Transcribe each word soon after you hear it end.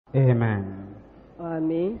Amen.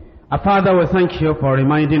 Àmín. Our Father, we thank you for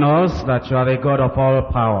reminding us that you are the God of all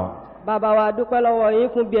power. Bàbá wa dúpẹ́ lọ́wọ́ yín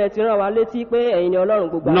fún bí ẹ ti rán wa létí pé ẹ̀yin ni Ọlọ́run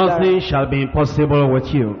gbogbo agbára. Nothing shall be impossible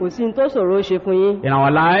with you. Kò sí ní tó ṣòro ṣe fún yín. In our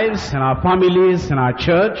lives, in our families, in our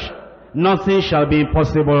church, nothing shall be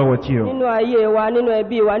impossible with you. Nínú ayé wa, nínú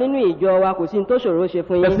ẹbí wa, nínú ìjọ wa, kò sí ní tó ṣòro ṣe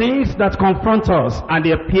fún The yín. things that confront us and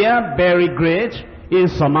they appear very great,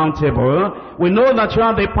 insurmountable, we know that you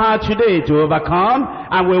have the power today to overcome,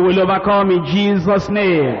 and we will overcome in Jesus'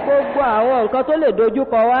 name. Gbogbo àwọn nǹkan tó lè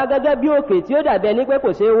dojúkọ wa gẹ́gẹ́ bí òkè tí ó dàbí ẹni pé kò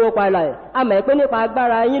ṣeé wó palẹ̀. A mọ̀ pé nípa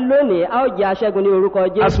agbára yín lónìí, a ó jẹ́ aṣẹ́gun ní orúkọ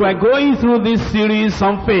Jésù. As we are going through this series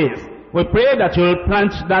on faith, we pray that you will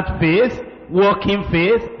plant that faith, working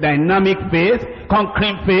faith, dynamic faith,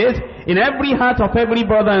 conquering faith, in every heart of every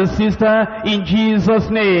brother and sister, in Jesus'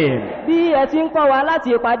 name. Bí ẹ ti ń kọ́ wa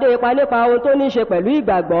láti ìpàdé ipa nípa ohun tó ní ṣe pẹ̀lú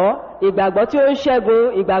ìgbàgbọ́ tí ó ń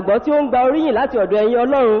ṣẹ́gun, ìgbàgbọ́ tí ó ń gba oríyìn láti ọ̀dọ̀ ẹ̀yin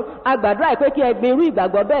Ọlọ́run, a gbàdúrà pé kí ẹ gbin irú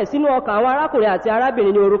ìgbàgbọ́ bẹ́ẹ̀ sínú ọkàn àwọn arákùnrin àti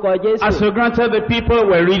arábìnrin ní orúkọ Jésù. As you granted the people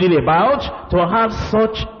we're reading about to have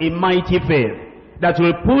such a mighty faith that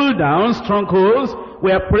will pull down strongholds,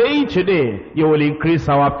 we are praying today you will increase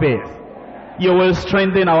our faith. You will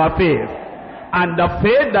strengthen our faith. And the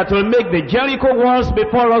faith that will make the Jericho walls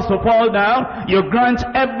before us to fall down, you grant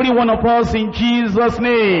every one of us in Jesus'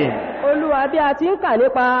 name. Olúwa, bí a ti ń kà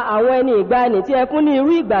nípa àwọn ẹni ìgbàanì tí ẹ fún ní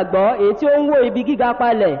irú ìgbàgbọ́ èyí tí ó ń wó ibi gíga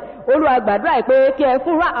palẹ̀, Olúwa gbàdúrà pé kí ẹ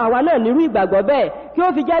fún àwa náà ní irú ìgbàgbọ́ bẹ́ẹ̀ kí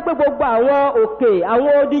ó fi jẹ́ pé gbogbo àwọn òkè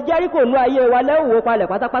àwọn odi Jericho nú ayé wa lẹ́wọ̀ palẹ̀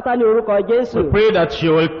pátápátá ní orúkọ Jésù. We pray that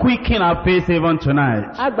you will quicken our faith even tonight.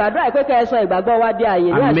 A gbàdúrà pé kí ẹ sọ ìgbàgbọ́ wa di àyè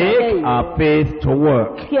ní And àṣálẹ́ make yìí. our faith to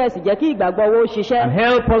work. Kí ẹ sì jẹ́ kí ìgbàgbọ́ wo ṣiṣẹ́. And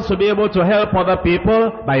help us to be able to help other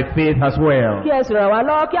people by faith as well. Kí ẹ sì ràn wá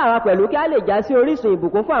lọ́wọ́ kí àwa pẹ̀lú kí a lè já sí orísun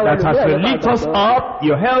ìbùkún fún àwọn That as you olùdíje lift us up,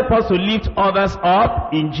 you help us to lift others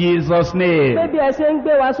up in Jesus' name. Pé bí ẹ ṣe ń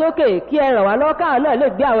gbé wa sókè kí ẹ ràn wá lọ́wọ́ káà náà lè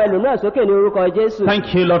gbé àwọn ẹlòmíràn sókè ní orúkọ Jésù.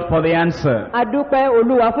 Thank you, Lord, for the answer. A dúpẹ́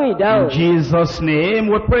Olúwa fún In ìdáhùn. Jesus' name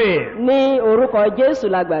we pray. Ní orúkọ Jésù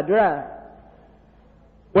la gbàdúrà.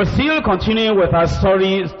 We're still continuing with our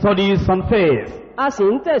studies on faith. A sì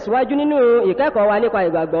ń tẹ̀síwájú nínú ìkẹ́kọ̀ọ́ wa nípa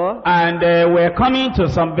ìgbàgbọ́. And we're coming to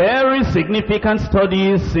some very significant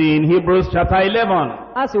studies in Hebrews chapter 11.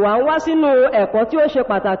 A sì wá ń wá sínú ẹ̀kọ́ tí ó ṣe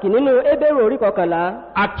pàtàkì nínú Hébérù orí 11.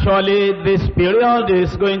 Actually, this period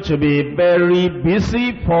is going to be very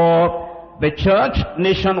busy for the church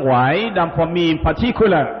nationwide and for me in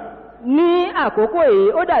particular. Ní àkókò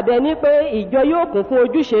yìí, ó dàbí ẹni pé ìjọ yóò kún fún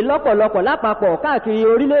ojúṣe lọ́pọ̀lọpọ̀ lápapọ̀ káàkiri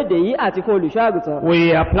orílẹ̀-èdè yìí àti fún olùṣọ́-àgùntàn.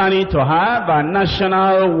 We are planning to have a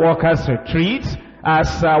national workers retreat,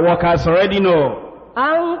 as workers already know. A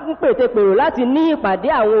ń pètèpèrò láti ní ìpàdé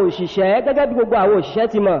àwọn òṣìṣẹ́ gẹ́gẹ́ bí gbogbo àwọn òṣìṣẹ́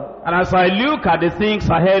ti mọ̀. And as I look at the things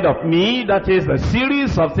ahead of me, that is the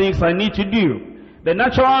series of things I need to do. The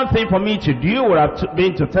natural thing for me to do would have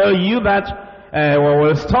been to tell you that we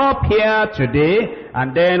will stop here today,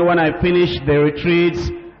 and then when I finish the retreats,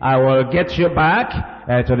 I will get you back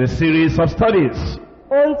to the series of studies.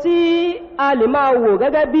 Ohun tí a lè máa wò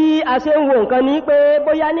gẹ́gẹ́ bí a ṣe ń wo nǹkan ní pé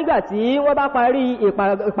bóyá nígbà tí wọ́n bá parí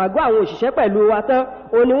ìpàgọ́ àwọn òṣìṣẹ́ pẹ̀lú wa tán,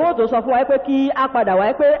 òun ni wọ́n tó sọ fún wa pé kí a padà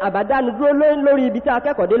wá pé àbádánu dúró lórí ibi tí a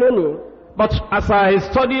kẹ́kọ̀ọ́ dé lónìí. But as I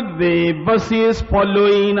studied the verses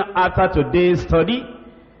following after today's study,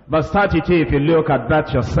 verse 32, if you look at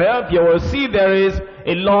that yourself, you will see there is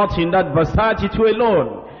a lot in that verse 32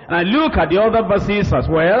 alone. And I look at the other verses as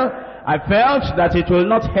well, I felt that it will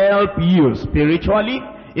not help you spiritually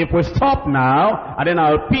if we stop now, and then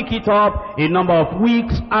I'll pick it up a number of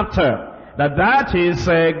weeks after. That is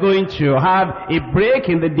going to have a break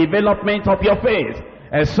in the development of your faith.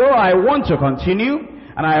 So I want to continue,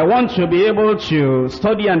 and I want to be able to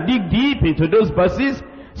study and dig deep into those verses.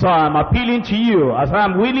 So I'm appealing to you, as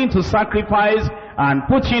I'm willing to sacrifice and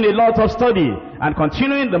put in a lot of study and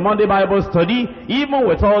continuing the Monday Bible study, even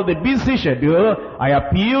with all the busy schedule, I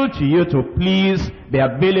appeal to you to please be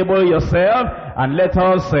available yourself and let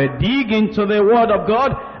us dig into the Word of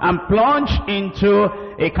God and plunge into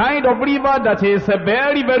a kind of river that is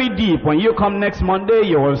very, very deep. When you come next Monday,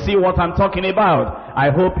 you will see what I'm talking about. I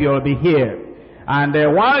hope you'll be here. And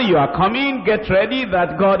while you are coming, get ready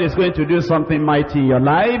that God is going to do something mighty in your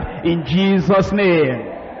life in Jesus' name.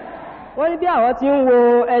 Wọ́n ní bí àwọn tí ń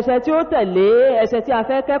wo ẹsẹ̀ tí ó tẹ̀lé ẹsẹ̀ tí a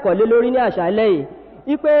fẹ́ kẹ́kọ̀ọ́ lé lórí ní àṣálẹ́ yìí.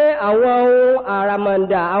 wípé àwọn ohun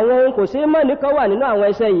àràmàǹdà àwọn ohun kò ṣeé mọ̀ nìkan wà nínú àwọn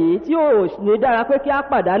ẹsẹ̀ yìí tí ó ní dára pé kí á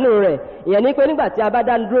pàdánù rẹ̀. Ìyẹn ni pé nígbà tí a bá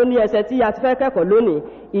dá dúró ní ẹsẹ̀ tí a ti fẹ́ kẹ́kọ̀ọ́ lónìí,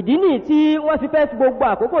 ìdí nìyí tí wọ́n fi fẹ́ fi gbogbo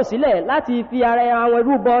àkókò sílẹ̀ láti fi ara wọn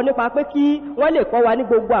rúbọ nípa pé kí wọ́n lè kọ́ wa ní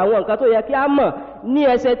gbogbo àwọn nǹkan tó yẹ kí á mọ̀ ní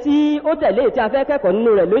ẹsẹ̀ tí ó tẹ̀lé tí a fẹ́ kẹ́kọ̀ọ́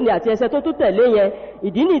nínú rẹ̀ lónìí àti ẹsẹ̀ tó tún tẹ̀lé yẹn.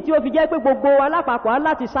 Ìdí nìyí tí ó fi jẹ́ pé gbogbo wa lápapọ̀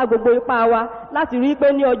láti sá gbogbo ipá wa láti rí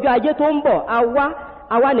pé ní ọjọ́ ajé tó ń bọ̀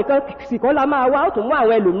àwa nìkan sì kọ́ la máa wá ó tún mú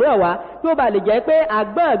àwọn ẹlòmíràn wá kí ó bá lè jẹ́ pé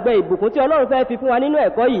àgbọ̀ngbẹ̀ ìbùkún tí Ọlọ́run fẹ́ fi fún wa nínú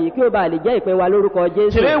ẹ̀kọ́ yìí kí ó bá lè jẹ́ ìpín wa lórúkọ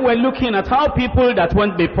Jésù. Today we're looking at how people that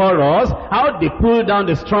went before us, how they pulled down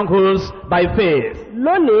the strongholds by faith.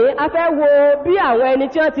 Lónìí a fẹ́ wo bí àwọn ẹni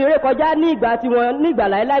tí wọ́n ti ré kọjá ní ìgbà tí wọ́n ní ìgbà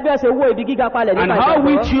láéláé bí wọ́n ṣe wó ibi gíga palẹ̀ nípa ìgbàgbọ́. And how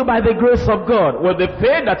we too by the grace of God, with the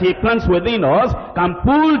faith that He plants within us, can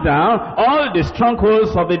pull down all the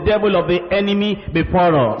strongholds of the devil, of the enemy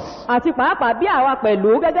before us. Àti pàápàá bí àwa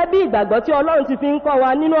pẹ̀lú gẹ́gẹ́ bí ìgbàgbọ́ tí Ọlọ́run ti fi ń kọ́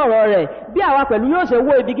wa nínú ọ̀rọ̀ rẹ̀, bí àwa pẹ̀lú yóò ṣe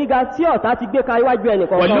wó ibi gíga tí ọ̀tá ti gbé ka iwájú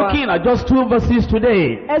ẹnìkan wa. We're looking at just 2 verses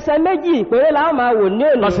today. Ẹsẹ̀ méjì péré la ó máa wò ní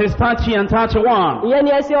òní. Verses 30 and 31. Ìyẹn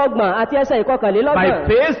ni ẹsẹ̀ 30 àti ẹsẹ̀ 31. By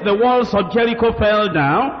faith the walls of Jericho fell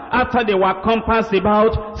down after they were compassed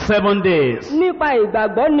about 7 days. Nípa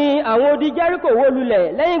ìgbàgbọ́ ni àwọn odi Jericho wó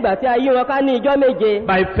lulẹ̀ lẹ́yìn ìgbà tí a yí wọn ká ní ijọ́ méje.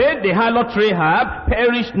 By faith the harlot Rahab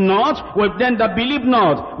perished not with them that believed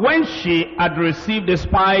not, when she had received the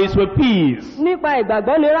spies with peace. Nípa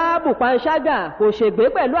ìgbàgbọ́ ni Ráhábù panṣágà kò ṣègbé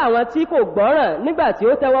pẹ̀lú àwọn tí kò gbọ́ràn nígbà tí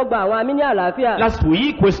ó tẹ́wọ́ gba àwọn amí ní àlàáfíà. Last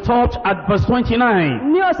week we stopped at verse 29.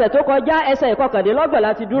 Ní ọ̀sẹ̀ tó kọjá ẹsẹ̀ 31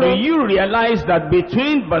 láti dúró. Do you realize that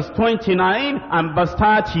between verse 29 and verse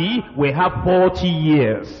 30 we have 40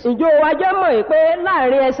 years? Ǹjọ́ wa jẹ́ mọ̀ pé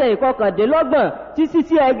láàrin ẹsẹ̀ 31 títí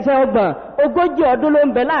sí ẹsẹ̀ 30 ogójì ọdún ló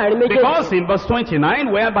ń bẹ láàrin méjèèjì. Because in verse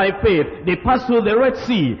 29, where by faith they passed through the Red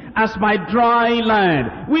Sea as by dry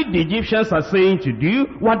land, which the Egyptians are saying to do,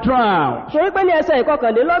 were drowned. Torí pé ní ẹsẹ̀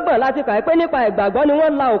 31 láti kà pé nípa ìgbàgbọ́ ni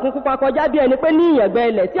wọ́n la òkun pupa kọjá bí ẹni pé ní ìyẹ̀gbẹ́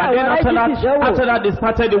ilẹ̀ tí àwọn ará Íjíbítì dánwò. After that they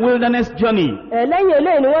started the wilderness journey. Lẹ́yìn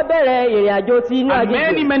eléyìí ni wọ́n bẹ̀rẹ̀ ìrìn àjò ti inú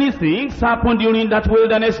aginjù. And many things happened during that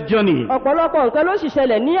wilderness journey. Ọ̀pọ̀lọpọ̀ nǹkan ló sì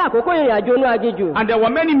ṣẹlẹ̀ ní àkókò ìrìn àjò inú aginjù. And there were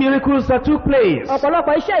many miracles that took place.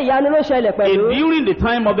 Ọ̀pọ̀lọpọ̀ iṣẹ́ ìyanu ló ṣẹlẹ̀ pẹ̀lú. During the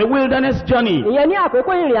time of the wilderness journey. Ìyẹn ní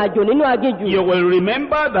àkókò ìrìn àjò nínú aginjù. You will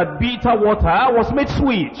remember that bitter water was made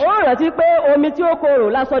sweet. Ó rántí pé omi tí ó korò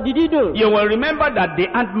la sọ di dídùn. You will remember that they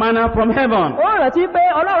had manna from heaven. Ó rántí pé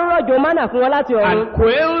Ọlọ́run rọ̀jò mánà fún wọn láti ọ̀run. And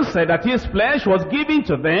quail said that his flesh was given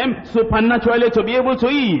to them supernaturally to be able to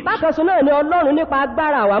eat. Bákan náà ni Ọlọ́run nípa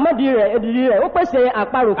agbára àwámọ̀dí rẹ̀ ó pèsè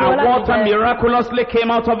àparò fún wọn láti jẹ. And water miraculously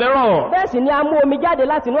came out of the rock. Bẹ́ẹ̀ sì ni a mú omi jáde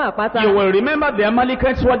láti inú àpáta. You will remember the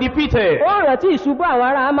Amalekites were defeated. Ó rántí ìṣubú àwọn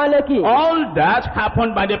ará Amálẹ́kì. All that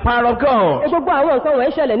happened by the power of God. Gbogbo àwọn nǹkan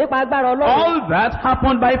wọ̀nyí ṣẹlẹ̀ nípa agbára Ọlọ́run. All that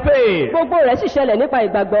happened by faith. Gbogbo rẹ̀ sì ṣẹlẹ̀ nípa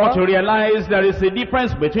ìgbàgbọ́. But to realize there is a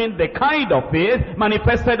difference between the kind of faith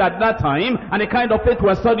manifested at that time and the kind of faith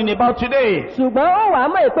we're studying about today. Ṣùgbọ́n ó wàá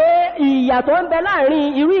mọ̀ pé ìyàtọ̀ ń bẹ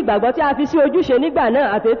láàrin irú ìgbàgbọ́ tí a fi sí ojúṣe nígbà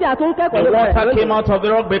náà àti tí a tún kẹ́kọ̀ọ́ nípa rẹ̀. The water came out of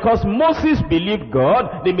the rock because Moses believed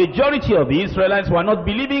God. The majority of the Israelites were not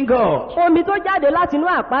believing God. Omi tó jáde láti inú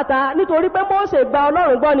àpáta nítorí pé Mósè gba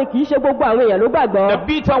Ọlọ́run gbọ́ ni kì í ṣe gbogbo àwọn èèyàn ló gbàgbọ́. The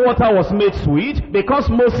bitter water was made sweet because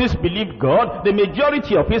Moses believed God. The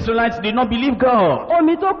majority of Israelites did not believe God.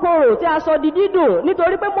 Omi tó korò tí a sọ di dídùn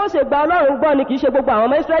nítorí pé Mósè gba Ọlọ́run gbọ́ ni kì í ṣe gbogbo àwọn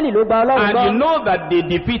ọmọ Ísírẹ́lì ló gba Ọlọ́run gbọ́. And you know that they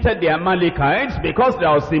defeated the Amalekites because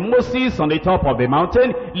there was a Moses on the top of the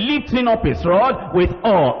mountain lifting up his rod with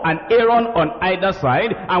Hur and Aaron on either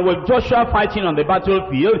side, and with Joshua fighting on the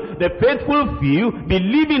battlefield. The faithful few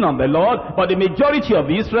believing on the Lord, but the majority of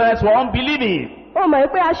the Israelites were unbelieving. Ó mọ̀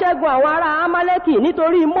pé aṣẹ́gun àwọn ará Amálẹ́kì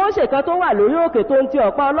nítorí Mósè kan tó wà lórí òkè tó ń ti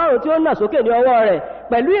ọ̀pá Ọlọ́run tí ó nà sókè ní ọwọ́ rẹ̀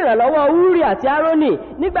pẹ̀lú ìrànlọ́wọ́ Úrì àti Árónì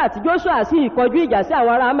nígbà tí Joshua sì kọjú ìjà sí àwọn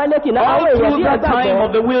ará Amálẹ́kì náà àwọn All èèyàn through bí that time ẹgbàgbọ́.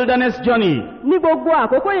 of the wilderness journey, Ní gbogbo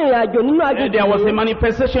àkókò ìrìn àjò nínú aginjù. there was a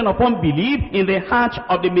manifestation of unbelief in the heart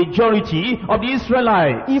of the majority of the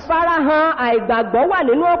Israelites. Ìfarahàn àìgbàgbọ́ wà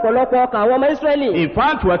nínú ọ̀pọ̀lọpọ̀ ọkàn àwọn ọmọ Ísírẹ́lì. In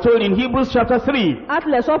fact, we are told in Hebrews chapter 3, A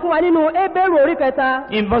tilẹ̀ sọ fún wa nínú Hébérù orí 3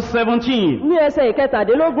 in verse 17, ní ẹsẹ̀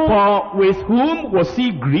 17. For with whom was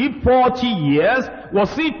he grieved 40 years?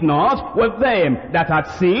 Was it not with them that had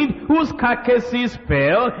sinned, whose carcasses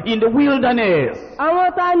fell in the wilderness?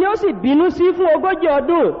 Àwọn ta ni ó sì bínú sí fún ogójì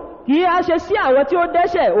ọdún? kì á ṣe sí àwọn tí ó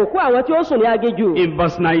dẹ́ṣẹ̀ òkú àwọn tí ó sùn ní aginjù. In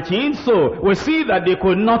verse 19, so we see that they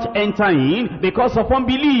could not enter in because of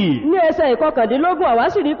unbelief. Ní ẹsẹ̀ ìkọkàndínlógún àwa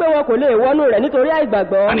sì rí pé wọn kò lè wọnú rẹ̀ nítorí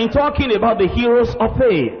àìgbàgbọ́. And in talking about the heroes of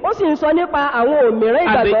faith Ó sì ń sọ nípa àwọn òmìrán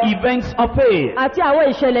and the ìgbàgbọ́ events of faith àti àwọn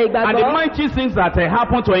ìṣẹ̀lẹ̀ and the ìgbàgbọ́. mighty things that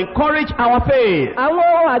happen to encourage our faith. Àwọn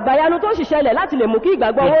ohun àgbàyanu tó sì ṣẹlẹ̀ láti lè mú kí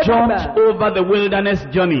ìgbàgbọ́ He wọn dàgbà. jumped over the wilderness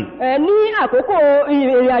journey Ní àkókò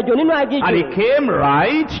ìrìn àjò nínú and he aginjù. came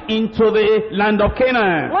right into the land of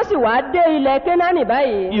Canaan. Wọ́n sì wá dé ilẹ̀ Kénáánì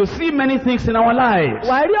báyìí. You see many things in our lives.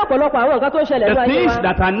 Wà á rí ọ̀pọ̀lọpọ̀ àwọn nǹkan tó ń ṣẹlẹ̀ The ní ayé things wa.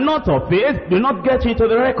 that are not of faith do not get into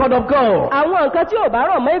the record of God. Àwọn nǹkan tí ò bá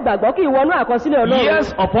rọ̀ mọ́ ìgbàgbọ́ kì í wọnú àkọsílẹ̀ Ọlọ́run.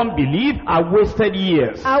 Years of unbelief are wasted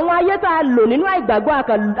years. Àwọn ayé tá a lò nínú àìgbàgbọ́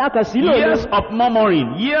àkàsílò Years of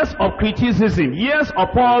murmuring, years of criticism, years of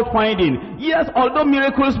fault finding, years, although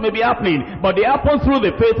miracles may be happening, but they happen through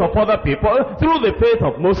the faith of other people, through the faith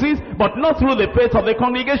of Moses, but not through the faith of the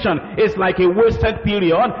congregation. It's like a wasted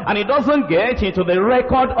period, and it doesn't get into the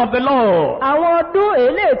record of the Lord. Àwọn ọdún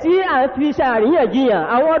èlé tí à ń fi ṣe àríyànjiyàn,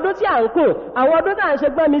 àwọn ọdún tí à ń kùn, àwọn ọdún tí à ń ṣe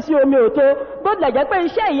gbọ́n mi sí omi òtó, bó tilẹ̀ jẹ́ pé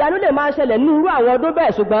iṣẹ́ ìyanu lè máa ṣẹlẹ̀ ní irú àwọn ọdún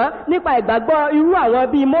bẹ́ẹ̀ ṣùgbọ́n nípa ìgbàgbọ́ irú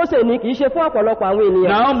àwọn bíi Mósè ni kì í ṣe fún ọ̀pọ̀lọpọ̀ àwọn ènìyàn.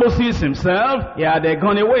 Now Moses himself, they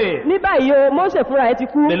gone away. Ní báyìí o, Mósè fúnra ẹ̀ ti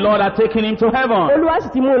kú. The Lord had taken him to heaven. Olúwa sì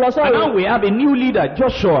ti mú un lọ And now sọ́run. we have a new leader,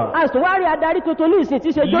 Joshua, Àsùnwárí adarí tuntun ní ìsìn tí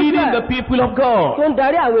ṣe leading the Joshua people of God. tó ń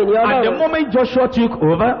darí àwọn ènìyàn And the Ọlọ́run. moment Joshua took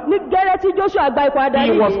over, Ní gẹ́rẹ́ tí Joshua gba ipò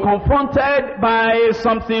adarí he was yìí, confronted by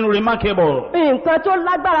something remarkable. nǹkan tó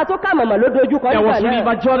lágbára tó kàmọ̀mọ̀ ló dojú kọ There nígbà was náà.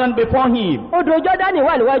 River Jordan before him. Odò Jọ́dánì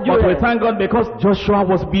wà níwájú But we rẹ̀. thank God because Joshua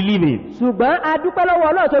was believing. Ṣùgbọ́n a dúpẹ́ lọ́wọ́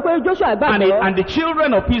Ọlọ́run tó pé Joshua gbàgbọ́. And the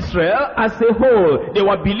children of Israel as a whole, they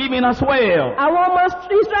were believing as well. Àwọn ọmọ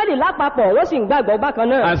Ísírẹ́lì lápapọ̀ wọ́n sì ń gbàgbọ́ bákan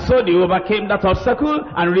náà. And so they overcame that obstacle,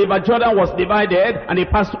 and River Jordan was divided, and they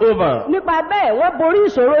passed over. Nípa bẹ́ẹ̀ wọ́n borí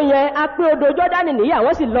ìṣòro yẹn, a pín odò Jọ́dánì níyà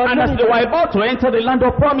wọ́n sì lọ And as they were about to enter the land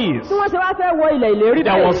of promise, tí wọ́n ṣe wá fẹ́ wọ ilẹ̀ ìlérí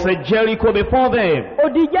there was a Jericho before them,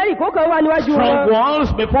 Odi Jẹ́ríkò kan wà níwájú strong wọn.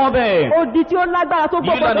 walls before them. Odi tí ó lágbára tó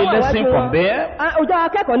You gbogbo learn tó a wà lesson níwájú from wọn. there. Ọjọ́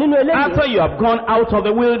akẹ́kọ̀ọ́ nínú eléyìí. After you have gone out of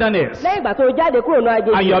the wilderness, Lẹ́yìn ìgbà tó jáde kúrò ní and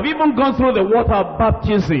you aginjù. have even gone through the water of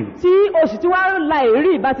baptism, Tí oṣù tí wàá la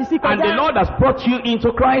èrí ìbátisí and the kọjá. Lord has brought you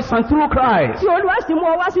into Christ and through Christ, Tí Olúwa sì mú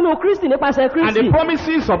ọ wá sínú Kristi nípasẹ̀ and Kristi. the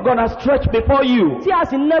promises of God are stretched before you, Tí a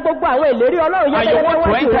sì ná gbogbo àwọn ìlérí Ọlọ́run and you yẹ́tẹ́lẹ́ want to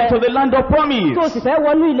wájú enter into rẹ̀. the land of Tó promise, sì fẹ́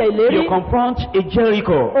wọnú ilẹ̀ ìlérí. you confront a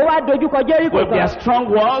Jericho Ó wá dojúkọ Jẹ́ríkò with their kan. strong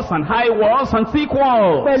walls and high walls and thick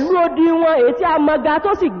walls. Pẹ̀lú odi wọn èyí tí a mọ ga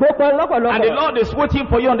tó sì gbópọn And the lọ́pọ̀lọpọ̀. Lord is waiting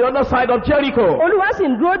for you on the other side of Jericho, Olúwa sì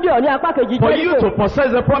ń dúró dè ọ́ ní apá kejì for you to Jẹ́ríkò.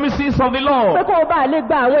 possess the promises of the Pé Lord. kó o bá lè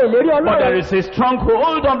gba àwọn ìlérí But there Ọlọ́run. is a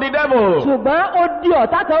stronghold of the devil Ṣùgbọ́n odi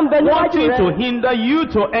ọ̀tá kan ń bẹ níwájú wanting to rẹ̀. hinder you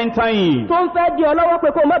to enter in. Tó ń fẹ́ di ọ lọ́wọ́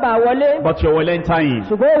pé kó o má bàa wọlé. But you will enter in.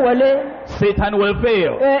 Ṣùgbọ́n ó wọlé. Satan will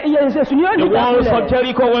fail. Iye ìṣèṣù ni ó ní The walls of ìjákulẹ̀.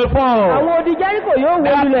 Jericho will fall. Àwọn odi Jẹ́ríkò yóò wó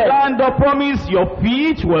That lulẹ̀. land of promise, your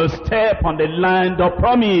feet will step on the land of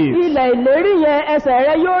promise. Ilẹ̀ ìlérí yẹn ẹsẹ̀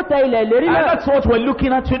rẹ yóò tẹ ilẹ̀ ìlérí And náà. that's what we're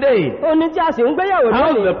looking at today. Ó ní tí a sì ń gbéyàwó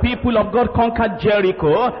How lónìí. the people of God conquered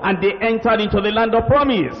Jericho and they entered into the land of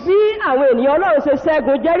promise. Bí àwọn ènìyàn Ọlọ́run ṣe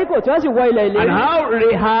ṣẹ́gun Jẹ́ríkò tí wọ́n sì wọ ilẹ̀ And ìlérí. how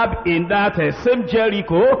Rahab in that same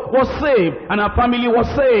Jericho was saved and her family was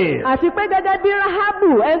saved. Àti pé gẹ́gẹ́ bí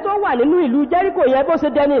Ráhábù ẹni tó wà nínú ìlú Jẹ́ríkò yẹn bó ṣe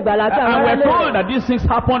dẹni ìgbàlà tí àwọn And we're told ẹlẹ́rìí. that these things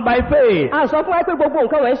happened by faith. A sọ fún wa pé gbogbo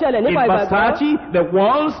nǹkan wọ̀nyí ṣẹlẹ̀ In nípa verse ìgbàgbọ́. 30, the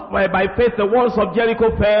walls, by faith the walls of Jericho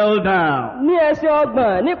fell down. Ní ẹsẹ̀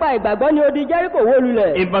ọgbọ̀n nípa ìgbàgbọ́ ni odi Jẹ́ríkò wó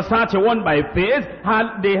lulẹ̀. In verse 31, by faith,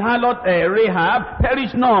 the harlot Rahab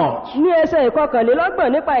perished not. Ní ẹsẹ̀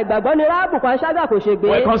ìkọkànlélọ́gbọ̀n nípa ìgbàgbọ́ ni Ráhábù panṣágà kò ṣègbé.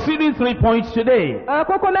 We're considering 3 points today.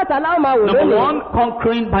 Kókó mẹ́ta láwọn máa wò Number lónìí. 1,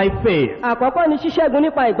 conquering by faith. Àkọ́kọ́ ni ṣíṣẹ́gun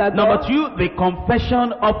nípa ìgbàgbọ́. Number 2, the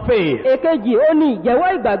confession of faith. Èkejì ó ní ìjẹ́wọ́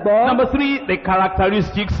ìgbàgbọ́. Number 3, the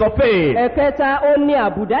characteristics of faith. Ẹ̀kẹta ó ní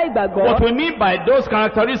àbùdá ìgbàgbọ́. What we mean by those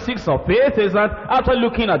characteristics of faith is that after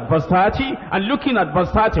looking at verse 30 and looking at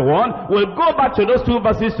verse 31, we'll go back to those two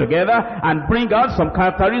verses together and bring out some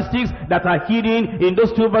characteristics that are hidden in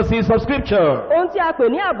those two verses of Scripture. Ohun tí a pè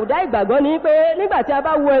ní àbùdá ìgbàgbọ́ ni pé nígbà tí a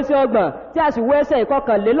bá wo ẹsẹ̀ ọgbọ̀n tí a sì wo ẹsẹ̀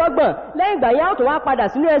ìkọkànlélọ́gbọ̀n lẹ́yìn ìgbà yẹn a ó tún wá padà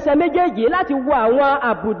sínú ẹsẹ̀ méjèèjì láti wo àwọn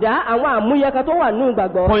àbùdá àwọn àmúyẹ kan tó wà nínú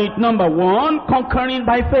ìgbàgbọ́. Point number 1, conquering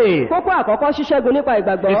by faith. Kókó àkọ́kọ́ ṣíṣẹ́gun nípa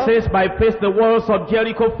ìgbàgbọ́. It says, by faith the walls of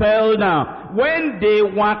Jericho fell down. when they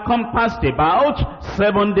were compassed about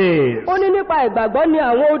 7 days. ó ní nípa ìgbàgbọ́ ni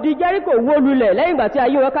àwọn odi Jẹ́ríkò wó lulẹ̀ lẹ́yìn ìgbà tí a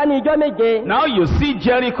yí wọn ká ní ijọ́ méje. Now you see,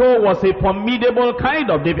 Jericho was a formidable kind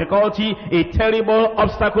of difficulty, a terrible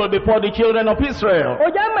obstacle before the children of Israel. ó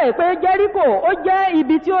jẹ́ mọ̀ pé Jẹ́ríkò ó jẹ́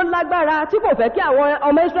ibi tí ó lágbára tí kò fẹ́ kí àwọn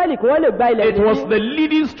ọmọ Ísírẹ́lì kí wọ́n lè gba ilẹ̀ It was the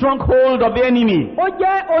leading stronghold of the enemy. ó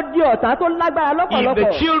jẹ́ odi ọ̀tá tó lágbára If lọ́pọ̀lọpọ̀.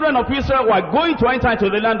 the children of Israel were going to enter into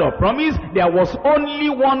the land of promise, there was only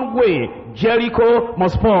one way: Jericho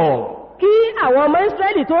must fall. kí àwọn ọmọ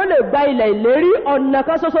Ísírẹ́lì tó lè gba ilẹ̀ ìlérí ọ̀nà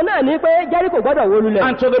kan ṣoṣo náà ní pé Jẹ́ríkò gbọ́dọ̀ wó lulẹ̀.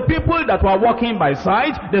 And to the people that were walking by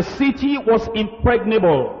sight, the city was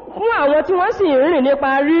impregnable. fún àwọn tí wọ́n sì ń rìn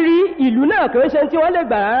nípa rírí ìlú náà kìí ṣe tí wọ́n lè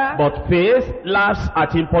gbà rárá. But faith laughs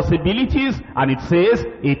at impossibilities, and it says,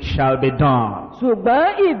 it shall be done. ṣùgbọ́n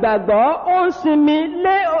ìgbàgbọ́ ó ń sinmi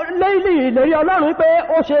lé ìlérí Ọlọ́run pé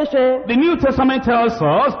ó ṣeé ṣe. The New Testament tells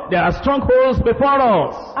us there are strongholds before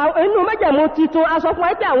us. inú májẹ̀mú titun a sọ fún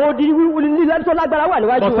wa pé àwọn odi lílẹ̀ tó lágbára wà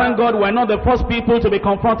níwájú wa. But thank God we're not the first people to be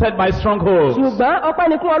confronted by strongholds. ṣùgbọ́n ọpẹ́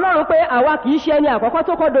ni fún Ọlọ́run pé àwa kìí ṣe ẹni àkọ́kọ́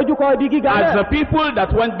tó kọ́ dojúkọ ibi gíga As the náà. people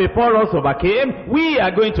that went before us overcame, we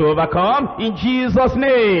are going to overcome in Jesus'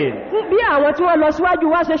 name. bí àwọn tí wọ́n lọ síwájú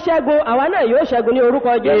wa ṣe ṣẹ́gun àwa náà yóò ṣẹ́gun ní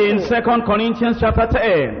orúkọ In Jésù. 2 Corinthians chapter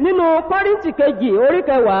 10. nínú Kọ́ríńtì kejì orí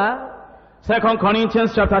kẹwàá. 2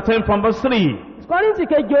 Corinthians chapter 10 from verse 3. Kọ́ríńtì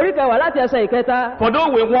kejì orí kẹwàá láti ẹsẹ̀ ìkẹta. For though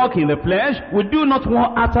we walk in the flesh, we do not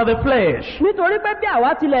war after the flesh. nítorí pé bí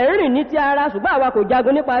àwa tilẹ̀ rìn ní ti ara ṣùgbọ́n àwa kò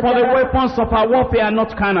jagun nípa ti For the ara. weapons of our warfare are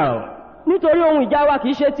not carnal, nítorí ohun ìjà wa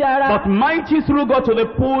kìí ṣe ti ara. but mighty through God to the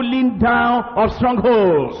pulling down of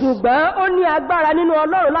strongholds, ṣùgbọ́n ó ní agbára nínú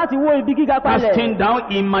Ọlọ́run láti wó ibi gíga casting palẹ̀. down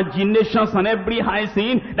imaginations and every high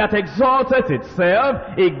sin that exalteth itself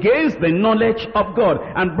against the knowledge of God,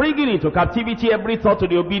 and bringing into captivity every thought to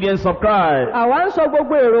the obedience of Christ. àwa ń sọ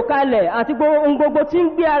gbogbo èrò kalẹ̀ àti ohun gbogbo tí ń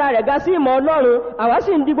gbé ara rẹ̀ ga sí ìmọ̀ Ọlọ́run àwa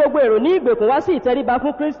sì ń di gbogbo èrò ní ìgbèkùn wá sí ìtẹríba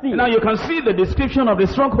fún Kristi. Now you can see the description of the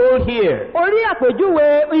stronghold here. orí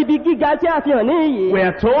àpèjúwe ibi gíga tí a fi hàn níyì. We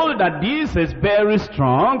are told that this is very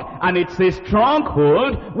strong, and it's a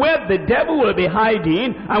stronghold where the devil will be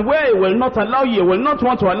hiding, and where he will not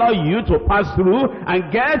want to allow you to pass through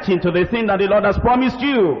and get into the thing that the Lord has promised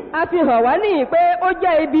you. a fi hàn wá níyì pé ó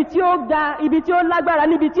jẹ́ ibi tí ó ga ibi tí ó lágbára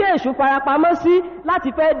níbi tí èṣù farapamọ́ sí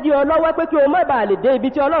láti fẹ́ dí ọ lọ́wọ́ pé kí o má bàa lè dé ibi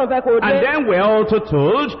tí Ọlọ́run fẹ́ kó o dé. And then we're also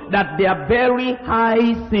told that they are very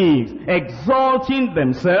high things, exalting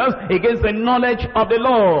themselves against the knowledge of the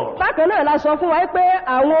Lord. bákan náà la sọ fún wa pé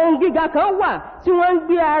àwọn ohun gíga kan wà tí wọ́n ń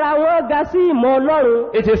gbé ara wọn ga sí ìmọ̀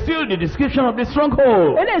Ọlọ́run. It is still the description of the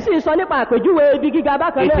stronghold. eléyìí sì sọ nípa àpèjúwe ibi gíga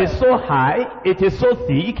bákan It náà. is so high, it is so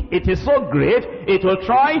thick, it is so great, it will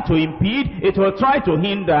try to impede, it will try to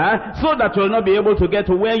hinder, so that you will not be able to get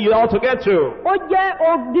to where you ought to get to. ó jẹ́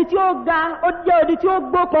odi tí ó ga ó jẹ́ odi tí ó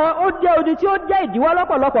gbópọn ó jẹ́ odi tí ó jẹ́ ìdíwọ́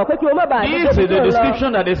lọ́pọ̀lọpọ̀ pé kí o má bàa dé This ibi is tí the ó ń lọ.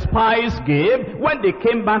 description that the spies gave when they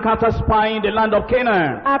came back after spying the land of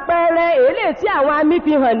Canaan. àpẹẹrẹ èlé tí àwọn àmì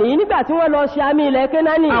fi hàn nìyí nígbà tí wọ́n lọ ṣe àmì ilẹ̀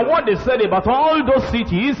Kénáánì. And what they said about all those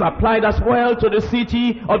cities applied as well to the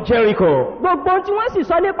city of Jericho. gbogbo tí wọ́n sì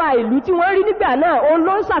sọ nípa ìlú tí wọ́n rí nígbà náà òun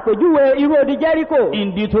ló ń ṣàpèjúwe irú odi Jẹ́ríkò.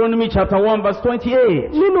 In Deuteronomy chapter 1 verse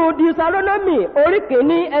 28. nínú Deuteronomy orí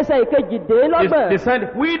kìíní ẹsẹ̀ ìkejìdínlọ́gbọ̀n. They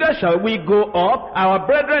said, whither shall we go up? Our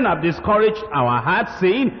brethren have discouraged our hearts,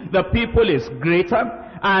 saying, the people is greater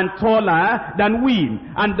and taller than we,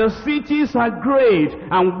 and the cities are great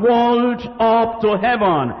and walled up to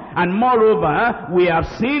heaven. And moreover, we have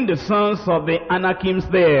seen the sons of the Anakims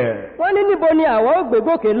there. wọ́n ní níbo ni àwọn ò gbé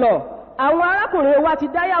gòkè lọ. àwọn arákùnrin wa ti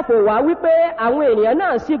dáyàfò wá wípé àwọn ènìyàn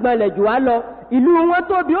náà sì gbọ̀nlẹ̀ jù wá lọ. ìlú wọn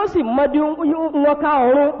tóbi ó sì mọdí wọn ká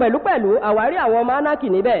ọ̀run pẹ̀lúpẹ̀lú àwárí àwọn ọmọ Ánákì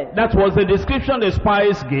níbẹ̀. That was the description the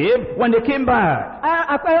spies gave when they came back.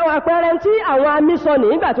 àpẹẹrẹ tí àwọn amí sọ ní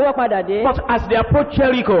nígbà tí wọ́n padà dé. But as they approached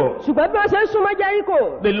Jericho, ṣùgbọ́n bí wọ́n ṣe ń súnmọ́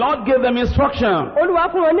Jẹ́ríkò. the Lord gave them instruction. Olúwa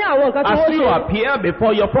fún wọn ní àwọn nǹkan tí As wọ́n you ṣe. appear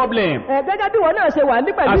before your problem, gẹ́gẹ́ bí wọn náà ṣe wà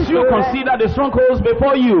ní pẹ̀lú as you ìṣòro rẹ. consider the strongholds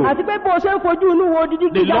before you, àti pé bó o ṣe ń fojú inú wo dídí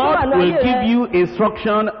the gíga tó wà Lord ní will ayé give rẹ. you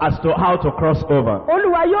instruction as to how to cross over.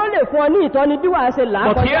 Olúwa yóò lè fún ọ ní ìtọ́ni bí wàá ṣe là á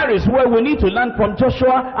But kọjá. here is where we need to learn from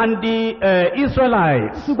Joshua and the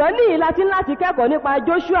Israelites. ṣùgbọ́n ní ìlàtí láti kẹ́kọ̀ọ́ nípa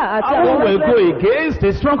Joshua àti Who àwọn will go Ísírẹ́lì. against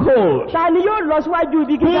a stronghold? Ta ni yóò lọ síwájú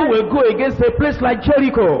ibi Who gíga? will go against a place like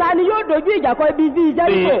Jericho? Ta ni yóò dojú ìjà kọ ibi bíi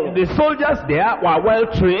Jẹ́ríkò? The soldiers there were well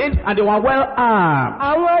trained and they were well armed.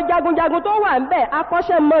 Àwọn jagunjagun tó wà ń bẹ̀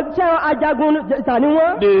akọ́ṣẹ́mọṣẹ́ ajagun jà ni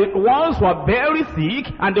wọ́n. The walls were very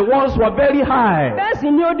thick and the walls were very high. Bẹ́ẹ̀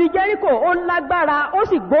sì ni odi Jẹ́ríkò ó lágbára ó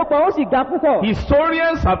sì gbópọn ó sì ga púpọ̀. pọ̀.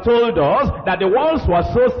 Historians have told us that the walls were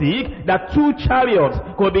so thick that 2 chariots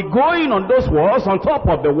could be going on those walls, on top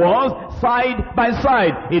of the walls, side by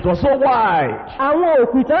side. It was so wide. Àwọn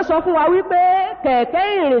òkùtàn sọ fún wa wípé kẹ̀kẹ́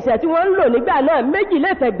ìrìnsẹ̀ tí wọ́n ń lò nígbà náà méjì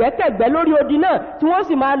lè fẹ̀gbẹ́kẹ̀gbẹ́ lórí odi náà tí wọ́n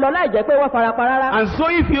sì máa lọ láì jẹ́ pé wọ́n farapa rárá. And so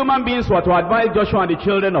if human beings were to advise Joshua and the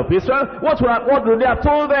children of Israel, what would they have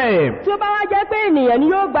told them? Tí ó bá wá jẹ́ pé ènìyàn ni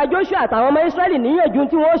yóò gba Joshua àtàwọn ọmọ Israẹli níyànjú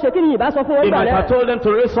tí wọ́n ṣe kí ni ìbá sọ fún wọn They gbà might náà. have told them to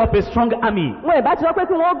raise up a strong army. Wọn ìbá ti sọ pé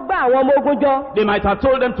kí wọ́n gbá àwọn ọmọ ogun jọ. They might have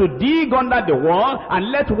told them to dig under the wall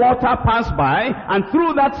and let water pass by, and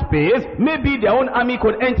through that space, maybe their own army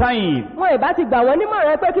could enter in. Wọn ìbá ti gbà wọ́n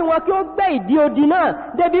nímọ̀ràn pé kí wọ́n kí ó gbẹ́ ìdí odi náà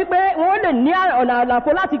débi pé wọ́n lè ní ọ̀nà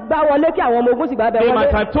àlàfo láti gbá wọlé kí àwọn ọmọ ogun sì gbà bẹ̀ They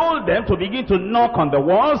might wọlé. have told them to begin to knock on the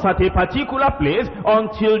walls at a particular place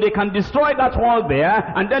until they can destroy that wall there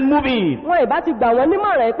and then move in. Wọn ìbá ti gbà wọ́n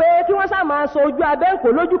nímọ̀ràn pé kí wọ́n sá máa so ojú abẹ́ ǹkó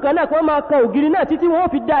lójú kan náà kí wọ́n máa kan ògiri náà títí wọ́n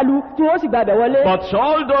fi dálu tí wọ́n sì gbà bẹ̀ wọlé. But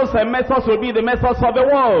all those methods will be the methods of the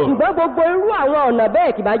world. Ṣùgbọ́n gbogbo irú àwọn ọ̀nà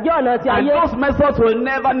bẹ́ẹ̀ kì bá jẹ́ ọ̀nà ti And ayé. those methods will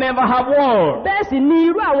never have worked. Bẹ́ẹ̀ sì ni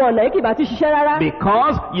irú àwọn ọ̀nà yìí kì bá ti ṣiṣẹ́ rárá.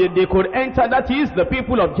 Because they could enter, that is, the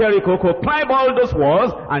people of Jericho could climb all those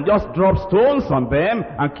walls and just drop stones on them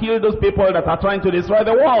and kill those people that are trying to destroy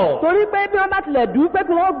the wall. Torí pé bí wọ́n bá tilẹ̀ dùn pé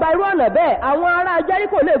kí wọ́n gba irú ọ̀nà bẹ́ẹ̀, àwọn ará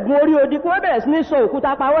Jẹ́ríkò lè gun orí odi kí wọ́n bẹ̀rẹ̀ sí ní sọ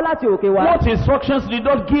òkúta pa wọ́n láti òkè wá. What instructions did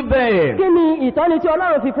God give them? Kí ni ìtọ́ni tí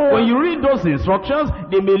Ọlọ́run fi fún wọn? When you read those instructions,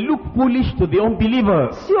 they may look foolish to the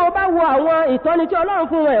unbelievers. Tí o bá wo àwọn ìtọ́ni tí Ọlọ́run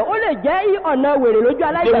fún wọn, ó lè jẹ́ ọ̀nà wèrè lójú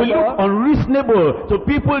They will look aláìgbàgbọ́. unreasonable to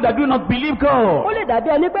people that do not believe God. Ó lè dàbí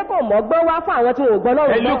ẹni pé kò mọ́gbọ́n wá fún àwọn tí wọn ò gbọ́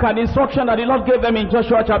Hey, lọ́rùn look gbọ́. at the instruction that the Lord gave them in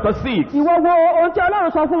Joshua chapter 6. Ìwọ wo ohun tí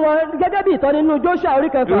Ọlọ́run sọ fún wọn gẹ́gẹ́ bí ìtọ́ni nínú Joshua orí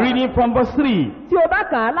kẹfà. Reading from verse 3. Tí o bá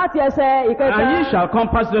kà á láti ẹsẹ̀ ìkẹta. And ye shall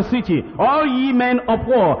compass the city, all ye men of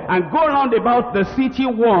war, and go round about the city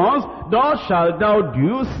once, thus shalt thou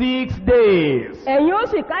do 6 days. Ẹ̀yin ó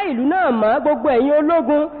sì ká ìlú náà mọ́ gbogbo ẹ̀yin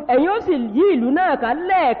ológun, ẹ̀yin ó sì yí ìlú náà ká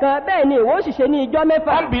lẹ́ẹ̀kan, bẹ́ẹ̀ ni ìwọ ó sì ṣe ní ijọ́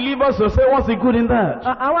mẹ́fà. Unbelievers will say, what's the good in that?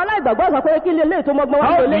 Àwọn aláìgbàgbọ́ sọ pé kí lélẹ́yìí tó mọ́gbọ́n wá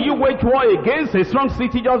How do lélẹ́yìí. you wage war against a strong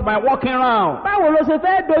city just by walking around? Báwo ló ṣe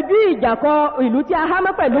fẹ́ dojú ìjà kọ ìlú tí a há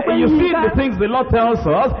mọ́ pẹ̀lú pé You yí see ká? the things the Lord tells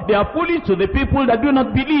us, they are foolish to the people that do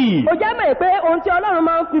not believe. Ó jẹ́ mọ̀ pé ohun tí Ọlọ́run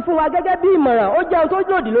máa ń fi fún wa gẹ́gẹ́ bí ìmọ̀ràn, ó jẹ́ ohun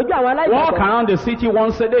tó lòdì lójú àwọn Walk aláìgbàgbọ́. around the city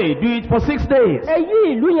once a day, do it for 6 days. Ẹ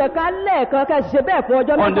yí ìlú yẹn ká lẹ́ẹ̀kan kẹ́ sì ṣe bẹ́ẹ̀ fún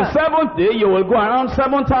ọjọ́ On the mẹ́fà. 7th day, you will go around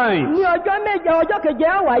 7 times. Ní ọjọ́ méje, ọjọ́ keje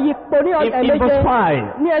á wà yípo ní In verse 5.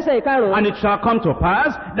 ní ẹsẹ̀ ìkarùn-ún. And it shall come to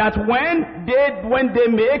pass that when they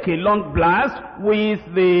make a long blast with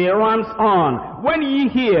the ram's horn, when ye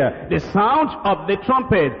hear the sound of the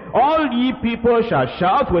trumpet, all ye people shall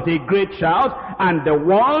shout with a great shout, and the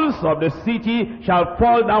walls of the city shall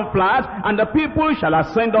fall down flat, and the people shall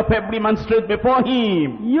ascend up every man straight before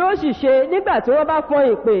him. Yóò sì ṣe nígbà tí wọ́n bá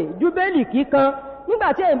fọn ìpè júbélì kíkan,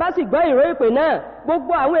 nígbà tí ẹ̀yin bá sì gbọ́ ìró ìpè náà,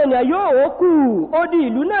 gbogbo àwọn ènìyàn yóò ó kù, odi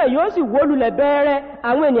ìlú náà yóò sì wó lulẹ̀ bẹ́ẹ̀rẹ̀,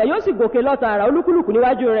 àwọn ènìyàn yóò sì gòkè lọ tààrà olúkúlùkù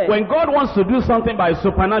níwájú rẹ̀. When God wants to do something by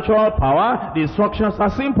supernatural power, the instructions are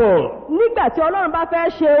simple. Nígbà tí Ọlọ́run bá fẹ́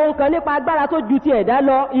ṣe ohun kan nípa agbára tó ju ti ẹ̀dá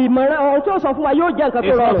lọ, ìmọ̀ràn ohun tó sọ fún wa yóò jẹ́ nǹkan tó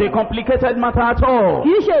It's not a rọrùn. complicated matter at all.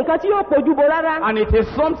 Kìí ṣe nǹkan tí yóò pojú bo rárá. And it is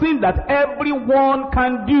something that everyone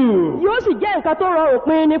can do. Yóò sì jẹ́ nǹkan tó rọrùn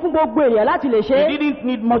pin ni fún gbogbo èèyàn láti lè ṣe. You didn't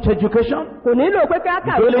need much education. Kò nílò pé ká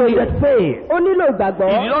You kàwé only lóye. needed faith. Ó nílò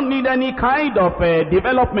ìgbàgbọ́. You don't need any kind of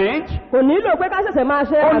development. Kò nílò pé ká ṣẹ̀ṣẹ̀ máa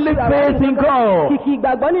ṣe Only faith in God. kìkì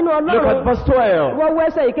ìgbàgbọ́ nínú Look at Ọlọ́run. verse 12. Wọ́n wọ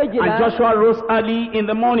ẹsẹ̀ ìkejìlá. And Joshua rose early in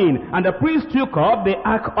the morning, and the priest took up the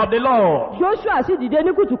ark of the Lord. Joshua sì dìde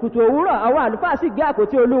ní kùtùkùtù òwúrọ̀, àwọn àlùfáà sì gbé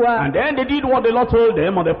àpótí Olúwa. And then they did what the Lord told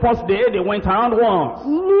them. On the first day, they went around once.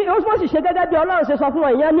 Ní ó sì ṣe gẹ́gẹ́ bí Ọlọ́run ṣe sọ fún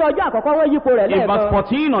wọn ìyẹn ní ọjọ́ àkọ́kọ́ wọ́n yípo rẹ̀ In verse lẹ́ẹ̀kan.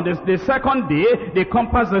 14, on the second day, they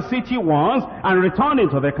compassed the city once and returned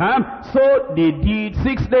into the camp. So they did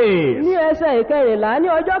 6 days. Ní ẹsẹ̀ ìkẹrìnlá ní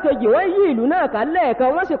ọjọ́ kejì wọ́n yí ìlú náà ká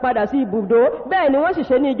lẹ́ẹ̀kan wọ́n sì padà sí ibùdó, bẹ́ẹ̀ ni wọ́n sì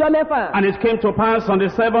ṣe ní ijọ́ mẹ́fà. And it came to pass on the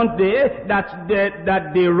 7th day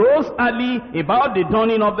that they rose early about the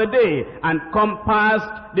dawning of the day and compassed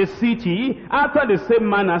the city after the same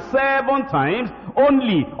manner 7 times.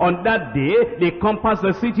 Only on that day they compassed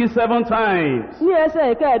the city 7 times. Ní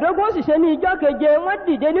ẹsẹ̀ ìkẹẹ̀dógún ó sì ṣe ní ijọ́ keje wọ́n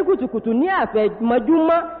dìde ní kùtùkùtù ní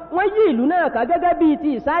àfẹ̀mọ́júmọ́ wọ́n yí ìlú náà ká gẹ́gẹ́ bíi ti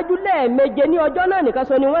ìṣáájú lẹ́ẹ̀méje ní ọjọ́ náà nìkan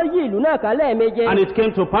sọ ni wọ́n yí ìlú náà ká lẹ́ẹ̀méje. And it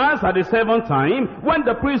came to pass at the 7th time, when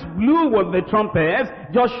the priest blew with the trumpets,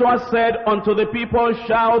 Joshua said unto the people,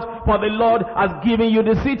 shout, for the Lord has given you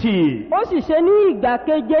the city. Ó sì ṣe ní ìgbà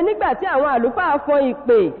keje nígbà tí àwọn àlùfáà fọn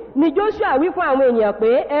ìpè ni Joshua wí fún àwọn ènìyàn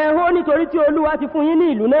pé ẹ hó nítorí tí Olúwa ti fún yín ní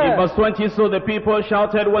ìlú In náà. verse 20, so the people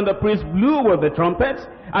shouted when the priest blew with the trumpets,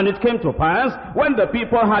 and it came to pass, when the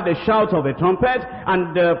people had the shout of the trumpet,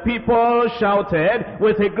 and the people shouted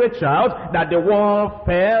with a great shout, that the wall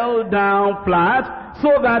fell down flat, so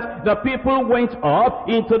that the people went up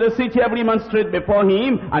into the city, every man straight before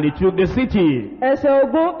him, and he took the city. Ẹsẹ̀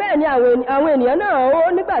ogun bẹ́ẹ̀ ni àwọn ènìyàn náà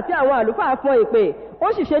ó nígbà tí àwọn àlùfáà fọn ìpè,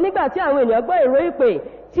 ó sì ṣe nígbà tí àwọn ènìyàn gbọ́ ìró ìpè,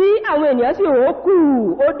 tí àwọn ènìyàn sì rò ó kù,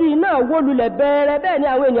 odi náà wó lulẹ̀ bẹ̀rẹ̀, bẹ́ẹ̀ ni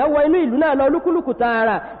àwọn ènìyàn wọ inú ìlú náà lọ lúkúlùkù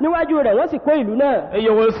tààrà níwájú rẹ̀ wọ́n sì kó ìlú náà.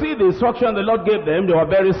 You will see the instruction the Lord gave them, they were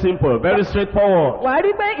very simple, very straightforward. Wàá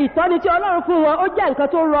rí pé ìtọ́ni tí Ọlọ́run fún wọn ó jẹ́ nǹkan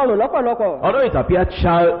tó rọrùn lọ́pọ̀lọpọ̀. Although it appeared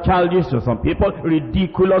childish to some people,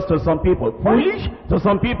 ridiculous to some people, foolish to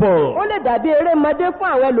some people. Ó lè dàbí erémọdé fún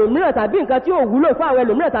àwọn ẹlòmíràn tàbí nǹkan tí ò wúlò fún àwọn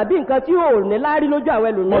ẹlòmíràn tàbí nǹkan tí ò ní láárí lójú àwọn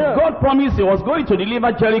But ẹlòmíràn. God promised He was going to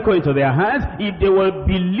deliver Jericho into their hands if they will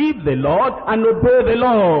believe the Lord and obey the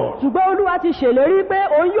Lord. Ṣùgbọ́n Olúwa ti ṣèlérí pé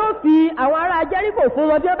òun yóò fi àwọn ará Jẹ́ríkò fún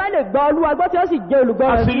wọn tí wọ́n bá lè gba Olúwa gbọ́ tí wọ́n sì jẹ́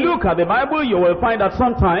olùgbọ́ràn As sí. you look at the Bible, you will find that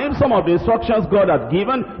sometimes some of the instructions God has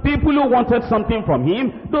given, people who wanted something from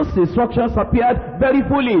Him, those instructions appeared very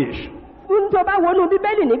foolish. Fún tó bá wọnú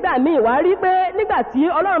Bíbélì nígbà míì wá rí pé nígbà tí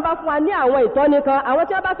Ọlọ́run bá fún wa ní àwọn ìtọ́ni kan, àwọn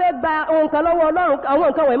tí wọ́n bá fẹ́ gba ohun kan lọ́wọ́ Ọlọ́run, àwọn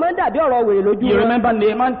nǹkan wọ̀nyí máa ń dàbí ọ̀rọ̀ wèrè lójú You wọn. remember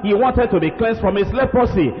Naaman? He wanted to be cleansed from his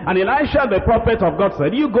leprosy. And Elisha, the prophet of God,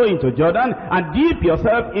 said, you go into Jordan and dip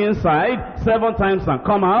yourself inside 7 times and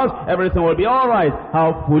come out. Everything will be all right.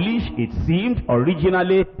 How foolish it seemed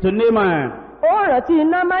originally to Naaman. Ó rántí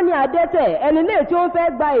Námánì adẹ́tẹ̀, ẹni lè tí ó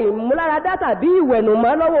fẹ́ gba ìmúláradá tàbí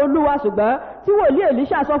ìwẹ̀nùmọ́ lọ́wọ́ Olúwa, ṣùgbọ́n tí wòlíì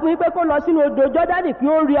Èlíṣà sọ fún wípé kó lọ sínú odò Jọ́dánì kí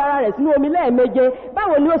ó rí ara rẹ̀ sínú omi lẹ́ẹ̀méje.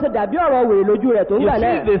 Báwo ni ó ṣe dàbí ọ̀rọ̀ wèrè lójú rẹ̀ tó ń You gbà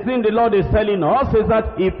náà? see, the thing the Lord is telling us is that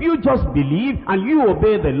if you just believe and you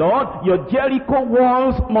obey the Lord, your Jericho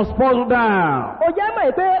walls must fall down. Ó jẹ́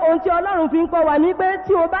mọ̀ pé ohun tí Ọlọ́run fi ń kọ́ wa ní pé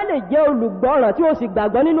tí o bá lè jẹ́ olùgbọ́ràn tí o sì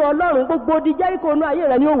gbàgbọ́ nínú Ọlọ́run, gbogbo di Jẹ́ríkò inú ayé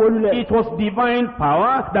rẹ̀ ni ó wó lulẹ̀. It was divine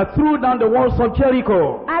power that threw down the walls of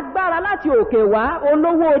Jericho. Agbára láti òkè wá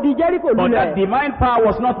olówó odi Jẹ́ríkò But that lulẹ̀. divine power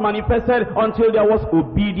was not manifested until there was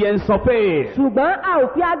obedience of faith. Ṣùgbọ́n a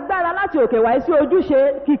ò fi agbára láti òkè wá sí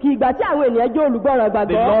ojúṣe kìkì ìgbà tí àwọn ènìyàn jẹ́ olùgbọ́ràn The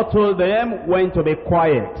gbàgbọ́. Lord told them when to be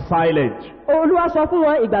quiet, silent. Olúwa sọ fún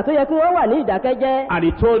wọn ìgbà tó yẹ kí wọ́n wà ní ìdákẹ́jẹ́. And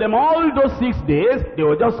He told them all those 6 days, they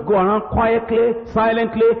will just go around quietly,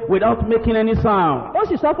 silently, without making any sound. Ó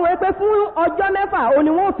sì sọ fún wọn pé fún ọjọ́ mẹ́fà òun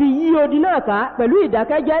ni wọ́n fi yí odi náà ká pẹ̀lú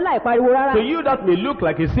ìdákẹ́jẹ́ láì pariwo rárá. To you that may look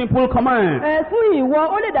like a simple command. Fún ìwọ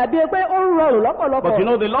ó lè dàbí pé ó ń rọrùn lọ́pọ̀lọpọ̀. But you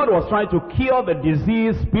know, the Lord was trying to cure the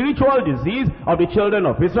disease, spiritual disease of the children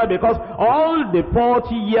of Israel, because all the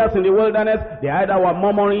 40 years in the wilderness, they either were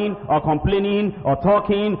murmuring or complaining or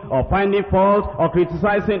talking or finding fault or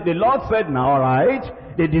criticizing. The Lord said, now all right,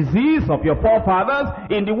 the disease of your forefathers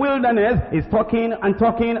in the wilderness is talking and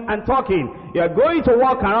talking and talking. You are going to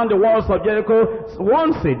walk around the walls of Jericho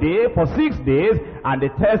once a day for 6 days, and the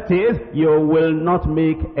test is you will not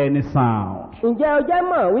make any sound. Ǹjẹ́ o jẹ́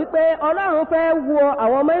mọ̀ wípé Ọlọ́run fẹ́ wo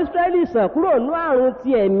àwọn ọmọ Ísírẹ́lì sàn kúrò nínú àrùn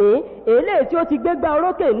ti ẹ̀mí èlé tí ó ti gbégbá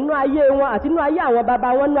orókè nínú ayé wọn àti nínú ayé àwọn baba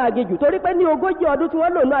wọn nínú aginjù, torí pé ní 40 ọdún tí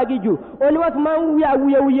wọ́n lò nínú aginjù òun ni wọ́n fi máa ń wí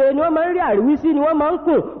awuyewuye, ni wọ́n máa ń rí àríwísí, ni wọ́n máa ń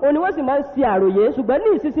kùn, òun ni wọ́n sì máa ń ṣe àròyé. Ṣùgbọ́n ní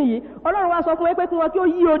ìsinsìnyí Ọlọ́run wá sọ fún wọn pé kí wọn kí ó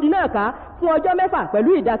yí odi náà ká fún ọjọ́ mẹ́fà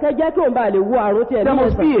pẹ̀lú ìdákẹ́jẹ́ kí òun bá lè wo àrùn ti There ẹ̀mí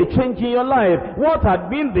must ẹ̀sán. be a change in your life. What had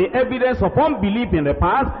been the evidence of unbelief in the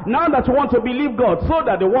past, now that you want to believe God so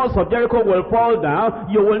that the walls of Jericho will fall down,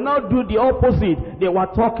 you will not do the opposite. They were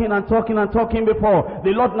talking and talking and talking before.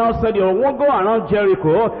 The Lord now said you won't go around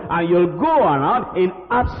Jericho, and you'll go around in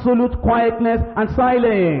absolute quietness and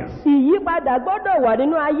silence. Ìyípadà gbọ́dọ̀ wà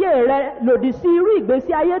nínú ayé rẹ lòdì sí irú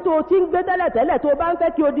ìgbésí ayé tó o ti ń gbé tẹ́lẹ̀tẹ́lẹ̀ tó o bá ń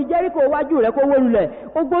fẹ́ kí odi Jẹ́ríkò wájú rẹ kó wó lulẹ̀.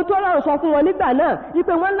 Ogbó tó Ọlọ́run sọ fún wọn nígbà náà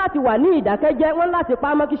wípé wọ́n láti wà ní ìdákẹ́jẹ́, wọ́n láti pa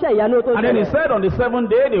mọ́ kíṣẹ́ ìyanu tó And then He ṣẹlẹ̀. said on the 7th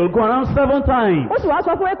day they will go around 7 times. Ó sì wá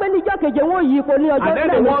sọ fún wọn pé níjọ́ keje wọ́n yí ipò ní ọjọ́ And then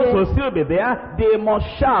the walls will méje. still be there. They must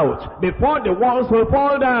shout before the walls will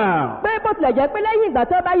fall down. Pé bó tilẹ̀ jẹ́ pé lẹ́yìn ìgbà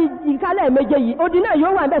tó bá yí ìkálẹ̀ méje yìí odi náà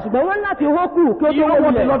yóò wà ń bẹ̀, ṣùgbọ́n wọ́n láti hó kù kí ó You tó know wó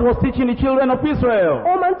what the lulẹ̀. Lord was teaching the children of Israel?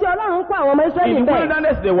 Ó mọ tí Ọlọ́run kó àwọn ọmọ Ísírẹ́lì In the bẹ́ẹ̀.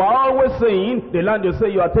 wilderness, they were always saying, the land you say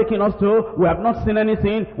you are taking us to, we have not seen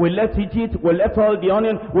anything, we left Egypt, we left all the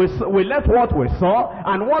onion, we left what we saw,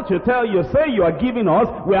 and what you say you are giving us,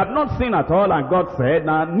 we have not seen at all. And God said,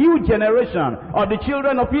 now new generation of the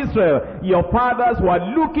children of Israel, your fathers were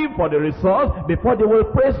looking for the results before they will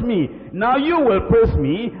praise me. Now you will praise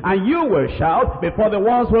me, and you will shout before the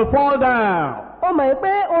walls will fall down. Ó mọ̀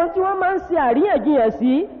pé ohun tí wọ́n máa ń ṣe àríyànjiyàn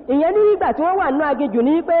sí ìyẹn ní ìgbà tí wọ́n wà nínú aginjù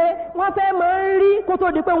ní pé wọ́n fẹ́ máa ń rí kó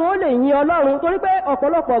tó di pé wọ́n lè yin Ọlọ́run torí pé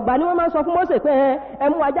ọ̀pọ̀lọpọ̀ ìgbà ni wọ́n máa ń sọ fún Mósè pé ẹ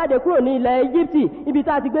mú wa jáde kúrò ní ilẹ̀ Íjíbítì ibi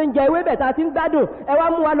tá a ti gbé ń jẹ ewébẹ̀ tá a ti ń gbádùn ẹ wá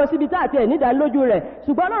mú wa lọ síbi tá a ti ẹ̀ nídàálójú rẹ̀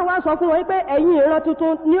ṣùgbọ́n Ọlọ́run wá sọ fún wọn pé ẹ̀yin ìran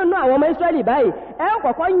tuntun nínú àwọn ọmọ Ísírẹ́lì báyìí ẹ ó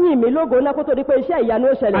kọ́kọ́ yìn mí lógo náà kó tó di pé iṣẹ́ ìyanu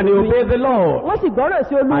ó ṣẹlẹ̀ And you obey the Lord. wọ́n sì gbọ́ràn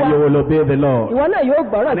sí Olúwa. And you will obey the Lord. Ìwọ náà yóò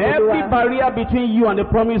gbọ́ràn And sí Olúwa. every barrier between you and the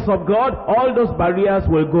promise of God, all those barriers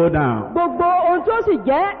will go down. Gbogbo ohun tí ó sì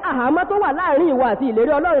jẹ́ àhámọ́ tó wà láàrin ìwọ àti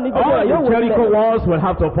ìlérí Ọlọ́run ní gbogbo All rẹ̀ yóò the wó Jericho lulẹ̀. walls will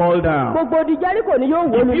have to fall down. Gbogbo di Jericho ni yóò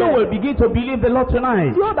wó If you lulẹ̀. will begin to believe the Lord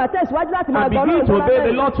tonight, Tí ó bá tẹ̀síwájú láti máa and gbọ́ begin Ọlọ́run to tó obey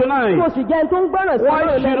the lábẹ́ Lord kò tonight, sì jẹ́ tó ń gbọ́ràn sí why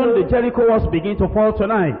Ọlọ́run shouldn't the lẹ́nu. Jericho walls begin to fall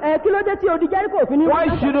tonight? Kí ló dé tí odi Jericho fi ní Why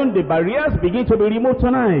shouldn't the barriers begin to be removed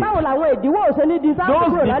tonight? Báwo làwọn ìdíwọ́ òṣè ní di sáà Those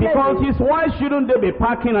kúrò lálẹ́ yìí? difficulties, why shouldn't they be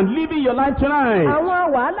packing and living your life tonight?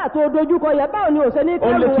 Àwọn wàhálà tó dojúkọ yẹ báwo ni òṣè ní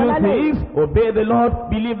Only kẹ́rù wọn two lálẹ́ yìí? things: obey the Lord,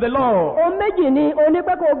 believe the Lord. Ohun méjì ni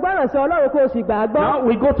onípẹ́ kó gbọ́ràn sí Ọlọ́run kó o sì gbàgbọ́. Now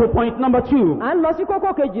we go to point number 2, À ń lọ sí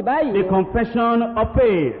kókó kejì báyìí. the confession of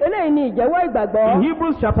faith. Eléyìí ni ìjẹ́wọ́ ìgbàgbọ́. In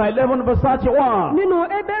Hebrews chapter 11 verse 31. Nínú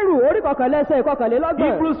Hébérù orí kọkànlẹ́sẹ̀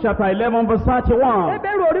ìkọkànlélọ́gbọ̀n. Hebrews chapter 11 verse 31.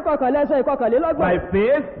 Hébérù orí kọkànlẹ́sẹ̀ ìkọkànlélọ́gbọ̀n. By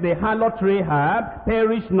faith the harlot Rahab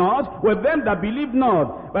perished not with them that believed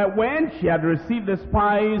not, but when she had received the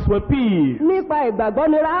spies with peace. Nípa ìgbàgbọ́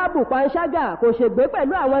ni Ráhábù panṣágà kò ṣègbé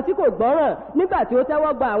pẹ̀lú àwọn tí kò gbọ́ràn nígbà tí ó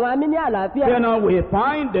tẹ́wọ́ gba àwọn amí ní àlàáfíà. Here now we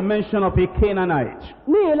find the mention of a Canaanite,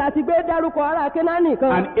 Níyìn láti gbé dárúkọ ará Kénáánì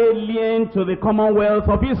kan. an alien to the commonwealth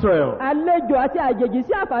of Israel, Àlejò àti àjèjì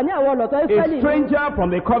sí àǹfààní àwọn ọlọ́tọ̀ a Ísírẹ́lì. stranger from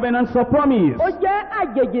the covenants of promise. Ó jẹ́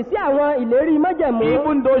àjèjì sí àwọn ìlérí májẹ̀mú.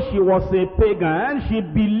 Even though she was a pagan, she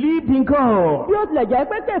believed in God. Bí ó tilẹ̀ jẹ́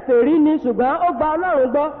pé kèfèrí ni ṣùgbọ́n ó gba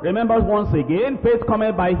Ọlọ́run gbọ́. Remember once again, faith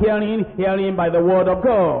cometh by hearing, hearing by the word of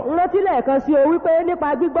God. Rántí lẹ́ẹ̀kan sí o wípé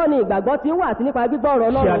nípa gbígbọ́ ni ìgbàgbọ́ ti ń wà àti nípa gbígbọ́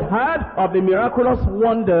ọ̀rọ̀ She had Ọlọ́run. heard of the miraculous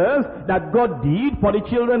wonders that God did for the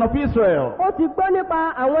children of Israel. Ó ti gbọ́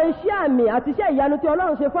nípa àwọn iṣẹ́ àmì àti iṣẹ́ ìyanu tí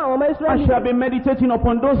Ọlọ́run ṣe fún àwọn ọmọ And Ísírẹ́lì. she had been meditating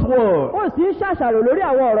upon those words. Ó sì ń ṣàṣàrò lórí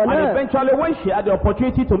àwọn ọ̀rọ̀ And náà. eventually, when she had the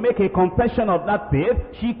opportunity to make a confession of that faith,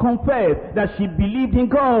 she confessed that she believed in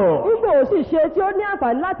God. Nígbà ó sì ṣe tí ó ní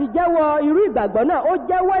àǹfààní láti jẹ́wọ́ irú ìgbàgbọ́ náà, ó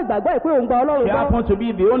jẹ́wọ́ ìgbàgbọ́ ìpé òun gba Ọlọ́run She gbọ́. happened to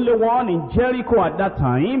be the only one in Jericho at that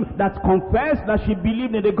time that confessed that she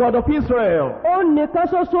believed in the God of Israel. Ó nìkan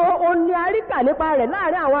ṣoṣo, ó ní àríkà nípa rẹ̀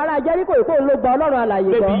láàrin àwọn ará Jẹ́ríkò ìpé òun ló gba Ọlọ́run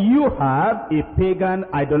alààyè gbọ́. Maybe you have a pagan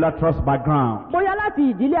idolatrous background. Bóyá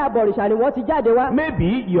láti ìdílé abọ̀rìṣà ni wọ́n ti jáde wá.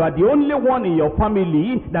 Maybe you are the only one in your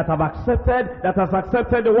family that has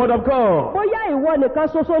accepted the word of God. Bóyá ìwọ nìkan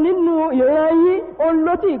ṣoṣo nínú ìran yín, òun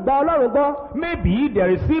ló ti gba Ọlọ́run gbọ́. Maybe there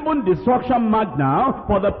is even destruction marked now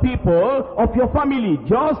for the people of your family,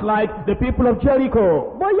 just like the people of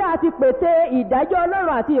Jericho. Bóyá a ti pète ìdájọ́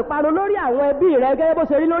Ọlọ́run àti ìparun lórí àwọn ẹbí rẹ̀ gẹ́gẹ́ bó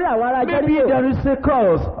ṣe rí lórí àwọn ará Maybe Jẹ́ríkò. there is a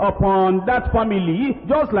curse upon that family,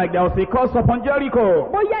 just like there was a curse upon Jericho.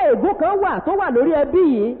 Bóyá ègún kan wà tó wà lórí ẹbí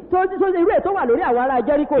yìí, tó irú ẹ̀ tó wà lórí àwọn ará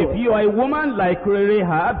Jẹ́ríkò. If you are a woman like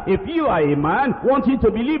Rahab, if you are a man wanting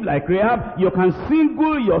to believe like Rahab, you can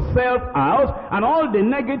single yourself out, and all the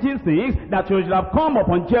negative things that should have come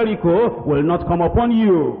upon Jericho will not come upon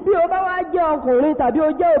you. Bí o bá wá jẹ́ ọkùnrin tàbí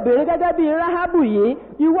o jẹ́ obìnrin gẹ́gẹ́ bí Ráhábù yìí,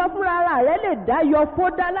 ìwọ fúnra ara rẹ lè dá yọ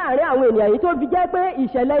fódá láàrin àwọn ènìyàn yìí tó fi jẹ́ pé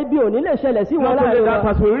ìṣẹ̀lẹ̀ ibi ò ní lè ṣẹlẹ̀ sí wọn Not only láàrin that, wọn.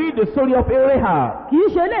 as we read the story of Rahab, Kì í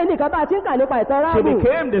ṣe léyìn nìkan bá a ti ń kà nípa ìtàn she Ráhábù.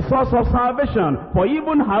 became the source of salvation for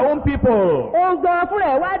even her own people. Òun gan fúnra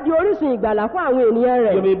ẹ̀ wá di orísun ìgbàlà fún àwọn ènìyàn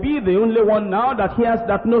You rẹ̀. may be the only one now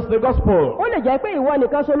that knows the gospel. Ó lè jẹ́ pé ìwọ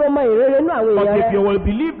nìkan ṣo ló mọ ìrere nínú àwọn But èèyàn if you rẹ̀. will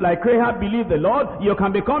believe like Rahab believed the Lord, you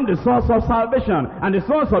can become the source of salvation and the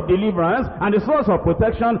source of deliverance and the source of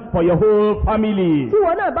protection for your whole family. Tí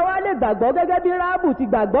wọn náà bá wá lè gbàgbọ́ gẹ́gẹ́ bí Ráhábù ti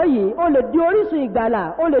gbàgbọ́ yìí, ó lè di orísun ìgbàlà,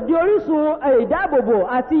 ó lè di orísun ìdáàbòbò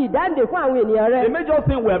àti ìdáǹdè fún àwọn ènìyàn rẹ̀. The major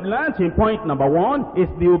thing we have learned in point number 1 is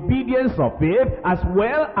the obedience of faith as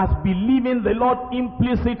well as believing the Lord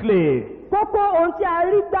implicitly. Kókó ohun tí a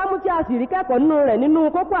rí gbámú tí a sì rí kẹ́kọ̀ọ́ nínú rẹ̀ nínú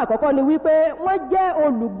kókó àkọ́kọ́ ni wípé wọ́n jẹ́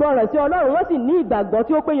olùgbọ́ràn sí Ọlọ́run, wọ́n sì ní ìgbàgbọ́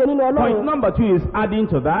tí ó péye nínú Point Ọlọ́run. number 2 is adding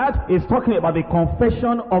to that, is talking about the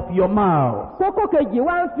confession of your mouth. Kókó kejì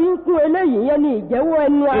wá ń fi ń kún eléyìí yẹn ní ìjẹ́wọ́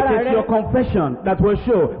ẹnu ara It is rẹ̀. your confession that will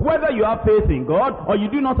show whether you have faith in God or you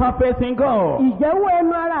do not have faith in God. Ìjẹ́wọ́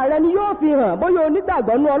ẹnu ara rẹ̀ ni yóò fi hàn bóyá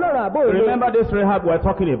onígbàgbọ́ nínú Ọlọ́run àbó òye. Remember this Rahab we're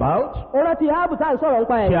talking about? Ó rántí Ráhábù tá à ń sọ̀rọ̀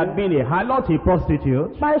nípa She ẹ̀. had been a harlot, a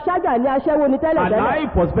prostitute. Panṣágà ni aṣẹ́wó ni Her tẹ́lẹ̀tẹ́lẹ̀.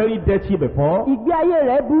 life was very dirty before. Ìgbé ayé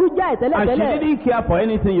rẹ̀ burú jáì And she tẹ́lẹ̀tẹ́lẹ̀. didn't care for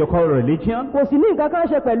anything you call religion. Kò sì ní nǹkan kan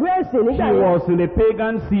ṣe pẹ̀lú ẹ̀sìn nígbà She yẹn. was in a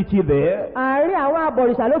pagan city there. Àárín àárín àwọn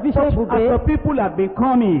abọ̀rìṣà ló fi ṣe As ibùgbé. the people had been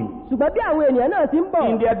coming, ṣùgbọ́n bí àwọn ènìyàn náà ti ń bọ̀.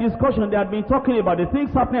 in their discussion, they had been talking about the things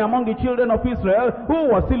happening among the children of Israel who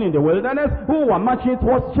were still in the wilderness, who were marching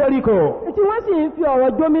towards Jericho. tí wọ́n sì ń fi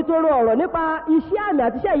ọ̀rọ̀ jomitoro ọ̀rọ̀ nípa iṣẹ́ àmì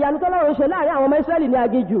àti iṣẹ́ ìyanu tọ́lọ́run ṣe láàrin àwọn ọmọ Ísírẹ́lì ní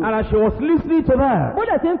aginjù. And as she was listening to that, bó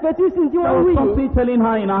dẹ̀ ti ń fetí sí tí there wọ́n was wí yìí. something telling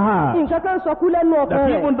her in her heart nǹkan kan sọkú lẹ́nu ọkàn that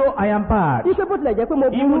rẹ̀. even though I am bad, ike bó tilẹ̀ jẹ́ pé mo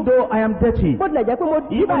burú. even though I am dirty, bó tilẹ̀ jẹ́ pé mo even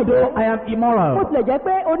díbàjẹ́. though I am bó immoral, tilẹ̀ jẹ́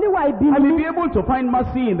pé oníwà ibi I may ni. be able to find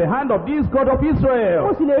mercy in the hand of this God of mo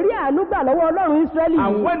Israel. sì lè rí àánú gbà lọ́wọ́ Ọlọ́run Ísírẹ́lì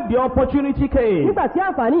And yìí. when the opportunity came nígbà tí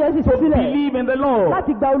àǹfààní yẹn sì to ṣe sílẹ̀ believe in the Lord,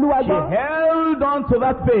 láti gba Olúwa she gbọ́. held on to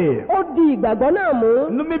that faith. ó di ìgbàgbọ́ náà mú.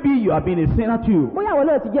 No, maybe you have been a sinner too, bóyá àwọn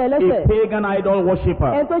náà ti jẹ́ a ẹlẹ́ṣẹ̀. pagan idol worshipper,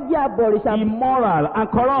 ẹni tó jẹ́ abọ̀rìṣà. immoral and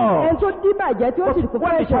ẹni corrupt. tó díbàjẹ́ tí ó sì kú But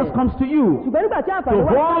when the fẹ́ẹ̀ṣẹ̀. chance comes to you ṣùgbọ́n nígbà tí to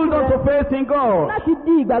àǹfààní wá hold on to faith in God, láti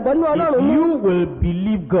di ìgbàgbọ́ nínú Ọlọ́run if mú. you will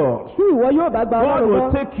believe God, tí ìwọ yóò bá gba God Ọlọ́run will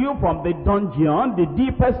gbọ́. take you from the dungeon, the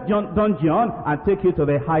deepest dungeon, and take you to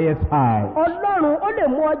the highest high. Ọlọ́run ó lè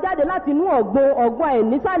mú ọ jáde láti inú ọ̀gbun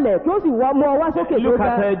àìnísàlẹ̀ kí ó sì mú ọ wá sókè tó Look ga.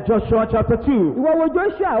 at Joshua chapter 2. ìwọ wo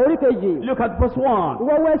Joshua orí kejì. Look at verse 1.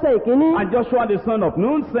 ìwọ wo ẹsẹ̀ ìkíní. And Joshua the son of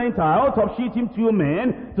Nun sent out of Shittim 2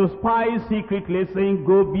 men to spy secretly, saying,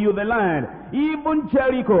 Go view the land, even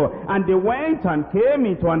Jericho. And they went and came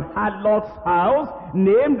into an harlot's house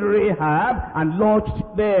named Rahab and lodged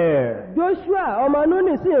there. Joshua ọmọ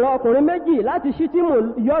Núnì sì rán ọkùnrin méjì láti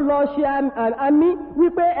Ṣítìmù yọ lọ ṣe àmì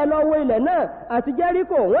wípé ẹ lọ wo ilẹ̀ náà àti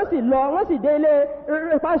Jẹ́ríkò. wọ́n sì dé ilé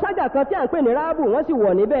panṣágà kan tí à ń pè ní Ráhábù, wọ́n sì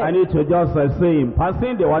wọ̀ níbẹ̀. I need to just say in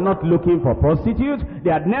passing, they were not looking for prostitutes.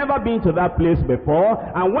 They had never been to that place before.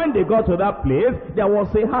 And when they got to that place, there was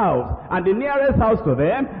a house. And the nearest house to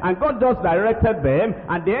them, and God just directed them,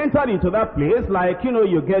 and they entered into that place like,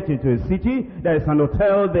 you get into a city, there is an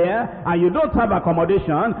hotel there, and you don't have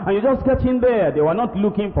accommodation, and you just get in there. They were not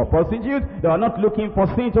looking for prostitutes. They were not looking for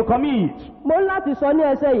sin to commit. mo ń láti sọ ní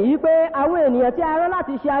ẹsẹ̀ yìí pé àwọn ènìyàn tí a rán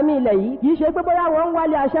láti ṣe àmì ilẹ̀ yìí kì í ṣe pé bóyá wọ́n ń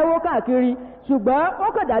wálé aṣẹ́wó káàkiri, ṣùgbọ́n ó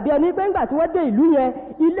kàn dàbí ẹni pé ńgbà tí wọ́n dé ìlú yẹn,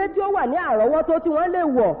 ilé tí ó wà ní àrọ́wọ́tó tí wọ́n lè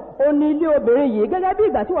wọ̀ ó ní ilé obìnrin yìí, gẹ́gẹ́ bí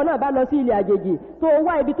ìgbà tí wọ́n náà bá lọ sí ilé àjèjì tó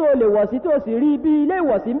wá ibi tó lè wọ̀ sí tó sì rí bí ilé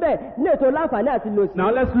ìwọ̀sí ńbẹ̀ nílé tó láǹfààní àti lò sí. Now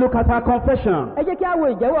let's look at her confession. ẹ jẹ́ kí á wo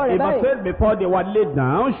ìjẹ́wọ́ rẹ̀ It báyìí. said before they were laid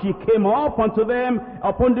down, she came up unto them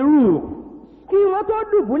upon the roof. kí wọ́n tó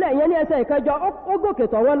dùbúlẹ̀ yẹn ní ẹsẹ̀ ìkẹjọ ó gòkè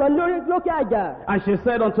tọ̀ wọ́n lọ lókè àjà. And she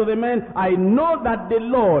said unto the men, I know that the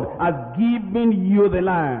Lord has given you the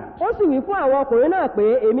land. ó sì wí fún àwọn ọkùnrin náà pé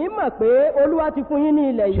èmi mọ̀ pé Olúwa ti fún yín ní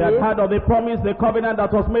ilẹ̀ She had yìí. heard of the promise, the covenant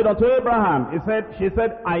that was made unto Abraham. She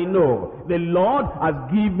said, I know the Lord has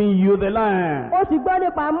given you the land. ó ti gbọ́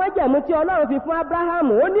nípa májẹ̀mú tí Ọlọ́run fi fún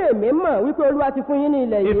Ábúráhámù, ó ní èmi mọ̀ wípé Olúwa ti fún yín ní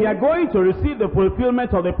ilẹ̀ If you are yìí. going to receive the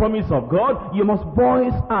fulfillment of the promise of God, you must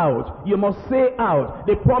voice out. You must say out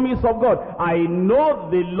the promise of God. I know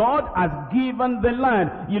the Lord has given the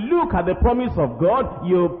land. You look at the promise of God,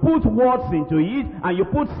 you put words into it, and you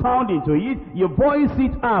put sound into it, you voice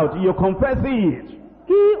it out, you confess it.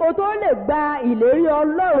 kí o tó lè gba ìlérí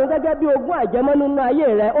Ọlọ́run gẹ́gẹ́ bí ogún àjẹmọ́ nínú ayé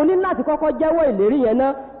rẹ, o ní láti kọ́kọ́ jẹ́wọ́ ìlérí yẹn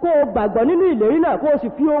náà, kó o gbàgbọ́ nínú ìlérí náà, kó o sì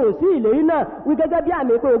fi ohùn sí ìlérí náà wí gẹ́gẹ́ bí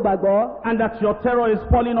àmì pé o gbàgbọ́. And that your terror is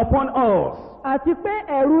falling upon us. àti pé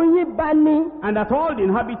ẹ̀rù yín bá ní. And that all the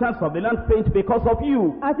inhabitants of the land faint because of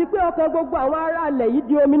you. àti pé ọkàn gbogbo àwọn ará ilẹ̀ yìí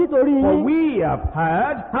di omi nítorí For yín. we have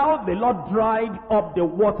heard how the Lord dried up the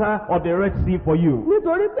water of the Red Sea for you.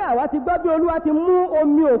 nítorí pé àwa ti gbọ́ bí Olúwa ti mú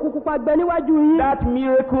omi òkun pupa gbẹ níwájú yín. That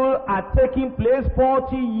miracle had taken place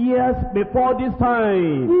 40 years before this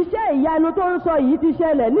time. iṣẹ́ ìyanu tó ń sọ yìí ti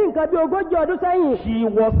ṣẹlẹ̀ ní nǹkan bí 40 ọdún sẹ́yìn. She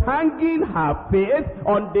was hanging her faith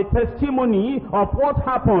on the testimony of what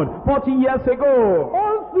happened 40 years ago. ó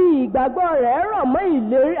ń fi ìgbàgbọ́ rẹ̀ rọ̀ mọ́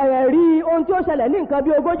ẹ̀rí ohun tí ó ṣẹlẹ̀ ní nǹkan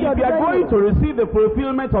bí 40 If ọdún you are going sẹ́yìn. to receive the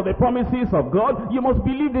fulfillment of the promises of God, you must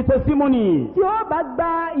believe the testimony. tí ó bá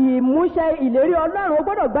gba ìmúṣẹ ìlérí Ọlọ́run ó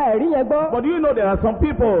gbọ́dọ̀ gba ẹ̀rí yẹn gbọ́. But do you know there are some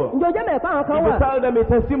people, ǹjẹ́ o jẹ́ mẹ́ẹ̀pá àwọn kan if you wà tell them a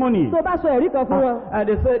testimony, tó bá sọ ẹ̀rí kan fún wọn. and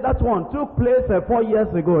they say that one took place 4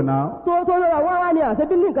 years ago now. tó lọ́wọ́ wọ́n wá ní àṣẹ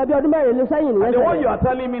bí ní nǹkan bí ọdún mẹ́rin ló sẹ́yìn nìyẹn And the one you ṣẹlẹ̀. are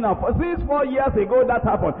telling me now, since 4 years ago that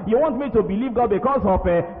happened, you want me to believe God because of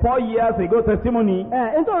 4 years ago testimony?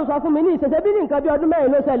 n tó ń sọ fún mi ní ìṣẹ̀ṣẹ̀ bí ní nǹkan bí ọdún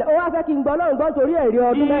mẹ́rin ló ṣẹlẹ̀, ó wá fẹ́ kí n gbọ́ Ọlọ́run gbọ́ torí ẹ̀rí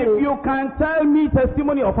ọdún If mẹ́rin. you can tell me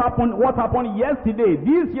testimony of what happened yesterday,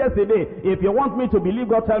 this yesterday, if you want me to believe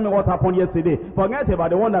God, tell me what happened yesterday. Forget about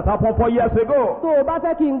the one that happened 4 years ago. tó o bá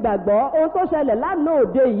fẹ́ kí n gbàgbọ́ ohun tó ṣẹlẹ̀ lánàá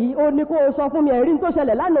òde yìí ó ní kó o sọ fún mi ẹ̀rí tó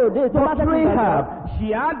ṣẹlẹ̀ lánàá òde tó bá But fẹ́ kí n gbàgbọ́. Rahab,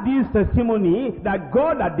 she had this testimony that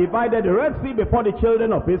God had divided the Red Sea before the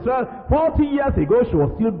children of Israel. 40 years ago, she was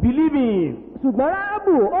still believing. ṣùgbọ́n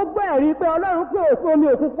Ráhábù ó gbọ́ ẹ̀rí pé Ọlọ́run pé òkun omi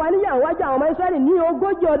òkun pa níyà wájú àwọn ọmọ Ísírẹ́lì ní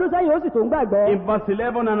 40 ọdún sẹ́yìn ó sì tún gbàgbọ́. In verse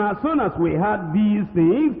 11, and as soon as we heard these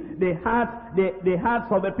things, the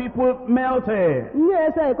hearts of the people melted. Ní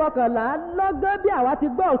ẹsẹ̀ ìkọkànlá lọ́gán bí àwa ti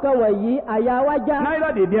gbọ́ nǹkan wọ̀nyí àyà wa já.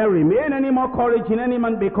 Neither did there remain any more courage in any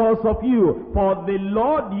man because of you. For the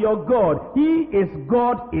Lord your God, He is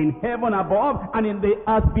God in heaven above and in the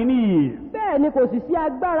earth beneath. Bẹ́ẹ̀ ni kò sì sí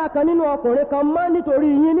agbára kan nínú ọkùnrin kan mọ́ nítorí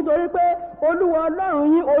yín, nítorí pé Olúwa Ọlọ́run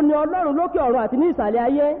yín ó ní Ọlọ́run lókè ọ̀run àti ní ìsàlẹ̀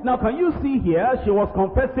ayé. Now can you see here, she was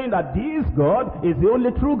confessing that this God is the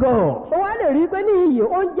only true God. Ó wá lè rí pé ní iyì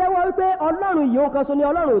ó ń jẹ́wọ́ wípé Ọlọ́run yìí ó kan ṣoṣo ní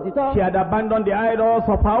Ọlọ́run òtítọ́. She had abandoned the idols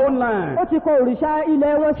of her own land. Ó ti kọ òrìṣà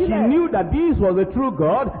ilẹ̀ wọn sílẹ̀. She knew that this was the true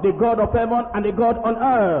God, the God of heaven and the God on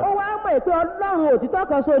earth. Ó wá mọ̀ pé Ọlọ́run òtítọ́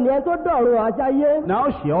kan ṣoṣo ní ẹni tó dọ̀run àjàyé. Now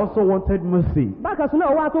she also wanted mercy. Bákan sí náà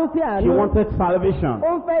wá tó ń fẹ́ àánú. She wanted salvation. Ó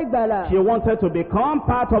ń fẹ́ ìgbàlà. She wanted to become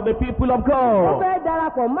part of the people of Ó God. fẹ́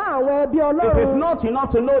darapọ̀ mọ́ àwọn ẹbí Ọlọ́run. It is not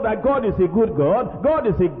enough to know that God is a good God, God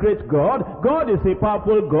is a great God, God is a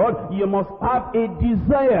powerful God. You must have a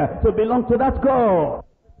desire to belong to that God.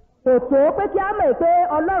 Kò tó pé kí á mọ̀ pé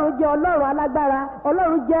Ọlọ́run jẹ́ Ọlọ́run alágbára,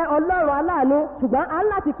 Ọlọ́run jẹ́ Ọlọ́run aláàánú, ṣùgbọ́n a ń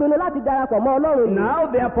láti pinnu láti darapọ̀ mọ́ Ọlọ́run yìí. Now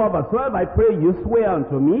therefore, verse 12, I pray you swear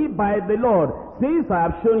unto me by the Lord, since I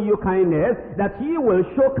have shown you kindness, that ye will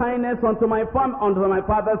show kindness unto my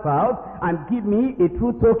father's house, and give me a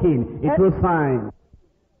true token, a true sign.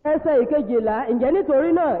 Ẹsẹ̀ ìkejìlá, ǹjẹ́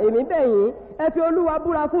nítorí náà èmi bẹ̀ yín, ẹ fi Olúwa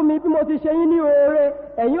búra fún mi bí mo ti ṣe yín ní oore,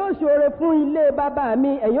 ẹ̀yin ó ṣe oore fún ilé bàbá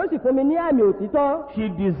mi, ẹ̀yin ó sì fún mi ní àmì òtítọ́. She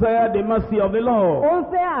desired the mercy of the Lord. Ó ń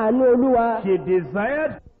fẹ́ àánú Olúwa.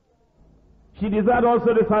 She desired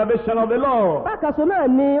also the salvation of the Lord. Bákan náà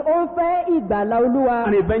ni ó ń fẹ́ ìgbàlà Olúwa.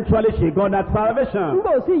 And eventually she got that salvation.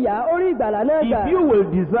 Nígbà sí ìyá, ó rí ìgbàlà náà gbà. If you will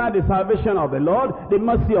desire the salvation of the Lord, the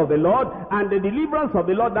mercy of the Lord, and the deliverance of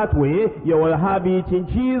the Lord that way, you will have it in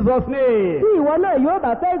Jesus' name. Tí ìwọ náà yóò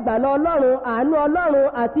bá fẹ́ ìgbàlà Ọlọ́run, àánú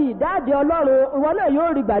Ọlọ́run àti ìdáǹdè Ọlọ́run, ìwọ náà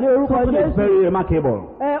yóò rí gbà ní orúkọ Something is Jésù. very remarkable.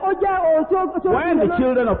 Ó jẹ́ ohun tí ó When the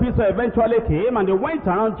children of Israel eventually came and they went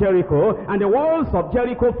around Jericho and the walls of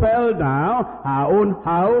Jericho fell down, her own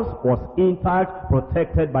house was intact,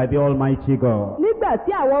 protected by the Almighty God. Nígbà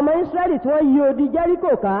tí àwọn ọmọ Ísírẹ́lì tí wọ́n yí odi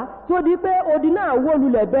Jẹ́ríkò ká, tó di pé odi náà wó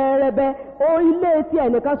lulẹ̀ bẹ́ẹ̀rẹ́bẹ́, ilé tí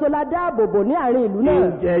ẹnìkan ṣoṣo la dáàbò bò ní àárín ìlú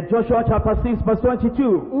náà. In Joshua chapter 6 verse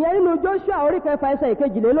 22. Ìyẹn nínú Joshua orí kẹfà ẹsẹ̀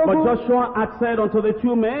ìkejìlélógún. But Joshua had said unto the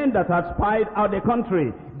 2 men that had spied out the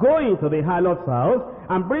country, go into the harlot's house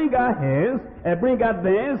and bring her hence,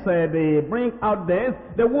 bring out thence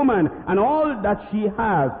the woman and all that she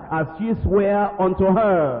has, as she swear unto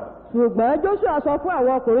her. Ṣùgbọ́n Joshua sọ fún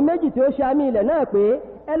àwọn ọkùnrin méjì tí ó ṣe àmì ilẹ̀ náà pé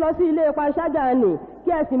ẹ lọ sí ilé panṣágà nì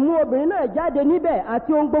kí ẹ sì mú obìnrin náà jáde níbẹ̀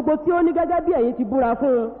àti ohun gbogbo tí ó ní gẹ́gẹ́ bí ẹ̀yin ti búra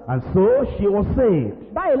fún un. And so she was saved.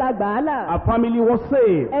 Báyìí la gbà á là. Her family was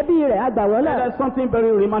saved. Ẹbí rẹ̀ á gbà wọ́n là. And there's something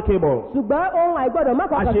very remarkable. Ṣùgbọ́n ohun àìgbọ́dọ̀ má As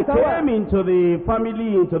pàtàkì she kan wà. came into the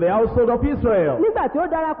family, into the household of Israel, Nígbà tí ó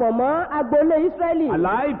darapọ̀ mọ́ agboolé Ísírẹ́lì. her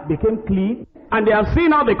life became clean. And they have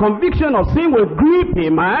seen how the conviction of sin will grip a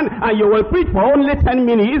man, and you will preach for only 10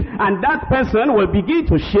 minutes, and that person will begin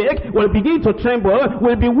to shake, will begin to tremble,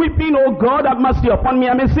 will be weeping, oh God, have mercy upon me,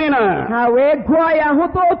 I'm a sinner. Àwẹ̀ gbọ́ ya hó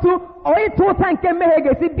tó tú, orí tó tàǹkẹ́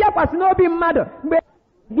mẹ́hẹ̀gẹ̀ sí bí àpàsí ní ó bí mmadù.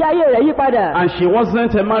 Bí ayé rẹ̀ yí padà. And she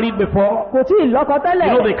wasn't married before. Kò tí ì lọ́kọ tẹ́lẹ̀.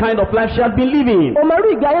 You know the kind of life she had been living. O mọ̀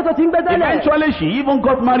rí ìgbé ayé tó ti ń gbé tẹ́lẹ̀. Eventually she even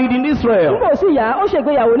got married in Israel. Nígbà sí ìyá, ó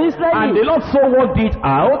ṣègbéyàwó ní And the Ísírẹ́lì. Lord so worked it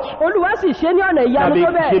out Olúwa sì ṣe ní ọ̀nà ìyanu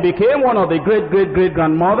tó that she bẹ́ẹ̀. became one of the great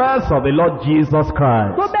grandmothers of the Lord Jesus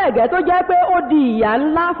Christ. Tó bẹ́ẹ̀ gẹ́ tó jẹ́ pé ó di ìyá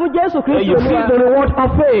ńlá fún Jésù Kristi You see Olúwa. the reward of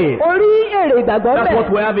faith. Orí èrè ìgbàgbọ́ That's what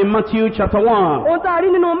bẹ́ẹ̀. we have in Matthew chapter 1. Ohun tá a rí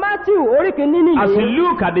nínú Matthew orí kìíní As you nìyí.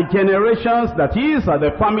 look at the generations, that is, at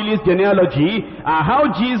the family's genealogy, how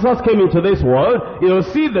Jesus came into this world, you'll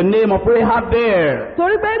see the name of Rahab there.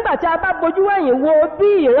 Torí pé nígbà tí a bá bojú wẹ̀yìn wo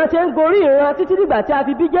bí ìran ṣe ń gorí ìran títí dìgbà tí a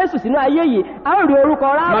fi bí Jésù sínú ayé yìí, a ó rí orúkọ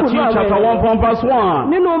Ráhábù Matthew náà chapter 1 from verse 1.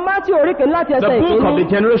 Nínú Matthew orí kìíní láti The ẹsẹ̀ book of the ìkíní.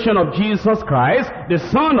 generation of Jesus Christ, the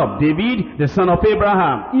son of David, the son of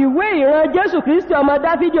Abraham. Ìwé ìran Jésù Kristi ọmọ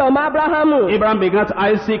Dáfídì ọmọ Ábráhámù. Abraham begat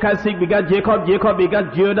Isaac, Isaac begat Jacob, Jacob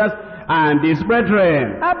begat Judas and his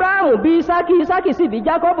brethren. Ábráhámù bí Ísákì, Ísákì sì bí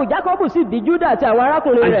Jákọ́bù, Jákọ́bù sì bí Júdà àti àwọn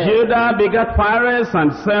arákùnrin And rẹ̀. Judah begat Phares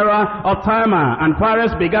and Sarah of Tamar, and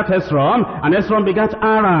Phares begat Hezron, and Hezron begat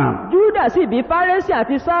Aram. Júdà sì bí Fárẹ́sì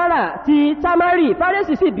àti Sárà ti Támárì,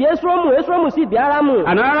 Fárẹ́sì sì bí Ésrómù, Ésrómù sì bí Árámù.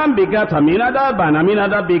 And Aram begat Aminadab, and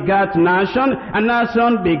Aminadab begat Nahshon, and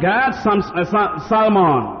Nahshon begat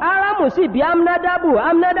Salmon. Árámù sì bí Amnadabu,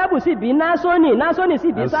 Amnadabu sì bí Násónì, Násónì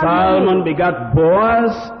sì bí And Sálmọ́nì. Salmon begat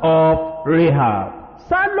Boaz of Rahab.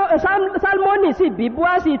 Salmoni sì bí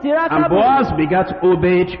Bóásì ti And Rákábù. Boaz begat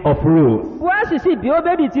Obed of Ruth. Bóásì sì bí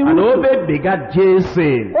Óbédì ti And Rúùtù. Obed begat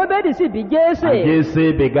Jesse. Óbédì sì bí And Jésè.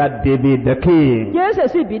 Jesse begat David the king. Jésè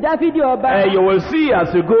sì bí Dáfídì ọba. You will see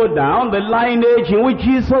as you go down the lineage in which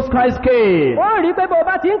Jesus Christ came. Wọ́n rí pé bó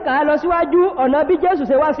bá ti ń kà á lọ síwájú ọ̀nà bí Jésù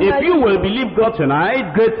ṣe wá sí If you will believe God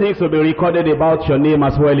tonight, great things will be recorded about your name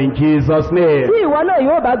as well in Jesus' name. Tí ìwọ náà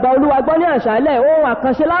yóò bá gba Olúwa gbọ́ ní àṣálẹ̀, ohun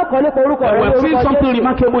àkànṣe láǹkọ́ nípa orúkọ rẹ̀ We have seen lórúkọ something Jésù.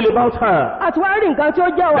 remarkable about her. Àti wá rí nǹkan tí ó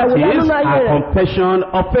jẹ́ That àwòrán is nínú ayé her rẹ̀. confession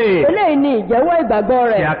of faith. Eléyìí ni ìjẹ́wọ́ ìgbàgbọ́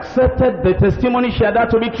She rẹ̀. accepted the testimony she had that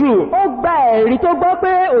to be true. Ó gba ẹ̀rí tó gbọ́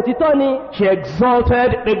pé òtítọ́ ni. She exalted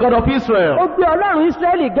the God of Ó Israel. gbé Ọlọ́run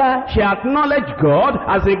Ísírẹ́lì ga. She acknowledged God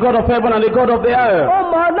as the God of heaven and the God of the earth.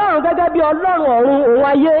 Ó mọ Ọlọ́run gẹ́gẹ́ bí Ọlọ́run ọ̀run òun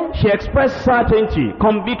ayé. She expressed certainty,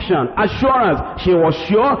 conviction, assurance. She was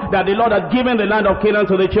sure that the Lord had given the land of Canaan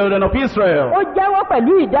to the children of Israel. Ó jẹ́wọ́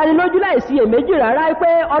pẹ̀lú ìdánilójú láìsí èméjì rárá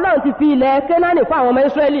pé Ọlọ́run ti fi ilẹ̀ Kénáánì fún àwọn ọmọ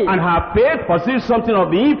Ísírẹ́lì. And her faith perceived something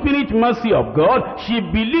of the infinite mercy of God. She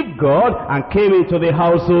believed God and came into the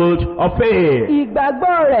household of faith.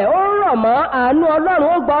 Ìgbàgbọ́ rẹ̀ ó rọ̀ mọ́ àánú Ọlọ́run,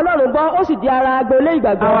 ó gba Ọlọ́run gbọ́, ó sì di ara agbolé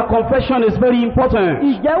ìgbàgbọ́. Our confession is very important.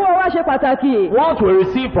 Ìjẹ́wọ́ wa ṣe pàtàkì. What we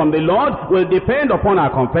receive from the Lord will depend upon our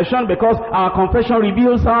confession because our confession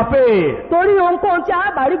reveals our faith. Torí ohunkóhun tí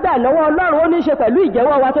a bá rí gbà lọ́wọ́ Ọlọ́run ó ní ṣe pẹ̀lú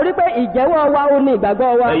ìjẹ́wọ́ wa torí pé ìjẹ́wọ́ wa ó ní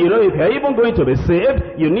ìgbàgbọ́ wa. You know, if you're even going to be saved,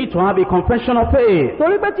 you need to have a confession of faith.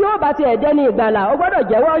 Torí pé tí ó bá ti ẹ̀jẹ̀ ní ìgbàlà, ó gbọ́dọ̀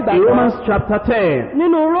jẹ́wọ́ In ìgbàgbọ́. Romans chapter 10,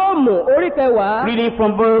 Nínú Róòmù orí kẹwàá, reading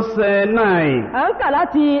from verse 9. à ń kà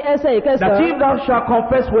láti ẹsẹ̀ That if ìkẹsàn-án. thou shalt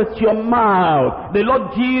confess with your mouth the Lord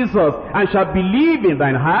Jesus, and shalt believe in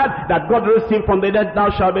thine heart that God raised him from the dead, thou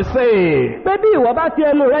shalt be saved. Pé bí ìwọ bá fi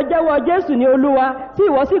ẹnu rẹ jẹ́wọ́ Jésù ní Olúwa, tí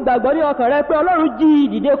ìwọ sì gbàgbọ́ ní ọkàn rẹ pé Ọlọ́run jí i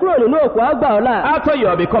dìde kúrò nínú òkú á gbà ọ́ là. After you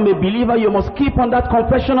have become a believer, you must keep on that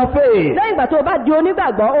confession of faith. Lẹ́yìn ìgbà tó o bá di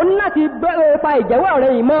onígbàgbọ́, o ní láti pa ìjẹ́wọ́ rẹ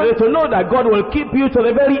yìí mọ́. To know that God will keep you to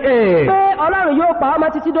the very end. Pé Ọlọ́run yóò pa ọmọ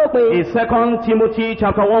títí dópin. In 2 Timothy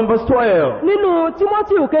chapter 1 verse 12. Nínú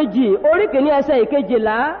Tímótì kejì, orí kìíní ẹsẹ̀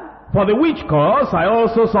ìkejìlá. For the which cause I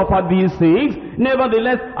also suffered these things.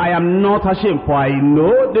 Nevertheless, I am not ashamed, for I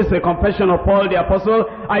know, this is a confession of Paul the apostle,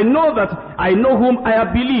 I know that I know whom I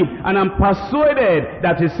have believed, and am persuaded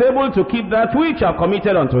that he is able to keep that which I have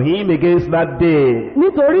committed unto him against that day.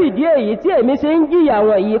 Nítorí ìdí èyí tí èmi ṣe ń jìyà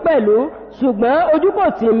wọ̀nyí pẹ̀lú, ṣùgbọ́n ojú kò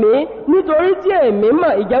tì mí, nítorí tí èmi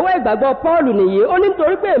mọ̀ ìjẹ́wọ́ ìgbàgbọ́ Pọ́ọ̀lù nìyí, ó ní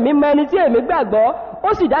nítorí pé èmi mọ ẹni tí èmi gbàgbọ́, ó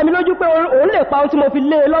sì dá mi lójú pé òun lè pa ohun tí mo fi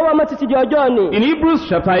lé e lọ́wọ́ mọ́ títí di ọjọ́ ni. In Hebrews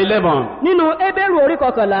chapter 11, Nínú Hébérù orí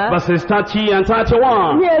kọkànlá, verses 30 and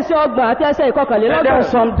 31. ní ẹsẹ̀ ọgbọ̀n àti ẹsẹ̀ There ìkọkànlélọ́gbọ̀n. are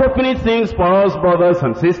some definite things for us, brothers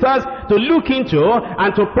and sisters, to look into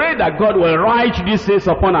and to pray that God will write these things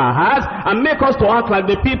upon our hearts and make us to act like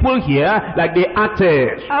the people here, like they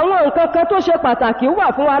acted. Àwọn nǹkan kan tó ṣe pàtàkì wà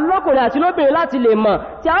fún wa lọ́kùnrin àti lóbìnrin láti lè mọ̀,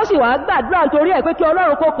 tí a ó sì wá gbàdúrà nítorí ẹ̀ pé kí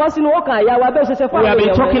Ọlọ́run kó kọ sínú ọkàn àyà wa bí ó ṣe ṣe fún We have àwọn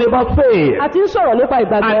been talking èèyàn. about faith. A ti ń sọ̀rọ̀ nípa And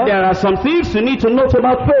ìgbàgbọ́. there are some things you need to note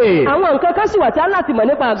about faith. Àwọn nǹkan kan sì wà tí a láti mọ̀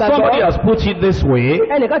nípa Somebody ìgbàgbọ́. has put it this way.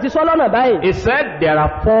 Ẹnìkan ti sọ lọ́nà báyìí. He said there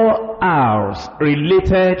are 4 R's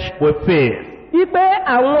related with faith. Wípé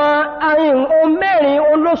àwọn ohun mẹ́rin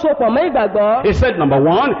olóṣopọ̀ mọ́ ìgbàgbọ́. He said, number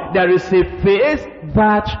 1, there is a faith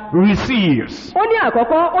that receives. Ó ní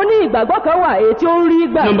àkọ́kọ́, ó ní ìgbàgbọ́ kan wà èyí tí ó ń rí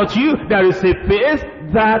gbà. Number 2, there is a faith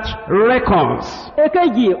that reckons.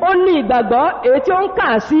 Èkejì, ó ní ìgbàgbọ́ èyí tí ó ń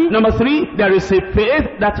kà sí. Number 3, there is a faith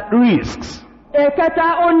that risks. Èkẹta,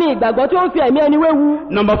 ó ní ìgbàgbọ́ tí ó ń fi ẹ̀mí ẹni wéwu.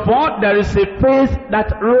 Number 4, there is a faith that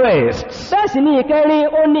rests. Bẹ́ẹ̀ sì ni ìkẹrin,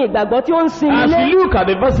 ó ní ìgbàgbọ́ tí ó ń sinmi As lé. we look at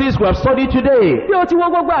the verses we have studied today, Bí o ti wo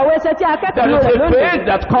gbogbo àwọn ẹsẹ̀ tí a kẹ́kọ̀ọ́ there is rẹ̀ a lónìí. faith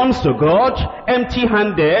that comes to God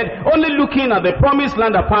empty-handed, only looking at the promised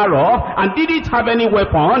land afar off, and didn't have any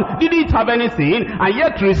weapon, didn't have anything, and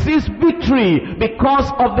yet receives victory because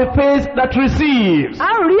of the faith that receives.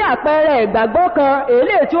 A rí àpẹẹrẹ ìgbàgbọ́ kan,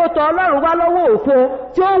 èlé tí ó tọ Ọlọ́run wá lọ́wọ́ òfo,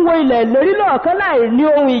 tí ó ń wo ilẹ̀ lérí lọ́ọ̀kan láì ní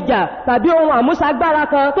ohun ìjà tàbí ohun àmúṣagbára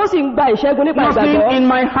kan tó sì ń gba ìṣẹ́gun nípa Nothing ìgbàgbọ́. in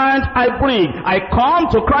my hand I bring. I come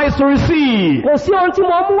to Christ to receive. Kò sí ohun tí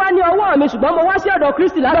mo mú wá ní ọwọ́ mi, ṣùgbọ́n mo wá sí ọ̀dọ̀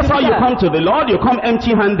Kristi láti That's how you gbà. come to the Lord. You come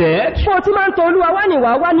empty-handed. Bó o ti máa ń tọ Olúwa wá ní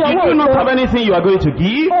ìwà wá ní You ọwọ́ do not òfo. have anything you are going to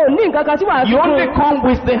give. O ní nǹkan kan tí wàá fi You fún only un. come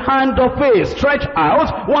with the hand of faith, stretched out,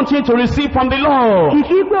 wanting to receive from the Lord.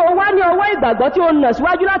 Kìkì pé o wá ní ọwọ́ ìgbàgbọ́ tí o nà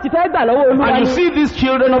síwájú láti fẹ́ gbà lọ́wọ́ Olúwa And you ni. see these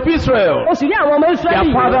children of Israel. O sì rí àwọn ọmọ Their Ísírẹ́lì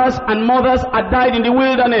yìí. fathers and mothers had died in the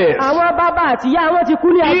wilderness. àwọn bàbá àti ìyá wọn ti kú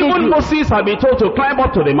ní Even agbègbè. Moses had been told to climb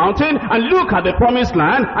up to the mountain and look at the promised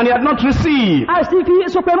land, and he had not received. a sì fi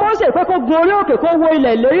sọ pé Mósè pé kó gun orí òkè kó wo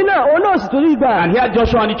ilẹ̀ ìlérí náà òun náà sì tún rí gbà. And here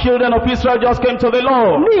Joshua and the children of Israel just came to the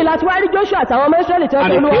Lord. ní ìlà tí wàá rí Joshua àtàwọn ọmọ Ísírẹ́lì tí wọ́n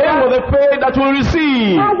And tó they lówó came wá. with a faith that will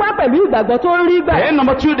receive. wọ́n wá pẹ̀lú ìgbàgbọ́ tó ń rí gbà. Then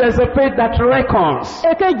number 2, there's a faith that reckons.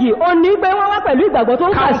 èkejì ó ní pé wọ́n wá pẹ̀lú ìgbàgbọ́ tó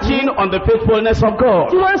ń kà sí. Counting on the faithfulness of God.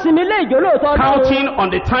 tí wọ́n ń sinmi lé ìjólóòtọ́ Ọlọ́run. Counting on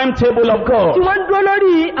the timetable of God. tí wọ́n ń dúró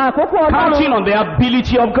lórí àkókò Counting Ọlọ́run. on the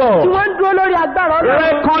ability of tí God. wọ́n ń dúró lórí agbára Ọlọ́run.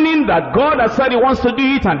 Reckoning that God has said he wants to do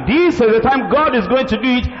it, and this is the time God is going to do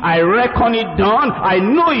it. I reckon it done. I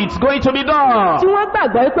know it's going to be done. tí wọ́n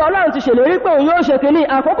gbàgbọ́ pé Ọlọ́run ti ṣèlérí pé òun yóò ṣe kínní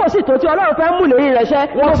àkókò sì tó tí Ọlọ́run fẹ́ mú lérí rẹ̀ ṣẹ.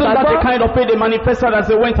 Wasn't that the kind of faith they manifested as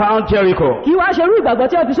they went around Jericho? kí wá ṣerú ìgbàgbọ́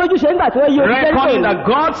tí wọ́n fi sójú ṣe nígbà tí wọ́n yí orí Reckoning Jẹ́ríkò. that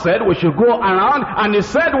God said we should go around, and he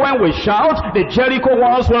said when we shout, the Jericho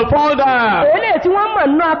walls will fall down. èlé tí wọ́n mọ̀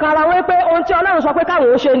nínú akara wọn pé ohun tí Ọlọ́run sọ pé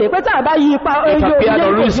káwọn ò ṣe ni pé tá a bá yí ipa It ojú appeared Jẹ́ríkò yóò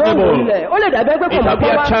unreasonable. wù ilẹ̀ ó lè dàbí pé kò It mọ̀ pé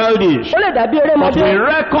appeared wá childish. ó lè dàbí But erémọdé. we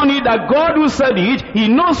reckon it that God who said it, he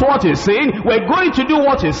knows what he's saying. We're going to do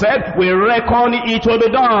what he said. We reckon it will be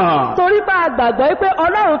done. torí bá a gbàgbọ́ pé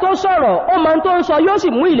Ọlọ́run tó sọ̀rọ̀ ó mọ ohun tó ń sọ yóò sì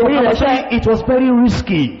mú ìlérí Number rẹ̀ ṣẹ. 3, it was very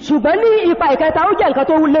risky. ṣùgbọ́n ní ipa ìkẹta ó jẹ́ nǹkan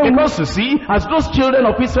tó léwu. Because you see, as those children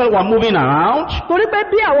of Israel were moving around, torí pé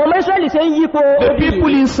bí àwọn ọmọ Ísírẹ́lì ṣe ń yípo the odi people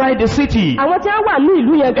yìí, inside the city, àwọn tí wọ́n wà ní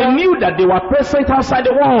ìlú yẹn they gan knew that they were present outside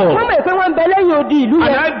the wall. wọ́n mọ̀ pé wọ́n ń bẹ lẹ́yìn odi ìlú And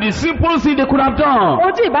yẹn. that the simple thing they could have done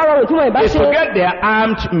ohun tí ìbárọ̀rùn tí wọ́n ìbá is ṣe to get their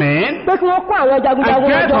armed men pé kí wọ́n kó àwọn and jagunjagun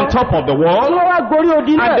get on ọjọ́ top of the tí wall. wọ́n wá gorí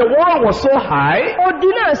odi náà. And the wall was so high odi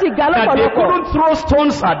náà sì ga that they lọ́pọ̀lọpọ̀. couldn't throw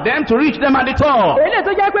stones at them to reach them at the top. èlé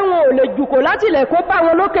tó jẹ́ pé wọn ò lè jùkò láti ilẹ̀ kó bá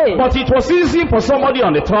wọn lókè. But it was easy for somebody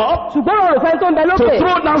on the top ṣùgbọ́n wọn ò fẹ́ tó ń bẹ to lókè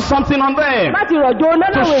throw down something on them, láti rọ̀jò to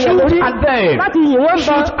náláwọ̀ èèyàn shoot lórí at them, láti yìn wọ́n bọ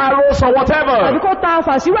shoot arrows or àbí whatever, kó ta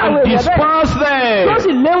fàṣírò àwọn and èèyàn bẹ́ẹ̀ disperse tó sì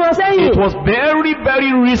them. lé wọn sẹ́yìn. It was very,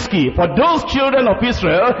 very risky for those children of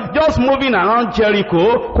Israel just moving around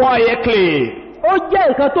Jericho quietly. ó jẹ́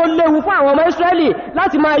nǹkan tó léwu fún àwọn ọmọ Ísírẹ́lì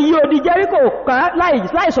láti máa yí odi Jẹ́ríkò ká láì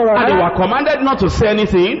sọ̀rọ̀ And they rárá. were commanded not to say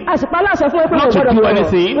anything, àsìpá láṣẹ fún pé not wọn ò to gbọ́dọ̀ do sọ̀rọ̀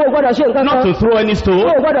anything, wọn ò gbọ́dọ̀ ṣe nǹkan not kan to throw any wọn ò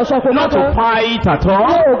stone, gbọ́dọ̀ sọ fún not to mọ́tò fight at wọn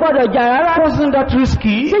all. ò gbọ́dọ̀ jà rárá. Wasn't that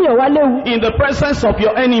risky síyàn wá léwu in the presence of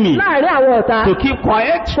your enemy láàrin àwọn ọ̀tá to keep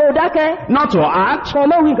quiet, kó dákẹ́ not to act, kó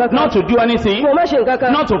má wí nǹkan kan not to do anything, kó má ṣe nǹkan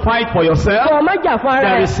kan not to fight for kó yourself? má jà fún ara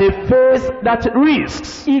There rẹ̀. is a faith that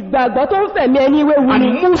risks ìgbàgbọ́ tó ń fẹ̀mí ẹni wéwu ni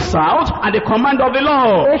and moves out at the command of the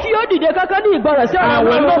Lord, èsì yóò dìde kankan ní ìgbọràn sí ọ̀rọ̀ and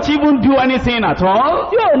will Ọlọ́run not even do anything at all.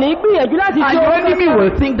 tí ò ní gbìyànjú láti And ṣe your ohun enemy kankan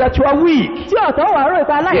will think that you are weak. tí ọ̀tá wà rò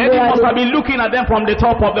ipa The enemy aláìlera must ni. have been looking at them from the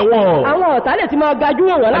top of the wall. àwọn ọ̀tá lè ti máa gajú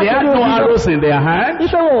wọn They láti had rí no ojú arrows in their hand.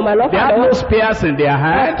 ife wọn ò mà They lọ́fà had no lọ́wọ́ spears in their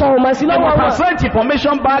hand. ọkọ̀ ò mà sí They lọ́wọ́ must have wọn. sent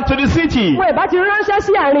information back to the city. wọn ìbá ti ránṣẹ́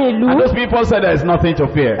sí àárín ìlú And those people said there is nothing to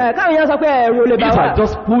fear. káwọn yẹn sọ pé ẹ̀rù ò lè bá These wà. are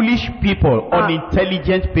just foolish people,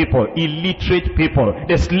 unintelligent people, illiterate people.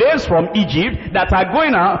 The slaves from Egypt that are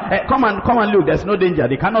going out, come and look, there's no danger.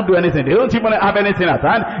 They cannot do anything. They don't even have anything at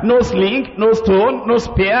hand. No sling, no stone, no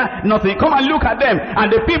spear, nothing. Come and look at them.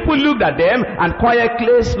 And the people looked at them and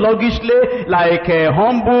quietly, sluggishly, like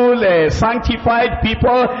humble, sanctified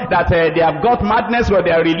people that they have got madness with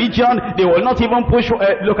their religion. They will not even push,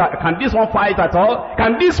 look, can this one fight at all?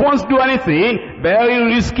 Can these ones do anything? Very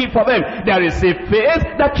risky for them. There is a faith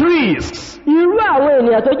that risks. irú àwọn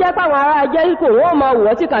ènìyàn tó jẹ́ pàwọn ará Jẹ́ríkò wọ́n máa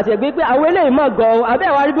wọ́ tí kàtẹ̀ gbé pé àwọn eléyìí mọ̀ gan-an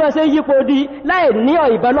abẹ́wà rí bí wọ́n ṣe ń yípo di láì ní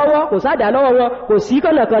ìbọn lọ́wọ́ kò sádà lọ́wọ́ wọn kò sí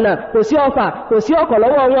kànnàkànnà kò sí ọfà kò sí ọkọ̀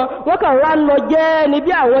lọ́wọ́ wọn wọ́n kàn rá ń lọ jẹ́ ní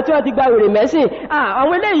bí àwọn tí wọ́n ti gba wèrè mẹ́sìn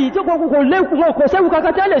àwọn eléyìí tó kò séwu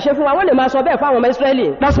kankan tí wọ́n lè ṣe fún wa wọ́n lè máa sọ bẹ́ẹ̀ fún àwọn ọmọ Ísírẹ́lì.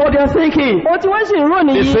 That's what they are thinking. ohun tí wọ́n sì ń rò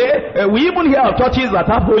They nìyí. say, we even hear of churches that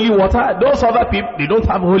have holy water. Those other people, they don't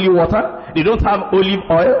have holy water. They don't have olive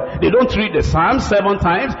oil. They don't read the Psalms 7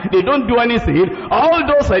 times. They don't do anything. All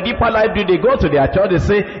those deeper life do, they go to their church, they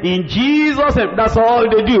say, in Jesus, and that's all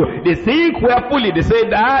they do. They think carefully. They say,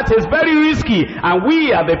 that is very risky. And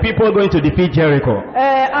we are the people going to defeat Jericho.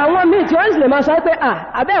 àwọn míì tí wọ́n sì lè máa sọ pé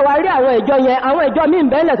àbẹ́wà rí àwọn ìjọ yẹn àwọn ìjọ míì ń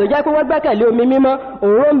bẹ́ẹ̀lẹ̀ tó jẹ́ pé wọ́n gbẹ́kẹ̀lé omi mímọ́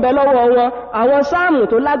òró ń bẹ lọ́wọ́ wọn àwọn sáàmù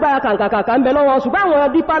tó lágbára kàǹkàkàkà ń bẹ lọ́wọ́ ṣùgbọ́n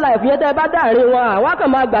àwọn deeper life yẹn tẹ́ bá dáàrin wọn àwọn kan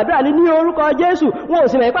máa gbàdúrà ní orúkọ Jésù wọn ò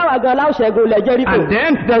sì mọ̀ ìpáwà gan láòṣẹ́gun ilẹ̀ Jẹ́ríkò. And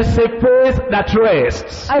then there's a faith that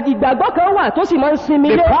rests. ìgbàgbọ́ kan wà tó sì máa ń sinmi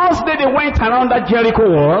The lé. first day they went around that Jericho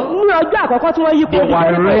wall, ní ọjọ́ àkọ́kọ́ tí wọ́n yípo they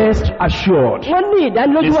were rest assured. wọ́n ní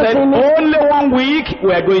ìdánilójú They wọ́n said, sinmi. only 1 week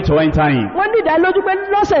we are going to enter in. wọ́n ní ìdánilójú pé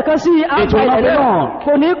lọ́sẹ̀ kan sí It will not be long.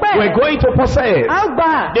 kò ní pẹ́. We're going to possess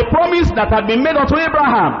àgbà the promise that had been made unto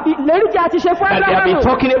Abraham, ìlérí tí a ti ṣe fún that they have been Ábúráhámù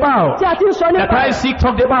talking about, tí a ti ń sọ that nípa Isaac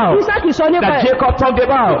talked about, Ísákì sọ nípa that ẹ̀ Jacob talked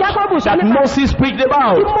about, Jákọ́bù sọ that nípa ẹ̀ Moses preached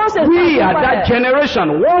about. tí Mósè We We are that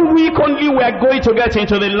generation. 1 week only we are going to get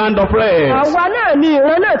into the land of rest. àwa náà ni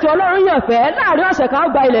ìran náà tí ọlọ́run yàn fẹ́ láàrin ọ̀sẹ̀ kan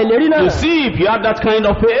gba ilẹ̀ ìlérí náà. You see, if you have that kind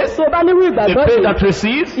of faith, tó bá nírú the ìgbàgbọ́ faith yìí, that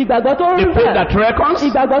receives, ìgbàgbọ́ tó ń the faith that fẹ́, reckons,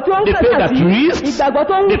 ìgbàgbọ́ tó ń the faith that fẹ́ reasts, ìgbàgbọ́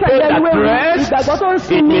tó ń the faith that fẹ́ rests, ìgbàgbọ́ tó ń it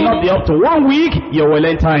sinmi, may not be up to 1 week, you will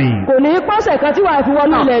enter in. kò ní pọ́sẹ̀ kan tí wàá fi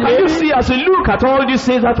wọnú Now, ilẹ̀ can you ìlérí. see as you look at all these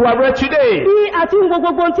things that we have read today? bí a ti ń wo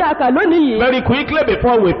gbogbo ohun tí a kà lónìí yìí, Very quickly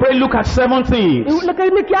before we pray, look at 7 things.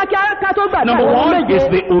 ní kíákíá ká tó gbà Number 1 is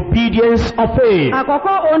the obedience of faith.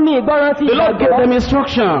 àkọ́kọ́ ó ní ìgbọràn ti The Lord gave them ìgbàgbọ́.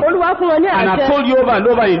 instruction. Olúwa fún wọn ní And I've àṣẹ. told you over and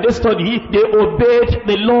over in this study, they obeyed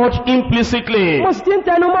the Lord implicitly. mo sì ti ń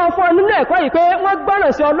tẹnu mọ́ fún ọ nínú ẹ̀kọ́ yìí pé wọ́n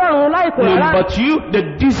gbọ́ràn sí ọlọ́run láìpẹ́ rárá. Number 2, the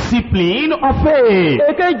discipline of faith.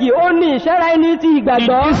 èkejì ó ní ìṣẹ́ra ẹni ti The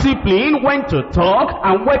ìgbàgbọ́. discipline when to talk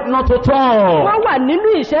and when not to talk. wọ́n wà nínú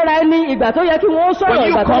ìṣẹ́ra ẹni ìgbà tó yẹ kí wọ́n sọ̀rọ̀ When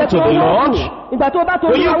you ìgbà tó come yẹ to kí the wọ́n Lord, wọ́n kù ìgbà tó bá tó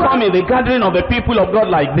When you wá come in the gathering of the people of God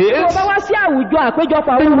like tó this, bá wá sí àwùjọ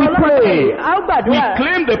àpéjọpọ̀ then àwọn we ọlọ́run pray. a ó we gbàdúrà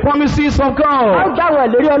claim the promises of a ó God. gbà wọn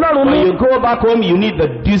ìlérí ọlọ́run When ní. you go back home, you need the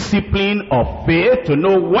discipline of faith to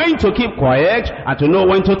know when to keep quiet and to know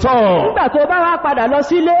when to talk. nígbà tó bá wá padà lọ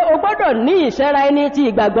sílé o gbọ́dọ̀ ní ìṣẹ́ra ẹni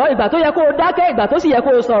ti ìgbàgbọ́ ìgbà tó yẹ kó o dákẹ́ ìgbà tó sì yẹ kó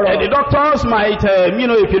o sọ̀rọ̀. The doctors might,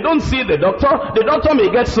 if you don't see the doctor may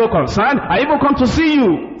get so concerned, I even come to see you.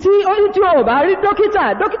 tí ó ní tí o bá rí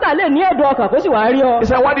dókítà lè ní ẹ̀dùn ọkàn kó sì wá rí ọ. He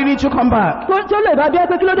said, why didn't you come back? tó lè bá bí ẹ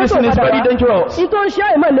pé kí ló dé This tó thing is padà very wá. dangerous. ìtò ń ṣe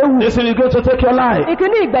àìmọ̀ léwu. This thing is going to take your life.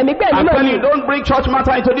 ìkíní ìgbẹ̀mígbẹ̀mí I'm náà telling ni. you, don't bring church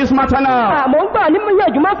matter into this matter now. àmọ́ ń gbà ní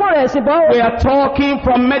ìyànjúmọ́ fọ̀rọ̀ ẹ̀sìn bọ́. We are talking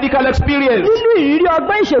from medical experience. nínú ìrírí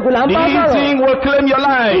ọgbọ́n ìṣègùn là ń bá The sọ̀rọ̀. thing will claim your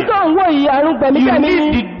life. tó ń wo àrùn You gbẹ̀mígbẹ̀mí need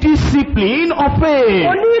ni. the discipline of faith.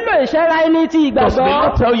 o nílò ìṣẹ́ra ẹni ti Does the ìgbàgbọ́.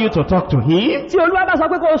 Lord tell you to talk to Him? tí olúwa bá sọ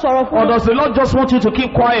pé kó o sọ̀rọ̀ fún Or un. does the Lord just want you to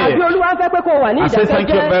keep quiet? àbí olúwa fẹ́ pé kó o wà ní I say thank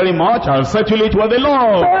you ìdákẹ́jẹ́. very much. I'll settle it with the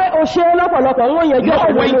Lord. pé o ṣe lọ́pọ̀lọpọ̀ wọ́n yẹn jẹ́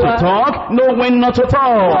Know when to talk, know when not to kó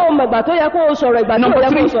talk. o mọ̀ ìgbà tó yẹ kó o sọ̀rọ̀ ìgbà tó Number yẹ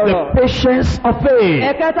kó 3, o sọ̀rọ̀. the patience of faith.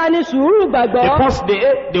 ẹ̀kẹta ni sùúrù ìgbàgbọ́. The first day,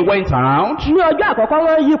 they went around. ní ọjọ́ àkọ́kọ́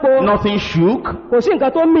wọ́n yípo. Nothing shook. kò sí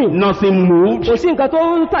nǹkan tó mì. Nothing moved. kò sí nǹkan tó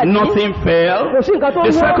ń tàbí. Nothing fell. kò sí nǹkan tó The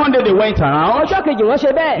ń wọ́. second day, they went around. ọjọ́ kejì wọ́n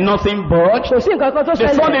ṣe bẹ́ẹ̀. Nothing budged. kò sí nǹkan kan tó The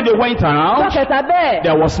third day, ṣẹlẹ̀. they went ọjọ́ around. kẹta bẹ́ẹ̀.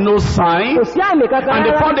 There was no sign. kò sí àmì kankan And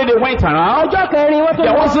the rárá. fourth day, they went around. ọjọ́ kẹrin wọ́n tó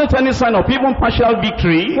There lọ. wasn't any sign of even partial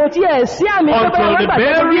victory kò tiẹ̀ sí àmì tó bẹ́ẹ̀ until wọ́n the gbà tó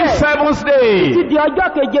very rí ẹ̀. 7th day. ti di ọjọ́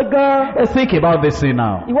keje gan. Let's think about this thing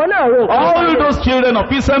now. ìwọ náà rò. All those children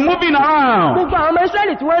of Israel moving around, gbogbo àwọn ọmọ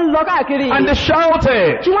Ísírẹ́lì tí wọ́n ń lọ káàkiri. and they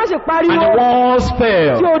shouted, tí wọ́n sì and pariwo. the walls tí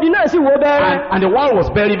fell, odi náà sì wó bẹ́rẹ́. and the wall was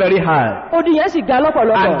very, very high. odi yẹn sì ga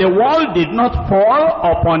lọ́pọ̀lọpọ̀. And the wall did not fall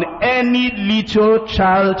upon any little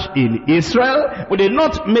child in Israel. We did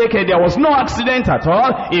not make it, there was no accident at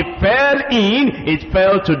all. It fell in, it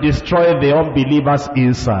fell to destroy the unbelievers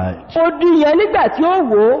inside. odi yẹn nígbà tí ó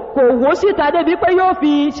wó kò wó síta débi pé yóò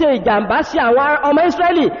fi ṣe ìjàmbá sí àwọn ọmọ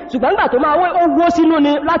Ísírẹ́lì ṣùgbọ́n nígbà tó máa wó ó wó sínú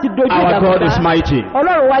ni láti dojú Our ìjàmbá. God is mighty.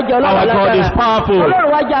 Ọlọ́run wá jẹ́ Our ọlọ́run God is alágbára. powerful.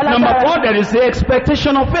 Ọlọ́run wá jẹ́ Number alágbára. 4, there is the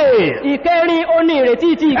expectation of faith. ìkẹrin ó ní ìrètí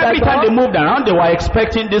ti Every time they ìgbàgbọ́. moved around, they were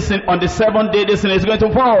expecting this thing on the 7th day, this thing is going to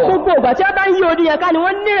fall. gbogbo ìgbà tí a bá ń yí odi yẹn ká ni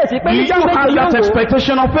wọ́n ní ìrètí pé Do you níjọ́ have méje that yóò wó.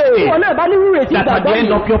 expectation of faith? ìwọ náà bá ní ìrètí That at the ìgbàgbọ́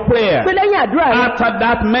end of yìí your prayer, pé lẹ́yìn àdúrà yìí after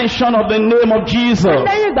that mention of the name of Jesus,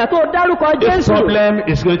 lẹ́yìn ìgbà tó dárúkọ this Jésù problem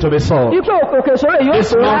is going to be solved. ipò òkè ìṣòro yóò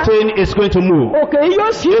This sòrá mountain is going to move. òkè yóò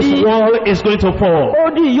sì This di wall is going to fall.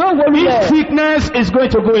 odi yóò wó This lulẹ̀ sickness is going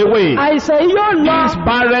to go away. àìsàn yóò lọ This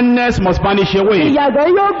barrenness must vanish away. ìyàgbẹ́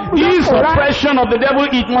yóò This pòórá oppression of the devil,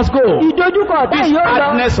 it must go. ìdojúkọ ọ̀tá This yóò lọ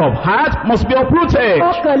hardness of heart must be uprooted.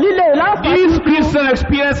 ọkàn líle This láǹfààní Christian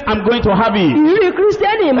experience, I'm going to have it. ìrírí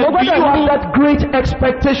kírísítẹ́nì mo Do you gbọ́dọ̀ ní have that great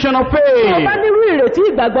expectation of ọba faith? nírú ìrètí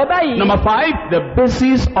ìgbàgbọ́ báyìí Number 5, the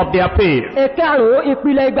basis of their faith. ẹ̀karùn-ún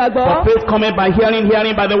ìpìlẹ̀ ìgbàgbọ́ For faith coming by hearing,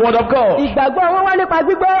 hearing by the word of God. ìgbàgbọ́ wọn wá nípa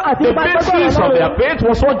gbígbọ́ àti The nípa basis of their faith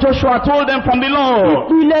was what Joshua told them from the Lord.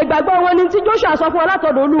 ìpìlẹ̀ ìgbàgbọ́ wọn ni tí Joshua sọ fún wọn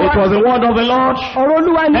látọ̀dọ̀ olúwa It was the word of the Lord. ọ̀rọ̀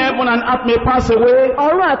olúwa ni Heaven and earth may pass away.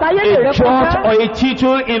 ọ̀run àtayé lè A rẹ́ jot kọjá or a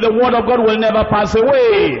tittle in the word of God will never pass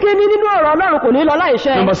away. kíni nínú ọ̀rọ̀ ọlọ́run kò ní lọ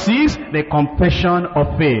láìṣẹ Number 6, the confession of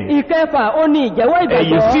faith. ìkẹfà ó ní ìjẹ́wọ́ And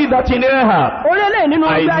you ìgbàgbọ́ see that in Ahab. orílẹ̀ nínú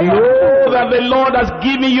I ọjọ́ ayé know that the Lord has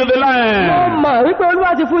given you the mo land. mọ̀ wípé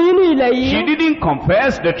olúwa ti fún yín ní ilẹ̀ She yìí didn't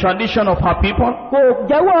confess the tradition of her people. kò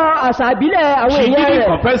jẹ́wọ́ àṣà ìbílẹ̀ àwọn She èèyàn didn't rẹ̀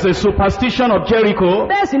confess the superstition of Jericho.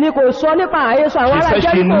 bẹ́ẹ̀ sì ni kò sọ nípa àhesọ àwọn She ará said she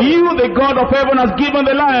Jẹ́ríkò knew the God of heaven has given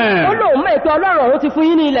the ó land. lóun mọ̀ ètò ọlọ́run ọ̀run ti fún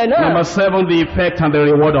yín ní ilẹ̀ náà Number 7, the effect and the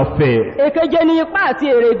reward of faith. èkeje ni ipá àti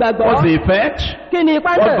èrè ìgbàgbọ́ What's the effect? kí ni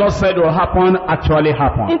ipá What náà God said will happen actually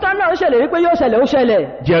happened. ìtọ́ náà ń ṣẹlẹ̀ wípé yóò ṣẹlẹ̀ ó ṣẹlẹ̀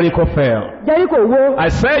Jericho fell. Jẹ́ríkò wó I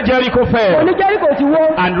said Jericho òní fell. Jẹ́ríkò ti wó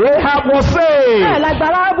And Rahab was bẹ́ẹ̀ saved.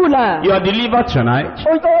 lágbára ábù là. You are delivered tonight.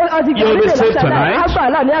 Àti You'll be saved gbàgbé tonight.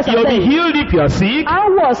 àgbàlá ní You'll be àṣàlẹ̀. healed if you are sick. À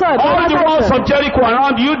ń wọ̀ sàn All the walls of Jericho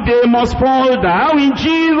around you, they must fall down in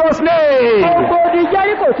Jesus' name. Gbogbo odi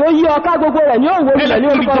Jẹ́ríkò tó yí ọká gbogbo rẹ̀ ní òwò Hey, ilẹ̀ ní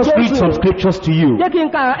let me orúkọ just read some Jésù. scriptures to you. Jẹ́ kí n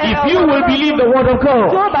ka If you will believe the word of tí God,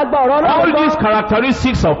 ó bá gba ọ̀rọ̀ all Ọlọ́run these gbọ́.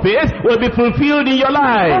 characteristics of faith will be fulfilled in your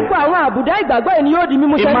life. Gbogbo àwọn àbùdá ìgbàgbọ́ yìí ni yóò di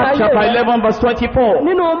mímú In sẹ́nu Mark ayé chapter rẹ̀. 11 verse 24.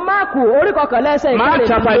 Nínú Máàkù orí kọkànlá ẹsẹ̀ Mark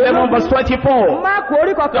chapter 11 verse 24. Máàkù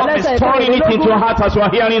orí kọkànlá Don't be ẹsẹ̀ storing it into your heart as you are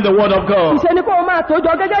hearing the word of God. Ìṣe ni kó o máa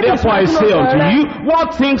tójọ gẹ́gẹ́ bí Therefore I say ìṣúná unto rẹ̀. you,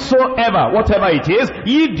 what things soever, whatever it is,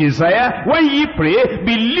 ye desire, when ye pray,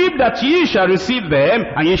 believe that ye shall receive them,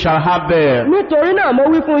 and ye shall have them. Nítorí náà mo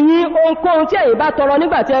wí fún yín, ohunkóhun tí ẹ̀yin bá tọrọ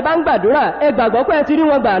nígbà tí ẹ bá ń gbàdúrà, ẹ gbàgbọ́ pé ẹ ti rí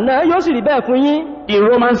wọn gbà náà, yóò sì rí bẹ́ẹ̀ fún yín. In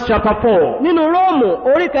Romans chapter 4, Nínú Róòmù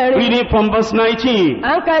orí kẹrin, reading from verse 19.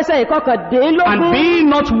 à ń ka ẹsẹ̀ And ìkọkàndínlógún. being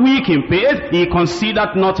not weak in faith, he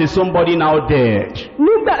considered not his own body now dead.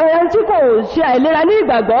 Nígbà ẹni tí kò ṣe àìlera ní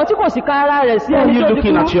ìgbàgbọ́ tí kò sì ka ara rẹ̀ sí Why are ẹni you tó ti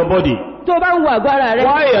looking at kú. your body? Tó bá ń wo àgọ́ ara rẹ̀.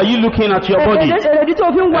 Why are you looking at your body? Èrèdí tó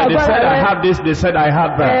fi ń wo They àgọ́ said ara I rẹ̀. have this, they said I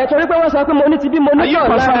have that. Torí pé wọ́n sọ pé mo ní ti bí mo Are ní you tọ̀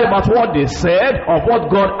concerned lára. about what they said or what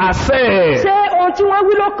God has said? Ṣé ohun tí wọ́n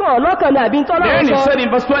wí lọ́kàn ni àbí ń tọ́lọ́ Then he sọ? said in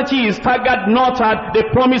verse 20, he staggered not at the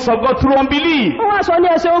promise of God through unbelief, Ó wá sọ ní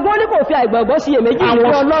ẹsẹ̀ ogún ní kò fi àìgbàgbọ́ sí iyèméjì and ìfẹ́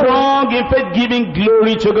was Ọlọ́run. strong in faith, giving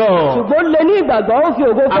glory to God. Ṣùgbọ́n lè ní ìgbàgbọ́ ó fi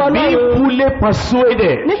ògo fún And being Ọlọ́run. fully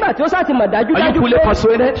persuaded. Nígbà tí ó sáti mọ̀ Are you dájúdájú fully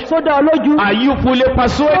persuaded? sódà ọlójú. Are you fully Ó dá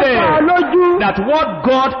persuaded ọlójú. that what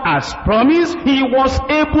God has promised, he was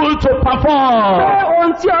able to Pé perform?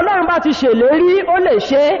 ohun tí Ọlọ́run bá ti ṣèlérí ó lè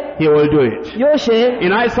ṣe é, He will do it. yóò ṣe é.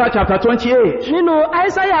 In Isaiah chapter 28, Nínú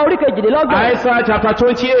Aísáyà orí kejìdínlọ́gbọ̀n. Isaiah chapter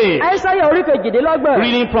 28, Aísáyà orí kejìdínlọ́gbọ̀n.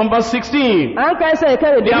 reading from verse 16. À ń ka ẹsẹ̀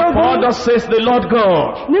Therefore ìkẹrìndínlógún. thus says the Lord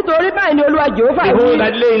God, Nítorí báyìí ni Olúwa Jèhófà behold,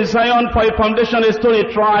 I wí. lay in Zion for a foundation, a stone, a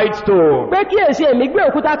tried stone, Pé kíyèsí èmi gbé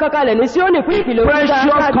òkúta kankanlẹ̀ ní Síónì fún ìpìlẹ̀ precious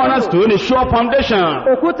òkúta. cornerstone, a sure foundation.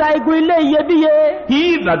 Òkúta igun ilé iyebíye.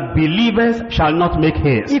 He that believeth shall not make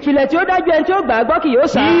haste. Ìpìlẹ̀ tí ó dájú ẹni tí ó gbàgbọ́ kì yóò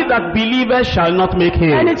sá. He that believeth shall not make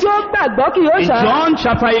Ẹni haste. tí ó gbàgbọ́ kì yóò In sá. John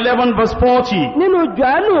chapter 11 verse 40. Nínú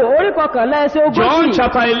Jòhánù orí kọkànlá ẹsẹ̀ John ogójì.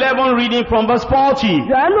 chapter 11 reading from verse 40.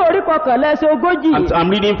 Jòhánù orí kọkànlá ẹsẹ̀ ogójì. I'm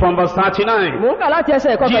reading from verse 39. Mò ń kà láti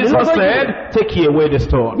ẹsẹ̀ Jesus kọkànlélógójì. said, take ye away the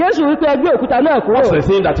stone. Jésù wípé ẹ gbé òkúta náà kúrò. What's the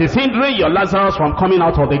thing that is hindering your Lazarus from coming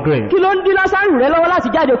out of the grave? Kí ló ń dí Lásárù rẹ lọ́wọ́ láti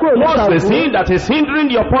jáde kúrò ní What's the ìsànkú? thing that is hindering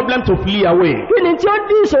your problem to flee away? Kí ni tí ó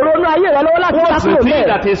dí ìṣòro inú ayé rẹ lọ́wọ́ láti sá What's the kúrò thing bẹ́ẹ̀?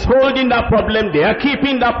 that is holding that problem there,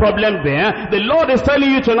 keeping that problem there? The Lord is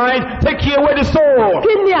telling you tonight, take ye away the stone.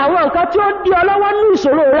 Kí ni àwọn nǹkan tí ó ń dí ọ lọ́wọ́ ní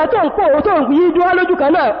ìṣòro rẹ tó ń kó tó ń yí dúró lójú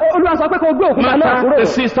kan náà? Olúwa sọ pé kó gbé òkúta náà Martha, kúrò. the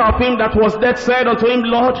sister of him that was dead, said unto him,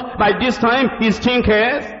 Lord, by this time he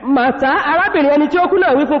stinketh. Màtá arábìnrin ẹni tí ó kú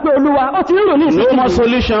náà wí fún pé Olúwa ó ti ń rùn ní No more ìsinsìnyí.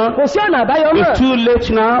 solution. Kò sí ọ̀nà àbáyọ náà. It's too late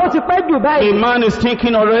Ó now. ti pẹ́ jù The báyìí. man is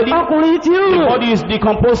stinking already. Ọkùnrin ti ń The rùn. body is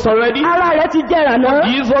decomposed already. Ara rẹ̀ ti jẹrà náà.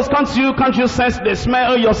 Jesus, can't you sense the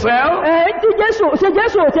smell yourself? Tí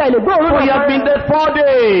Jésù ò tiẹ̀ lè gbóòórùn For he had been dead 4 Orí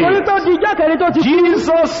days. tó di ijọ́ kẹrin tó ti kú.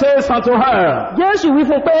 Jesus says unto her, Jésù wí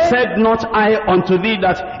fún pé. said not I unto thee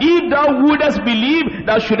that if thou wouldest believe,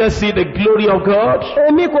 thou shouldest see the glory of God?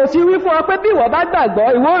 Èmi kò sí wí fún ọ pé bí ìwọ bá gbàgbọ́,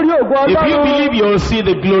 ìwọ ó rí ògo If you Ọlọ́run. believe, you will see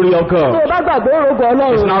the glory of Tó o God. bá gbàgbọ́, ó rogo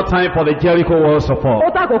It's Ọlọ́run. now time for the Jericho walls to fall. Ó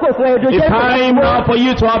tó àkókò fún ẹ̀dùn It's Jésù. time now for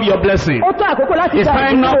you to have your blessing. Ó tó àkókò láti It's gba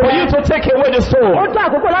time now ìdúró for rẹ. you to take away the Ó stone. tó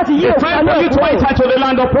àkókò láti yí It's òkúta time for náà you to kúrò. enter into the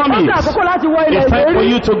land of Ó tó promise. àkókò láti wọ ilẹ̀ It's time for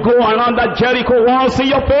ìlérí. you to go around that Jericho walls in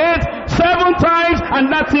your faith 7 times and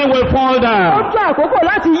that thing will fall Ó down. tó àkókò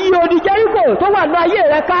láti yí odi Jẹ́ríkò tó wà ní ayé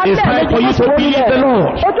rẹ ká It's time for you to believe the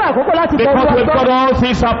Lord. Ó tó àkókò láti Because with God ọgbọ́n. all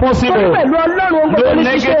things are Tó possible. pẹ̀lú Ọlọ́run ohun No gbogbo ní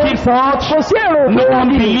negative ṣíṣe. thoughts, Kò sí èrò no òkúta bì.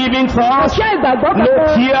 unbelieving Kò thoughts, sí àìgbàgbọ́ no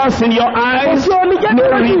kankan. tears in your eyes, sí omijé no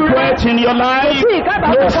lójú rẹ. regret in your life,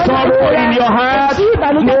 no sorrow in your heart,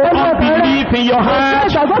 no unbelief in your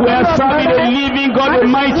heart. We are serving a living God, a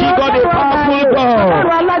mighty God, a powerful God.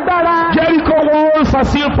 Ọlọ́run alágbára. Jericho walls are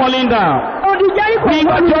still falling down. Odi Jẹ́ríkò The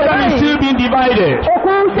wọ́n ní Jordan is still being divided.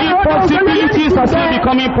 Impossibilities are still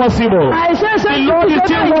becoming possible. The Lord is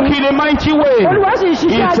still working a mighty way. Olúwa sì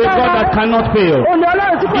ṣiṣẹ́ He is a God that cannot fail. Olú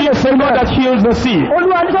Ọlọ́run tí kò He lè is a God that heals the sick.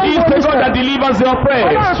 Olúwa ní tó ń He is a God that delivers the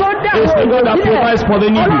oppressed. Ọlọ́run tó ń dá He is àwọn a God that ènìyàn provides for the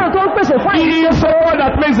needy. Ọlọ́run tó ń pèsè fún He àìsàn. is a God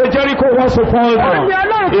that makes the Jericho walls to fall down.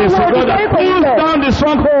 He is a God that pulls down the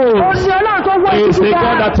strongholds. Olú Ọlọ́run tó wọ́ He is a ìtúkà.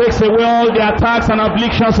 God that takes away all the attacks and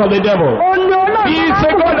afflictions of the devil. Olú Ọlọ́run He is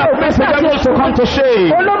a God that makes the devil to come to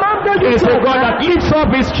shame. Olú máa ń dojú It's a God that lifts up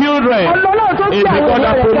his children. Ọlọ́run tó It's gbé a àwọn God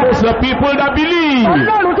that ènìyàn rẹ̀ promotes ga. the people that believe.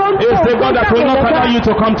 Ọlọ́run tó ń gbé It's a God that will not allow you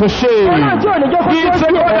to come to shame. Ọlọ́run tí ò ní jẹ́ kó It's tó a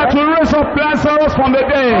sí God ẹ̀. that will raise up Lazarus from the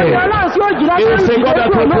dead. Ọlọ́run tí ó jì Lásárù It's a dìde God that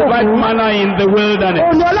kúrò will ní provide òkú. manna in the wilderness.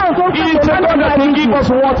 Òní Ọlọ́run tó ń pèsè It's a mánà God ní that will give aginjù. us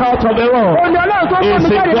water out of the rock. Òní Ọlọ́run tó ń It's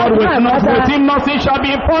fún mi a jáde God láti with máa with àpáta. him nothing shall be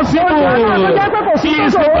impossible. Òní Ọlọ́run tó jẹ́ pé kò sí He tó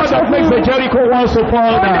is the ṣòro God ṣe that fún makes un. the Jericho walls to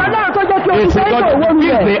fall Òní down. Ọlọ́run tó jẹ́ kí omi It's a God Jẹ́ríkò wó that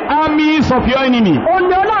defeats lulẹ̀. the armies of your enemy.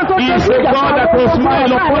 Òní Ọlọ́run tó He ṣe is sí a ìjà God fún that àwọn will ọmọ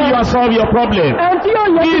smile ọmọ upon you rẹ̀. and solve your problem. Ẹni tí yóò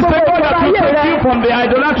yẹ He kí is the gbogbo God that ìjọba will ayé take rẹ̀. you from the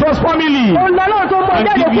idolatrous family Òní Ọlọ́run tó mú and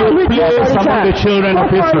jáde give kúrò you ní a ìdí place ọ̀rìṣà. among the children Ó of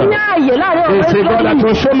fún ọ ní Israel. ààyè láàrin ọ̀rọ̀ It's a God that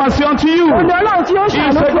will show mercy unto you. Òní Ọlọ́run tí ó He is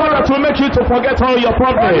ṣàánú a fún God ọ. that will make you to forget all your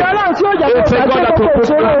problems. Òní Ọlọ́run tí ó jẹ́ It's a kó God gbàgbé that will gbogbo put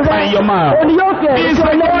ìṣòro laughter rẹ̀. in your mouth. Òní yóò fi He ẹ̀rí is sí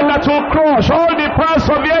a God ọlẹ́nu. that will crush all the powers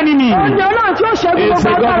of the enemy. Òní Ọlọ́run tí ó ṣẹ́gun It's a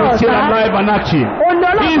gbogbo God agbára who is still ọ̀tá. alive and active. Òní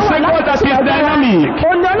Ọlọ́run He is tó a wà God láti that ṣe is agbára. dynamic.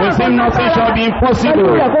 Òní Ọlọ́run With tó him ní nothing agbára. shall be Pẹ̀lú impossible.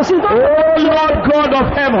 rẹ̀ kò sí tó Oh Lord God of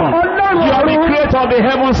heaven, Ọlọ́run you are the ọ̀run. creator of the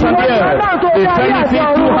heavens and the Ọlọ́run earth. tó Is dá ayé àti anything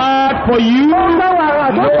ọ̀run. too hard for you? Ó ń bá wa rà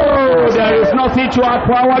tó No, there is nothing too hard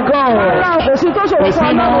for our God. Ọlọ́run kò sí tó ṣòro With fún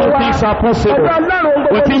him Ọlọ́run all wa. things are possible. Pẹ̀lú Ọlọ́run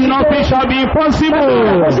gbogbo With him ti ṣe. nothing shall be Pẹ̀lú rẹ̀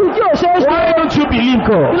impossible. kò sí tí ò ṣe é ṣe. Why don't you believe Kí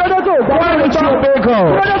God? ló dé tó gbọ́ Why don't you lọ́run? obey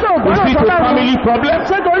God? Kí ló dé tó gbọ́ Is it a lọ́run? family problem?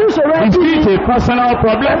 Ṣé torí ìṣòro Is ẹbí it ni? a personal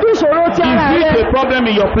problem? Tàbí ìṣòro ti ara Is it rẹ̀? a problem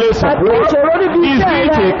in your place of Tàbí work? ìṣòro níbi Is iṣẹ́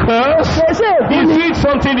it a rẹ̀? curse? Ṣé ègbé Is ni? it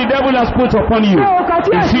something the devil has put upon you? Ṣé ọkàn tí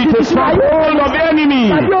Is ẹ̀sìn it ti a fi sínú ayé stronghold rẹ̀? of the enemy?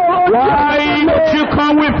 Tàbí ohun tí Why ẹ̀sìn don't ti you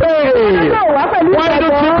come with Kí ló faith? dé tó wá pẹ̀lú Why don't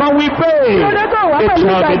you ìgbàgbọ́? come with Kí ló dé faith? tó wá It pẹ̀lú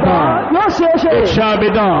shall be ìgbàgbọ́? done. Yóò ṣe é ṣe. It shall be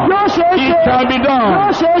done. Yóò ṣe é ṣe. It shall be Yóò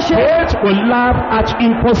done. ṣe é ṣe. Faith will laugh at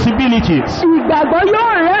impossibilities. Ìgbàgbọ́ yóò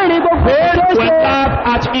rẹ́rìn gbogbo Faith ìṣeéṣe. will laugh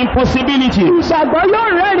at impossibilities. Ìgbàgbọ́ yóò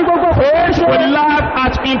rẹ́rìn gbogbo Faith ìṣeéṣe. will laugh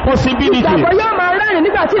at impossibilities. Ìgbàgbọ́ yóò máa rẹ́rìn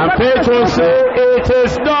nígbà tí And ìgbàgbọ́ faith will say, it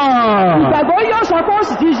is done. Ìgbàgbọ́ yóò sọ pé ó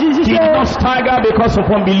sì ti He did ṣiṣẹ́. not stagger because of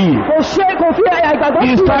unbelief. Kò fi ìgbàgbọ́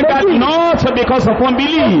He sí staggered èméjì. not because of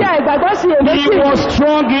unbelief. Kí ìgbàgbọ́ sí He èméjì. was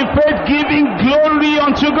strong in faith, giving glory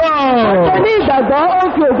unto Ó God. ní ìgbàgbọ́ ó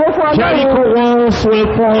fi ògo fún Jericho Ọlọ́run. walls will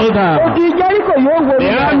fall down. Odi Jẹ́ríkò yóò wó The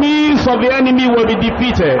lulẹ̀. armies of the enemy will be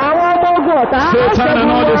defeated. Àwọn ọmọ ogun ọ̀tá á Satan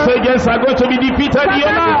and all the ṣẹ́gun wọn. soldiers are going to be defeated in your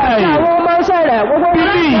Sátánì àti life. àwọn ọmọ iṣẹ́ rẹ̀ gbogbo wọn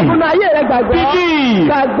láti Believe. ṣẹ́gun ayé rẹ̀ gbàgbọ́. Believe.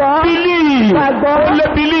 Gbàgbọ́. Believe. Gbàgbọ́. Only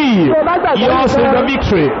believe. Tó o bá gbàgbọ́ Yours is nìkan. the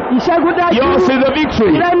victory. Ìṣẹ́gun dájú. Yours is the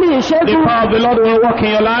victory. Rẹ́ ní The ìṣẹ́gun. power of the Lord will work in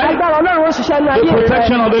your life. Agbára Ọlọ́run ó ṣiṣẹ́ ní The ayé rẹ̀.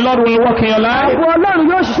 protection of the Lord will work in your life. Ààbò Ọlọ́run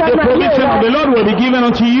yóò ṣiṣẹ́ The ní ayé provision of rẹ̀. the Lord will be given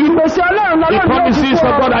unto you. Ìpèsè Ọlọ́run The lọ́lọ́run yóò fi promises fún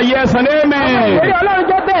of ọ. God are yes and Ìlérí amen. Ọlọ́run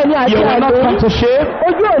jẹ́ bẹ́ẹ̀ ni àti You will not come àdé. to shame.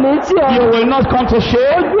 Ojú ò ní tì ọ́. You will not come to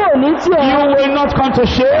shame. Ojú ò ní tì ọ́. You will not come to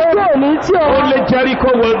shame. Ojú ò ní tì ọ́. Only Jericho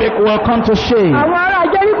will come to shame. Àwọn ará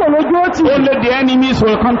Jẹ́ríkò lójú ó tì. Only the enemies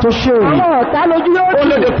will come to shame. Àwọn ọ̀tá lójú yóò tì.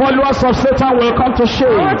 Only the followers of Satan will come to Àwọn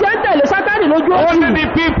shame. tí ń tẹ̀lé Sátánì lójú ó tì. Only the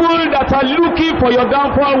people that are looking for your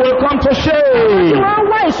downfall will come to Tí shame. wọ́n ń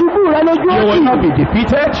wá ìṣubú rẹ lójú ó You tì. will not be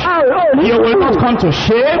defeated. A ò ní You will ṣubú. not come to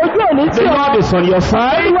shame. Ojú ò ní tì The ọ́. Lord is on your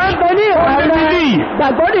side. Ìwà ń bẹ ní ìwà Only rẹ. believe.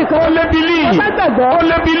 Gbàgbọ́ nìkan. Only believe. Ọba gbàgbọ́.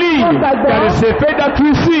 Only believe. There is a faith that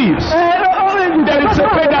receives. There is a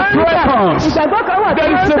faith that reckons. Ìgbàgbọ́ kan wà tó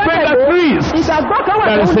There máa is ń a faith that tẹ̀lé. reads. Ìgbàgbọ́ kan wà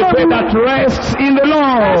There tó is ń a faith tóbi. that rests in the Sì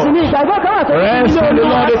Lord. ni ìgbàgbọ́ kan wà tó ń Rest in the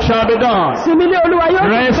Lord, it shall be done. Sinmi ní Olúwa yóò sì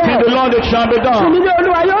Rest in bẹ́ẹ̀. the Lord, it shall be Sinmi done. ní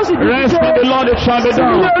Olúwa yóò sì di Rest ṣíṣe. in the Lord, it shall be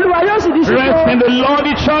Sinmi ní done. Olúwa yóò sì di ṣíṣe. Rest in the Lord,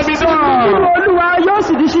 it shall be Sinmi nínú done. Olúwa yóò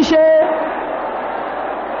sì di ṣíṣe.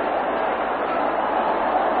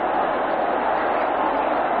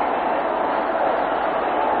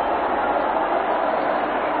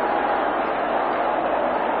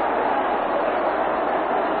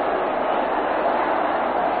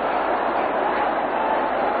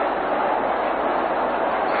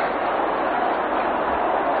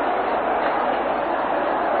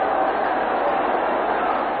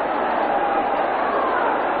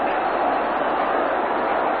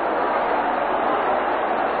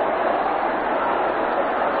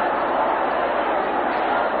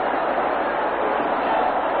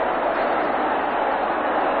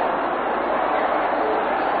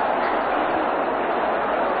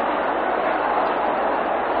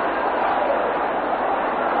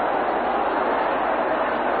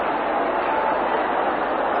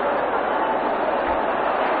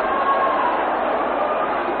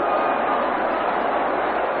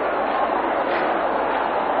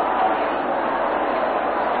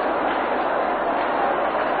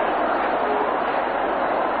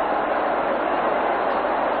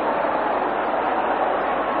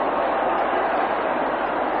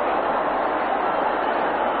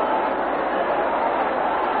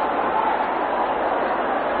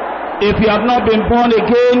 If you have not been born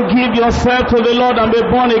again, give yourself to the Lord and be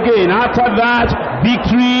born again. After that,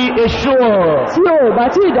 victory is sure. Tí o bá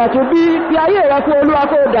tí ìdàtòbí fi ayé rẹ fún Olúwa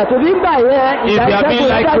kó ìdàtòbí ń gbà yẹn, If you have been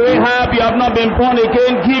like Rahab, you have not been born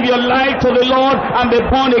again, give your life to the Lord and be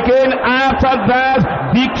born again. After that,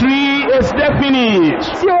 victory is definite.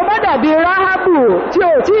 Tí o bá dàbí Ráhábù tí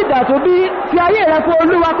o tí ìdàtòbí fi ayé rẹ fún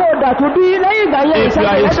Olúwa kó ìdàtòbí lẹ́yìn ìgbà yẹn If you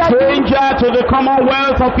are a stranger to the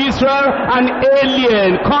commonwealth of Israel, an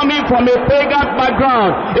alien coming from a pagan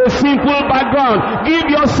background, a sinful background, give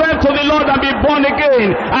yourself to the Lord and be born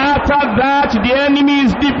again. After that, the enemy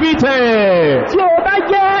is defeated. Tí o bá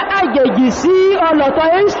jẹ́ àjèjì sí ọlọ̀tọ̀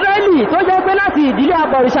Ísírẹ́lì tó jẹ́ pé láti ìdílé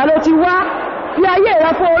abọ̀rìṣà ló ti wá, fi ayé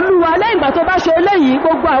rẹ fún Olúwa lẹ́yìn ìgbà tó bá ṣe eléyìí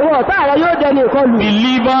gbogbo àwọn ọ̀tá rẹ yóò dẹni ìkọlù.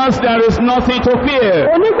 Believers, there is nothing to fear.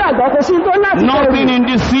 Onígbàgbọ́ kò sí tó láti Nothing in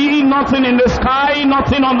the sea, nothing in the sky,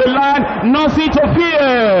 nothing on the land, nothing to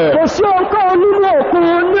fear. Kò sí ohunkóhun nínú òkun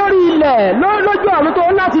lórí ilẹ̀ lójú ọ̀run tó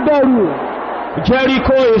láti bẹ̀rù.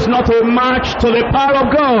 Jericho is not a match to the power of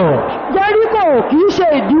God. Jericho kìí ṣe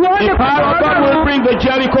ìdíwọ́ The power of God will bring the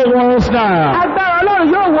Jericho walls down. Agbára Ọlọ́run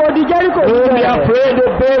yóò wo di Jericho Don't be afraid,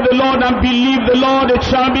 obey the Lord and believe the Lord, it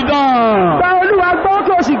shall be done. Gba Olúwa gbọ́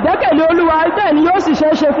kí o sì gbẹ́kẹ̀lé Olúwa bẹ́ẹ̀ ni yóò sì ṣe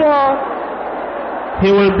é ṣe fún ọ. He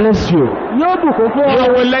will bless you. Yóò bùkún fún ọ.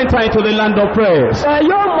 You will enter into the land of praise.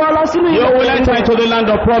 Yóò mú ọ lọ sínú You will enter into the land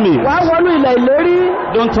of promise. Wàá wọnú ilẹ̀ ìlérí.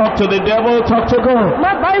 Don't talk to the devil, talk to God.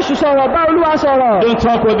 Má bá èṣù sọ̀rọ̀, bá Olúwa sọ̀rọ̀. Don't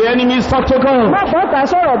talk with the enemies, talk to God. Má bá ọ̀tá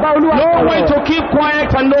sọ̀rọ̀, bá Olúwa Know sọ̀rọ̀. when to keep quiet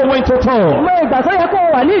and know when to talk. Mọ ìgbà tó yẹ kó o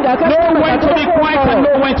wà ní ìdákẹ́jẹ́. Know when to be quiet and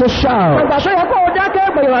know when to shout. Ìgbà tó yẹ kó o dákẹ́,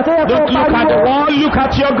 ìgbà tó yẹ kó o Don't look at the pariwo. wall, look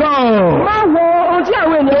at your God. Má wo ohun tí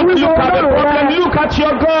àwọn ènìyàn wí Don't look at the Ọlọ́run problem, rẹ. look at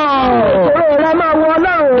your God. Ìṣòro rẹ máa wo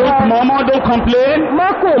Ọlọ́run rẹ. Don't murmur, don't complain. Má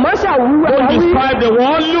kò má ṣàwúrò Don't àwí. describe the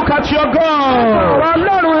wall, look at your God. Ọ̀rọ̀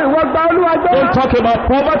Ọlọ́run ìwọ gba Olúwa gbọ́. Don't talk about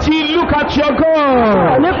poverty, look at your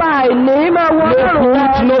God. Nípa àìní máa wo No Ọlọ́run food,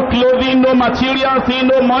 rẹ. no clothing, no material thing,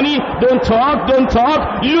 no money. Don't talk,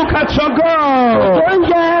 look at your God.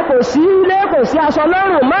 Oúnjẹ kò sí ilé kò sí aṣọ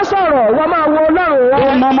lọ́rùn má sọ̀rọ̀ wọ́n máa wo Ọlọ́run rẹ.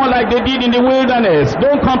 Don't murmur like they did in the wilderness.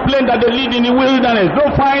 Don't complain that they lived in the wilderness.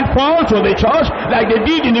 Don't find fault with the church like they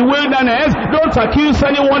did in the wilderness. Don't accuse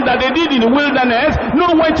anyone that they did in the wilderness.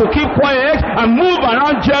 Know when to keep quiet and move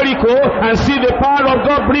around Jericho and see the power of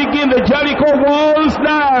God bringing the Jericho walls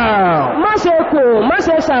down. Má ṣe kò má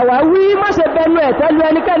ṣe ṣàwáwí má ṣe bẹnu ẹ̀tẹ́ lu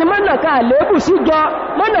ẹnikẹ́ni má nàka àléébù síjọ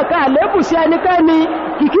má nàka àléébù sí ẹnikẹ́ni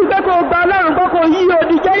kìkì pé kó gba Ọlọ́run gbọ́ kó yí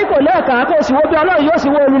odi Jericho lẹ́ẹ̀kan kó sì wo bí Ọlọ́run yóò sì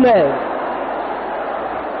wó lulẹ̀.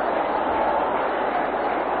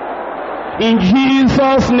 In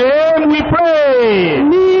Jesus' name we pray.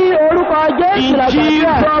 Ní orúkọ Jésù la In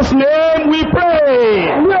gbàdúrà. Jesus' name we pray.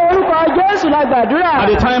 Ní orúkọ Jésù la gbàdúrà. At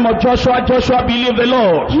the time of Joshua, Joshua believed the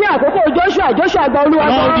Lord. Ní àkókò Joshua gba Olúwa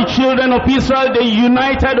And all the gbọ́. children of Israel, they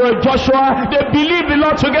united with Joshua. They believed the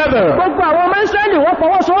Lord together. Gbogbo àwọn ọmọ Ísírẹ́lì wọ́n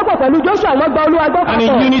fọwọ́sowọ́pọ̀ pẹ̀lú Joshua wọ́n gba Olúwa gbọ́ And in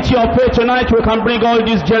papọ̀. unity of faith tonight, we can bring all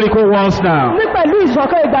these Jericho walls down. Ní pẹ̀lú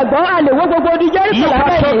ìṣọ̀kan ìgbàgbọ́ a lè wo gbogbo odi Jericho Look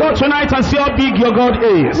lábẹ́ at your yìí. God tonight and see how big your God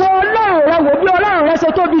is. Wo Ọlọ́run rẹ wò bí Ọlọ́run rẹ ṣe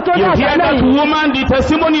tóbi tó ní You hear àgbáyé that yìí. woman, the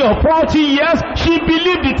testimony of 40 years, she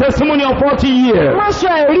believed the testimony of 40 years. Wọ́n sọ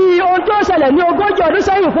ẹ̀rí ohun tó ṣẹlẹ̀ ní 40 ọdún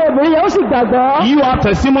sẹ́yìn fún obìnrin yẹn ó sì gbàgbọ́. You have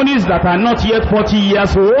testimonies that are not yet 40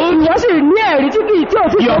 years old. Ìwọ́n sì ní ẹ̀rí tí kì í tí ò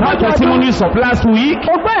tí You have had testimonies of last week,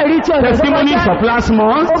 Ó gbọ́ ẹ̀rí tí ọ̀sẹ̀ tó testimonies kọjá. of last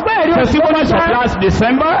month, testimonies of last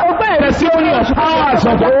December, testimony of hours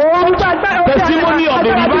of old, testimony of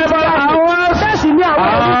the revival hours. Bẹ́ẹ̀ sì ni àwọn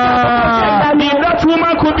ẹ̀rí tí If that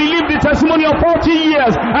woman could believe the testimony of 40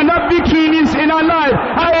 years and that victory is in her life,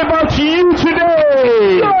 how about you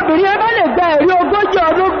today? Tí obìnrin ẹ bá lè gba ẹ̀rí 40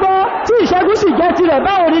 ọdún gbọ́ tí ìṣẹ́gun sì jẹ́ tirẹ̀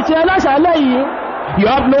báwo ni tirẹ̀ láṣàálẹ̀ yìí? You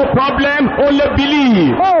have no problem, only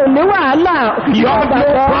believe. O ò ní wàhálà kìkì You kó have no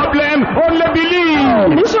gbàgbọ́. problem, only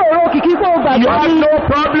believe. Níṣòro kìkì kó You gbàgbọ́ have ni. no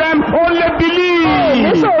problem, only believe.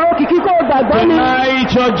 Níṣòro kìkì kó gbàgbọ́ ni.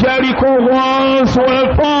 Tonight your Jericho walls will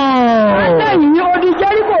fall. Lẹ́yìn odi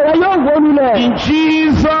Jericho rẹ yóò wó lulẹ̀. In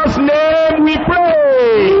Jesus' name we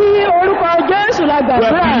pray. Ní orúkọ Jésù la We are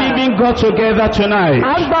gbàdúrà. believing God together tonight.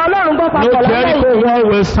 À ń gba Ọlọ́run gbọ́ No papọ̀ lọ́wọ́ Jericho yìí. wall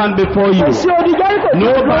will stand before you. Kò sí odi Jericho tí No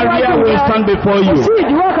ó dúró barrier wájú will rẹ. stand before Kò you. sí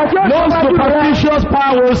ìdíwọ́ kan tí ó No dúró wájú rẹ. superstitious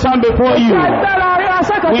power will stand before Kò sí you. agbára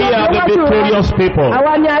asẹ́kọ̀ọ́ We are the victorious people.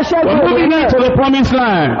 àwa ni aṣẹ́gun We're moving òmìnira. into the promised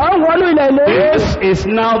land. Ó ń wọnú ilẹ̀ ìlérí. This is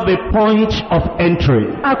now the point of entry.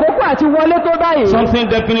 Àkókò àti wọlé tó báyìí. Something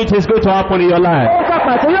definite is going to happen in your life. Ó kọ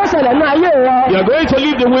pàtó yóò ṣẹlẹ̀ ní ayé rẹ. You are going to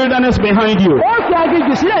leave the wilderness behind you. Ó fi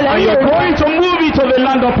aginjù sílẹ̀ And lẹ́yìn you're rẹ. going to move into the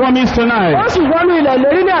land of promise Ó tonight. sì wọnú ilẹ̀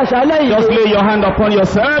ìlérí ní àṣálẹ́ yìí. Just lay your hand upon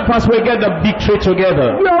yourself as we get the victory together.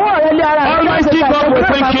 Bí ọwọ́ rẹ lé ara rẹ. Almighty God, we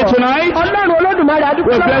thank you tonight. Ọlọ́run Olódùmarè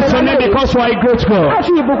adúgbò We bless your name because you are a great God. A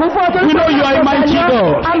fi ìbùkún fún ọtọ́ We know you are a mighty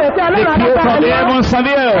God. Àmẹ̀fẹ́ The Ọlọ́run creator of the heavens and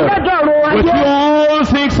the earth. Ẹlẹ́dọ̀ọ̀run With ayé. you all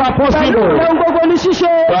things are Pẹ̀lú possible. ohun gbogbo ní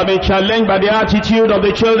ṣíṣe. We have been challenged by the attitude of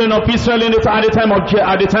the children of Israel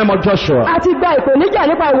at the time of Joshua. A ti gba ìpèníjà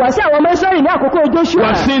nípa ìwàsí àwọn ọmọ Ísírẹ́lì ní àkókò We Jóṣúà.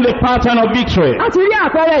 have seen the pattern of victory. A ti rí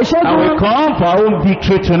àpẹẹrẹ And ìṣẹ́gun. we come for our own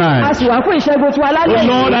victory A tonight. sì wá fún ìṣẹ́gun tiwa Oh lálẹ́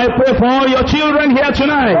Lord, yìí. I pray for all your children here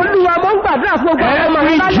tonight. Olúwa mo ń gbàdúrà fún gbogbo àwọn ọmọ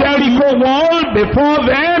Every mi lálẹ́ yìí. Jericho wall before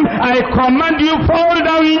them, I command you fall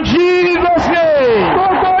down in Jesus' name.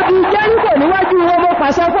 Gbogbo odi Jẹ́ríkò níwájú wọn mo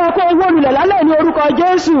pàṣẹ fún ọkọ̀ owó olùlẹ̀ lálẹ́ ní orúkọ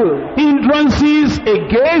Jésù. Hindrances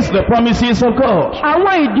against the promises of God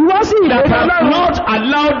Àwọn ìdíwọ́ sí that ìlérí have Ọlọ́run. not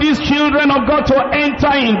allowed these children of God to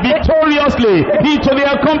enter in victoriously into the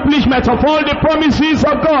accomplishment of all the promises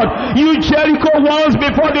of God. You Jericho walls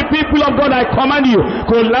before the people of God, I command you,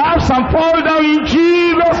 collapse and fall down in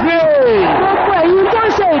Jesus' name. Gbogbo ẹ̀yin tó ń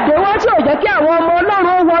ṣe ìdíwọ́ tí ò jẹ́ kí àwọn ọmọ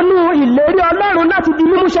Ọlọ́run wọnú ìlérí Ọlọ́run láti di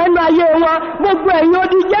mímúṣẹ nínú ayé wọn. Gbogbo ẹ̀yin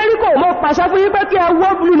odi Jẹ́ríkò mo pàṣẹ fún yín pé kí ẹ wó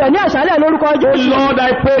lulẹ̀ ní àṣálẹ̀ lórúkọ Oh Jésù. Lord,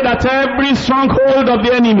 I pray that every stronghold of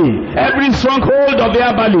the enemy, every stronghold of the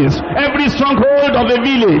herbalist, every stronghold of the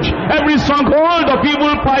village, every stronghold of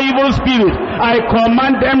evil spirit, I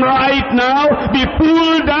command them right now, be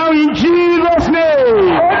pulled down in Jesus'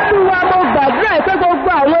 name. Olúwa mo gbàdúrà pé gbogbo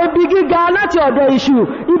àwọn ibi gíga láti ọ̀dọ̀ ìṣù,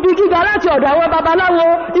 ibi gíga láti ọ̀dọ̀ àwọn babaláwo,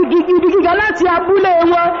 ibi gíga láti abúlé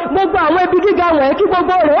wọn, gbogbo àwọn ibi gíga wọ̀nyí kí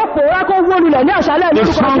gbogbo rẹ̀ ó pòórá kó wó lulẹ̀ ní àṣálẹ̀ The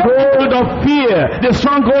lórúkọ Jésù. stronghold of fear, the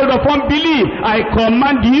stronghold of unbelief, I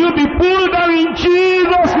command you, be pulled down in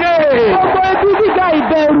Jesus' name. Gbogbo ibi gíga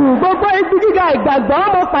ìbẹ̀rù, gbogbo ibi gíga ìgbàgbọ́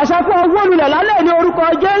mo pàṣẹ fún ọwọ́ lulẹ̀ lálẹ́ ní orúkọ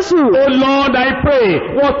Jésù. Oh Lord, I pray,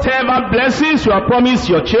 whatever blessings you have promised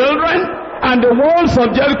your children, and the walls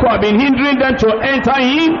of Jericho have been hindering them to enter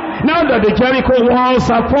in. Now that the Jericho walls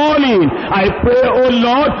are falling, I pray, oh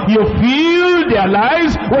Lord, you fill their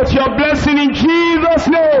lives with your blessing in Jesus'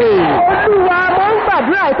 name. Olúwa mo ń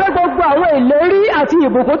gbàdúrà pé gbogbo àwọn ìlérí àti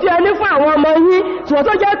ìbùkún tí ẹ ní fún àwọn ọmọ yín, ṣùgbọ́n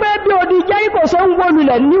tó jẹ́ pé bí odi Jẹ́ríkò ṣe ń wó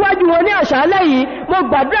lulẹ̀ níwájú wọn ní àṣálẹ́ yìí, mo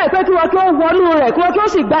gbàdúrà pé kí wọn kí ó wọnú rẹ̀, kí wọn kí ó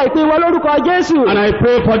sì gba ìpín wọn lórúkọ Jésù. And I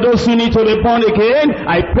pray for those who need to be born again,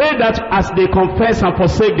 I pray that as they confess and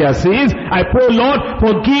forsake their sins, I pray, Lord,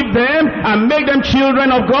 forgive them and make them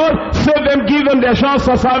children of God, save them, give them their chance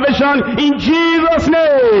of salvation in Jesus'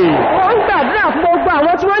 name. Wọ́n ń gbàdúrà fún gbogbo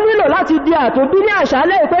àwọn tí wọ́n nílò láti di àtòbí ní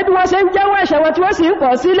àṣálẹ́ pé bí wọ́n ṣe ń jẹ́wọ́ ẹ̀ṣẹ̀ wọn tí wọ́n sì ń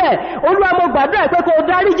kọ̀ sílẹ̀. Olúwa mo gbàdúrà pé kó o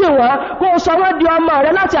dáríjì wọ́n, kó o sọ wọ́n di ọmọ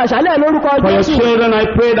rẹ láti àṣálẹ́ lórúkọ For your Jésù. children, I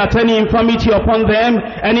pray that any infirmity upon them,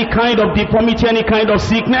 any kind of deformity, any kind of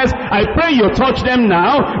sickness, I pray you touch them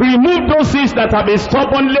now. Remove those things that have been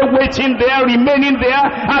stubbornly waiting there, remaining there,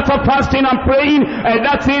 after fasting and praying, and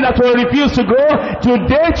that thing that will refuse to go,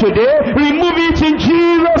 today, remove it in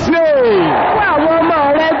Jesus' name. Fún àwọn ọmọ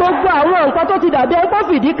rẹ gbogbo àwọn nǹkan tó ti dàbí ẹ̀kọ́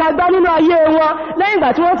fìdí kagbá nínú ayé wọn lẹ́yìn ìgbà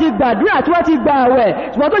tí wọ́n ti gbàdúrà tí wọ́n ti gbà àwẹ̀.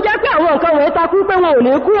 Ṣùgbọ́n tó jẹ́ pé àwọn nǹkan wọ̀nyí takú pé wọn ò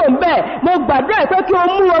ní kúrò ń bẹ̀. Mo gbàdúrà pé kí o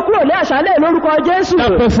mú wọn kúrò ní àṣálẹ́ lórúkọ Jésù.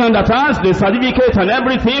 That person that has the certificate and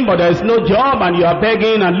everything, but there is no job and you are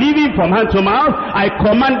begging and living from hand to mouth, I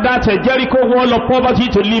command that Jericho wall of poverty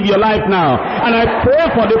to leave your life now. And I pray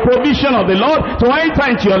for the provision of the Lord to enter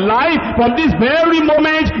into your life from this very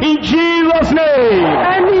moment in Jesus' name.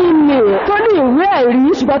 Ẹni ìní tó ní ìwé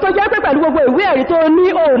ẹ̀rí ṣùgbọ́n tó jẹ́ pé pẹ̀lú gbogbo ìwé ẹ̀rí tó ní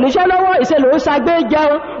òníṣẹ́ lọ́wọ́ ìṣèlú ó ṣagbé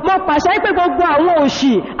jẹun. Mo pàṣẹ pé gbogbo àwọn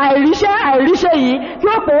òṣì àìríṣẹ́ yìí kí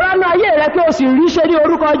ó pòórá ní ayé rẹ kí o sì ríṣẹ́ ní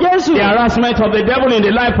orúkọ Jésù. The harassment of the devil in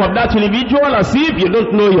the life of that individual, as if you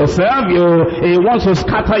don't know yourself, he wants to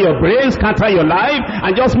scatter your brain, scatter your life,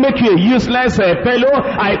 and just make you a useless fellow.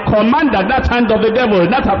 I command that hand of the devil,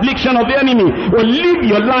 that affliction of the enemy, will leave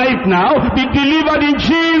your life now, be delivered in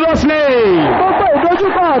Jesus' name. Gbogbo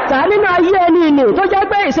ìdojúkọ ọ̀tá nínú ayé ẹni ìní tó jẹ́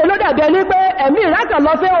pé ìṣe ló dàbí ẹni pé ẹ̀mí ìrákàn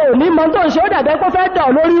lọ fẹ́ òní mọ tó ń ṣe ó dàbí pé fẹ́ dà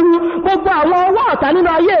lórí rú. Gbogbo àwọn ọwọ́ ọ̀tá nínú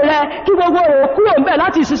ayé rẹ kí gbogbo rẹ̀ kúrò ń bẹ̀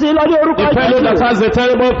láti ìsinsìnyí lọ ní orúkọ The fellow that Jésù. has a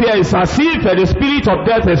terrible fear is as if the spirit of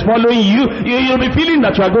death is following you. You'll be feeling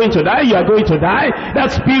that you are going to die, you are going to die.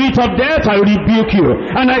 That spirit of death, I rebuke you.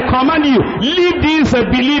 And I command you, leave this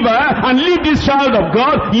believer and leave this child of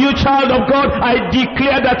God. You child of God, I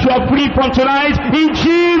declare that you are free from tonight in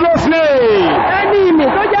Jesus' name. Ẹni ìní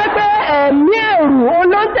tó jẹ́ pé ẹ̀mí ẹ̀rù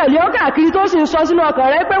olóńtẹ̀lé ọ káàkiri tó sì ń sọ sínú ọkàn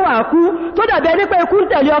rẹ pé wà kú tó dàbí ẹni pé ikú ń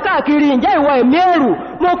tẹ̀lé ọ káàkiri, ǹjẹ́ ìwọ ẹ̀mí ẹ̀rù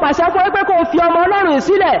mo pàṣẹ fún ẹ pé kó fi ọmọ Ọlọ́run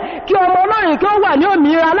sílẹ̀ kí ọmọ Ọlọ́run kí ó wà ní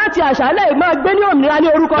òmìnira láti àṣálẹ́ máa gbé ní òmìnira ní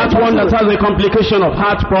orúkọ That one that has a complication of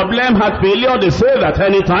heart problem, heart failure, they say that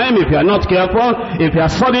anytime if you are not careful, if you are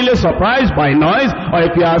suddenly surprised by noise, or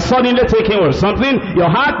if you are suddenly taken with something, your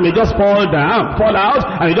heart may just fall out,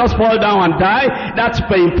 and you just fall down and die. That's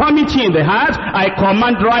the infirmity in the heart. I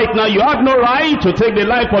command right now, you have no right to take the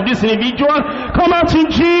life of this individual. Come out in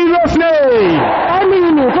Jesus' name. Ẹni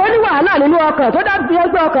ìnù tó ní wàhálà nínú ọkàn tó dábí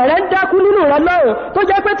ẹgbẹ́ ọkàn rẹ̀ ń dákú nínú rẹ̀ lọ́rùn tó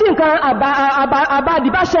jẹ́ pé tí nǹkan àbádì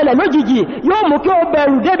bá ṣẹlẹ̀ lójijì yóò mú kí ó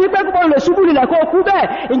bẹ̀rù débi pé kó lè ṣubú nílẹ̀ kó kú bẹ́ẹ̀.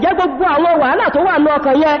 Ǹjẹ́ gbogbo àwọn wàhálà tó wà ní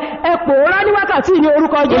ọkàn yẹn ẹ pòórá ní wákàtí ní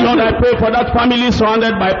orúkọ Jésù. Lord, I pray for that family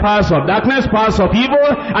surrounded by powers of darkness, powers of evil,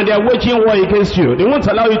 and they are waging war against you. They won't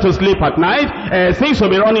allow you to sleep at night. Things will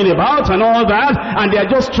be running about and all that, and they are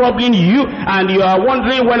just troubling you, and you are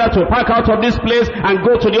wondering whether to pack out of this place and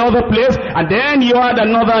go to the other place, and then you had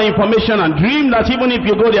another information and dream that even if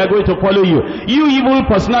you go, they are going to follow you. You evil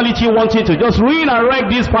personality wanting to just ruin and wreck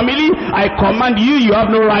this family, I command you, you have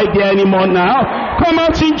no right there anymore now. Come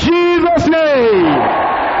out in Jesus' name.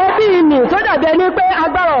 Ẹbí ìní tó dàbí ẹni pé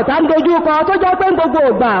agbára ọ̀tá ń dojú kọ tó jẹ́ pé gbogbo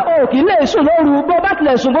ògbà ò kì í lè sùn lóru, bó bá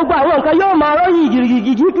tilẹ̀ sùn gbogbo àwọn nǹkan yóò máa rọ́yìn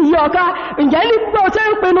gìrìgìrì kì í ọká. Ǹjẹ́ ní gbogbo tí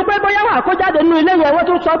ń pinnu pé bóyá wà kó jáde nínú ilé yẹn wọ́n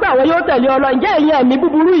tún sọ pé àwọn yóò tẹ̀lé ọ lọ. Ǹjẹ́ ẹ̀yin ẹ̀mí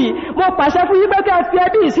búburú yìí mo pàṣẹ fún yín pé kí ẹ fi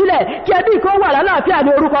ẹbí sílẹ̀ kí ẹbí kó wà lálàáfíà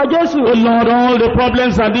ní orúkọ Jésù. Oh Lord, all the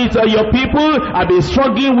problems that these your people have been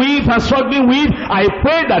struggling with, I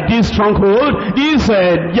pray that this stronghold, this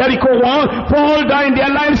Jericho wall, fall down in their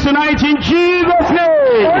lives tonight in Jesus'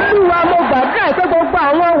 name. Olúwa mo gbàdúrà pé gbogbo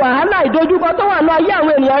àwọn wàhálà ìdojúkọ tó wà ní ayé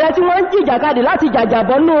àwọn ènìyàn rẹ tí wọ́n ń jìjàkadì láti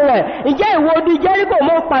jàjàbọ́ nínú rẹ̀. Ǹjẹ́ ìwọ odi Jericho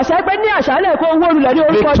mo pàṣẹ pé ní àṣálẹ́ kó wó lulẹ̀ ní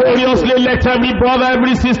orúkọ Jésù. Victoriously let every brother,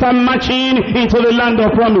 every sister marching into the land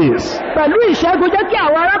of promise. Pẹ̀lú ìṣẹ́gun jẹ́ kí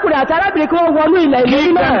àwọn arákùnrin àti arábìnrin kí wọ́n wọnú ilẹ̀ ìlérí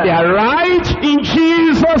Give náà. them their right in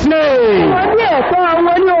Jesus' name. Wọ́n ní ẹ̀tọ́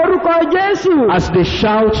àwọn ní orúkọ Jésù. As they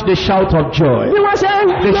shout the shout of joy, Bí wọ́n ṣe ń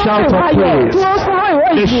the shout of praise, tí wọ́n fún ìwé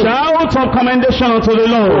the ìjì. shout of commendation unto the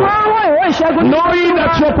Lord, Wọ́n wọ́n ìwé ìṣẹ́gun. knowing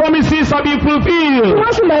that your promises have been fulfilled.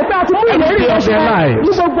 Wọ́n sì mọ̀ pé àti mú Every ìlérí day of their ìṣẹ́ lives,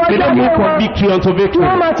 ní gbogbo they ọjọ́ don't ayé move from wọn. victory unto Kí victory.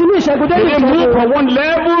 wọ́n máa ti ní ìṣẹ́gun dé They move ìṣẹ́gun. from one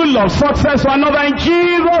level of success to another in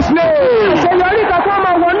Jesus' name. Àṣeyọrí kan kó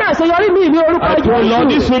máa wọ náà àṣeyọrí míì ní orúkọ I pray, Lord,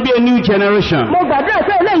 this Jésù. will be a new generation Mo gbàdúrà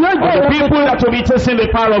pé eléyìí yóò of jẹ́ the ìran people tuntun. that will be tasting the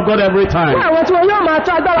power of God every time. Fún àwọn tí wọn yóò máa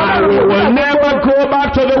tọ́ agbára And we will never go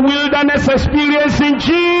back to the wilderness experience in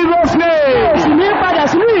Jesus' name. Sì ní padà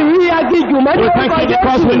sínú ìrírí aginjù mọ́ ní We orúkọ thank you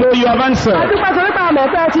because we Jésù. know you have answered. Adúpẹ́ sọ nípa àmọ̀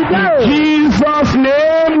ẹ̀fẹ́ ti In dáhùn. Jesus'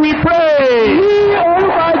 name we pray. Ní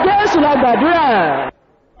orúkọ Jésù la gbàdúrà.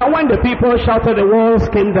 And when the people shouted, the walls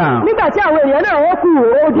came down. Nígbà tí àwọn ènìyàn náà wọ́n kú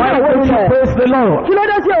ojú Why àwọn don't you ilẹ̀. praise the Lord? Kí ló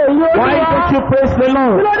dé tí òyìn Olúwa? Why don't you praise the Kí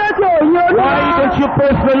Lord? ló dé tí òyìn Olúwa? Why don't you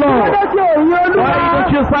praise the Kí ló Lord? dé tí òyìn Olúwa? Why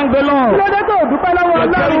don't you thank the Kí ló Lord? dé tí òdúpẹ́ lọ́wọ́ Your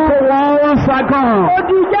Jericho Ọlọ́run? walls are gone.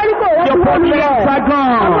 Odi Jẹ́ríkò wọ́n Your ti wọ́n problems lulẹ̀. are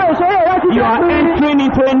gone. Àwọn ìṣòro rẹ̀ ti You are dẹ́kun. entering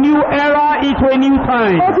into a new era, into a new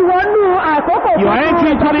time. Ó ti wọnú àkókò You are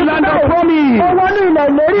entering into the land of promise. Ó wọnú ilẹ̀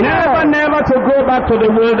ìlérí náà. Never to go back to the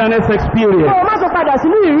wilderness experience. Kó o má sọ padà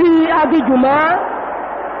sínú ìrírí aginjù mọ́.